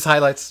 It just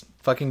highlights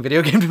fucking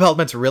video game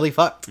development's really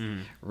fucked.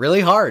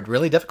 Really hard,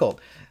 really difficult.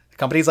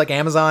 Companies like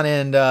Amazon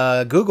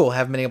and Google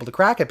haven't been able to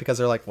crack it because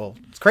they're like, well,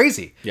 it's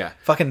crazy. Yeah.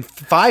 Fucking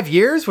 5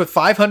 years with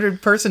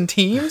 500-person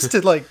teams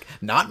to, like,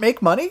 not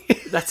make money?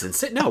 That's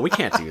insane. No, we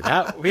can't do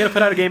that. We got to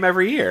put out a game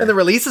every year. And the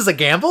release is a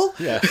gamble?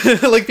 Yeah.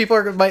 Like,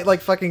 people might, like,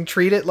 fucking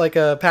treat it like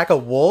a pack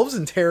of wolves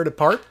and tear it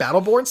apart,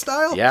 Battleborn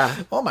style? Yeah.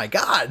 Oh, my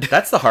God.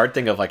 That's the hard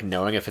thing of, like,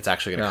 knowing if it's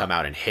actually going to come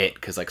out and hit,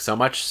 because, like, so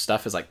much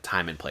stuff is, like,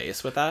 time and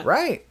place with that.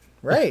 Right.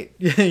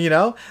 You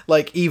know,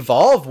 like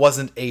Evolve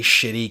wasn't a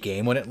shitty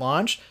game when it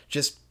launched,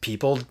 just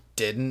people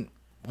didn't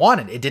want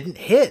it. It didn't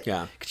hit.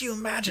 Yeah. Could you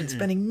imagine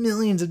spending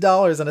millions of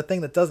dollars on a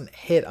thing that doesn't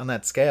hit on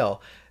that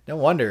scale? No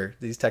wonder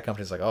these tech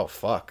companies are like, oh,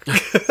 fuck.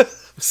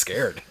 I'm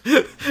scared.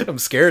 I'm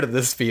scared of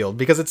this field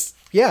because it's,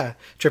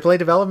 AAA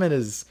development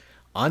is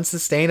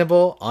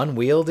unsustainable,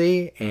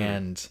 unwieldy,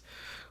 and,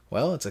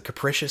 well, it's a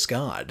capricious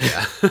god.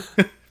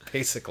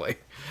 Basically.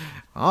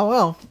 Oh,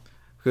 well.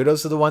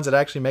 Kudos to the ones that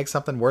actually make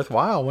something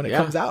worthwhile when it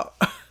comes out.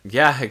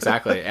 Yeah,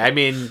 exactly. I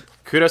mean,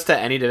 kudos to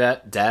any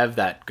dev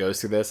that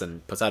goes through this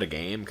and puts out a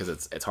game, because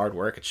it's hard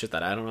work. It's shit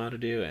that I don't know how to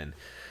do, and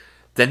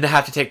then to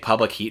have to take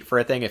public heat for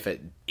a thing if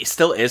it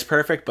still is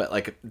perfect, but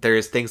like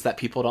there's things that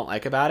people don't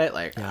like about it.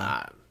 Like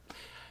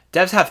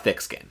devs have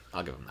thick skin.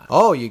 I'll give them that.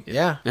 Oh,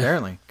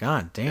 apparently.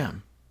 God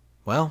damn.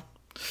 Well,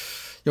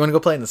 you want to go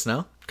play in the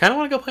snow? Kind of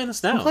want to go play in the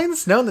snow. Play in the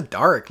snow in the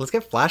dark. Let's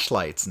get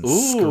flashlights and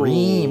Ooh.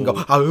 scream.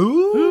 Go,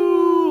 ooh.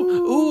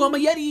 Ooh, I'm a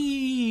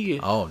Yeti.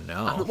 Oh, I'm the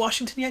no.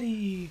 Washington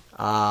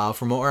Yeti.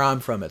 From where I'm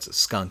from, it's a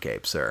skunk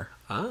ape, sir.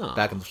 Oh.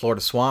 Back in the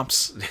Florida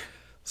swamps,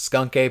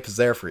 skunk ape is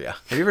there for you.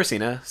 Have you ever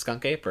seen a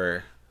skunk ape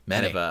or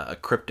Many. kind of a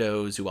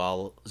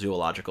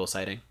crypto-zoological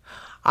sighting?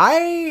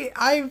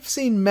 I've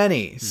seen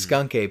many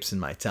skunk apes in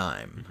my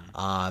time.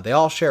 They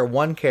all share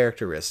one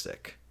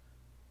characteristic.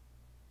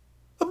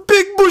 A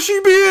big bushy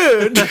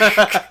beard!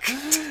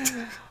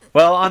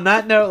 Well, on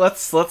that note,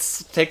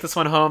 let's take this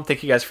one home.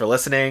 Thank you guys for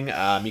listening.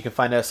 You can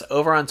find us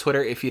over on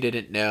Twitter if you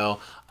didn't know,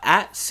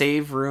 at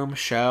Save Room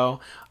Show.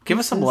 Give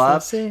us some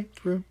love. Save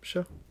Room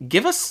Show.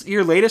 Give us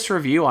your latest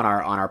review on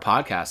our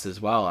podcast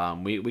as well.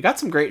 We got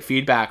some great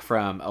feedback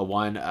from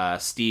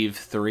Steve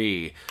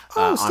 3.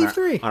 Steve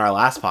 3. On our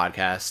last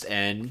podcast,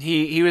 and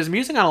he was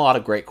musing on a lot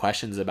of great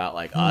questions about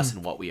like us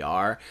and what we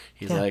are.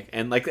 He's like,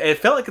 and like it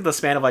felt like in the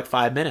span of like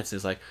 5 minutes.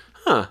 He's like,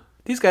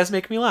 these guys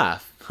make me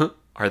laugh.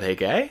 Are they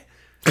gay?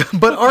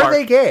 But are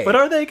they gay? But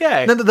are they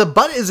gay? No, the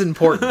butt is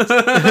important.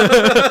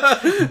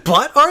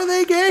 But are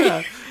they gay?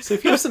 Yeah. So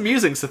if you have some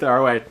musings to throw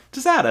our way,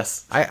 just add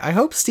us. I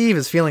hope Steve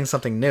is feeling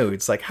something new.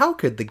 It's like, how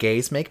could the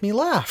gays make me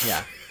laugh?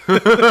 Yeah.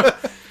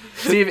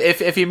 Steve,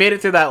 if you made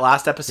it through that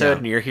last episode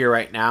and you're here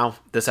right now,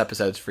 this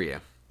episode's for you.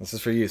 This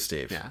is for you,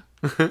 Steve. Yeah.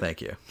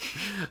 Thank you.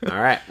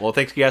 All right. Well,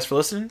 thank you guys for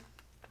listening.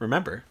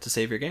 Remember to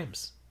save your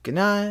games. Good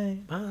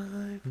night.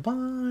 Bye.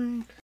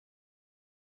 Bye.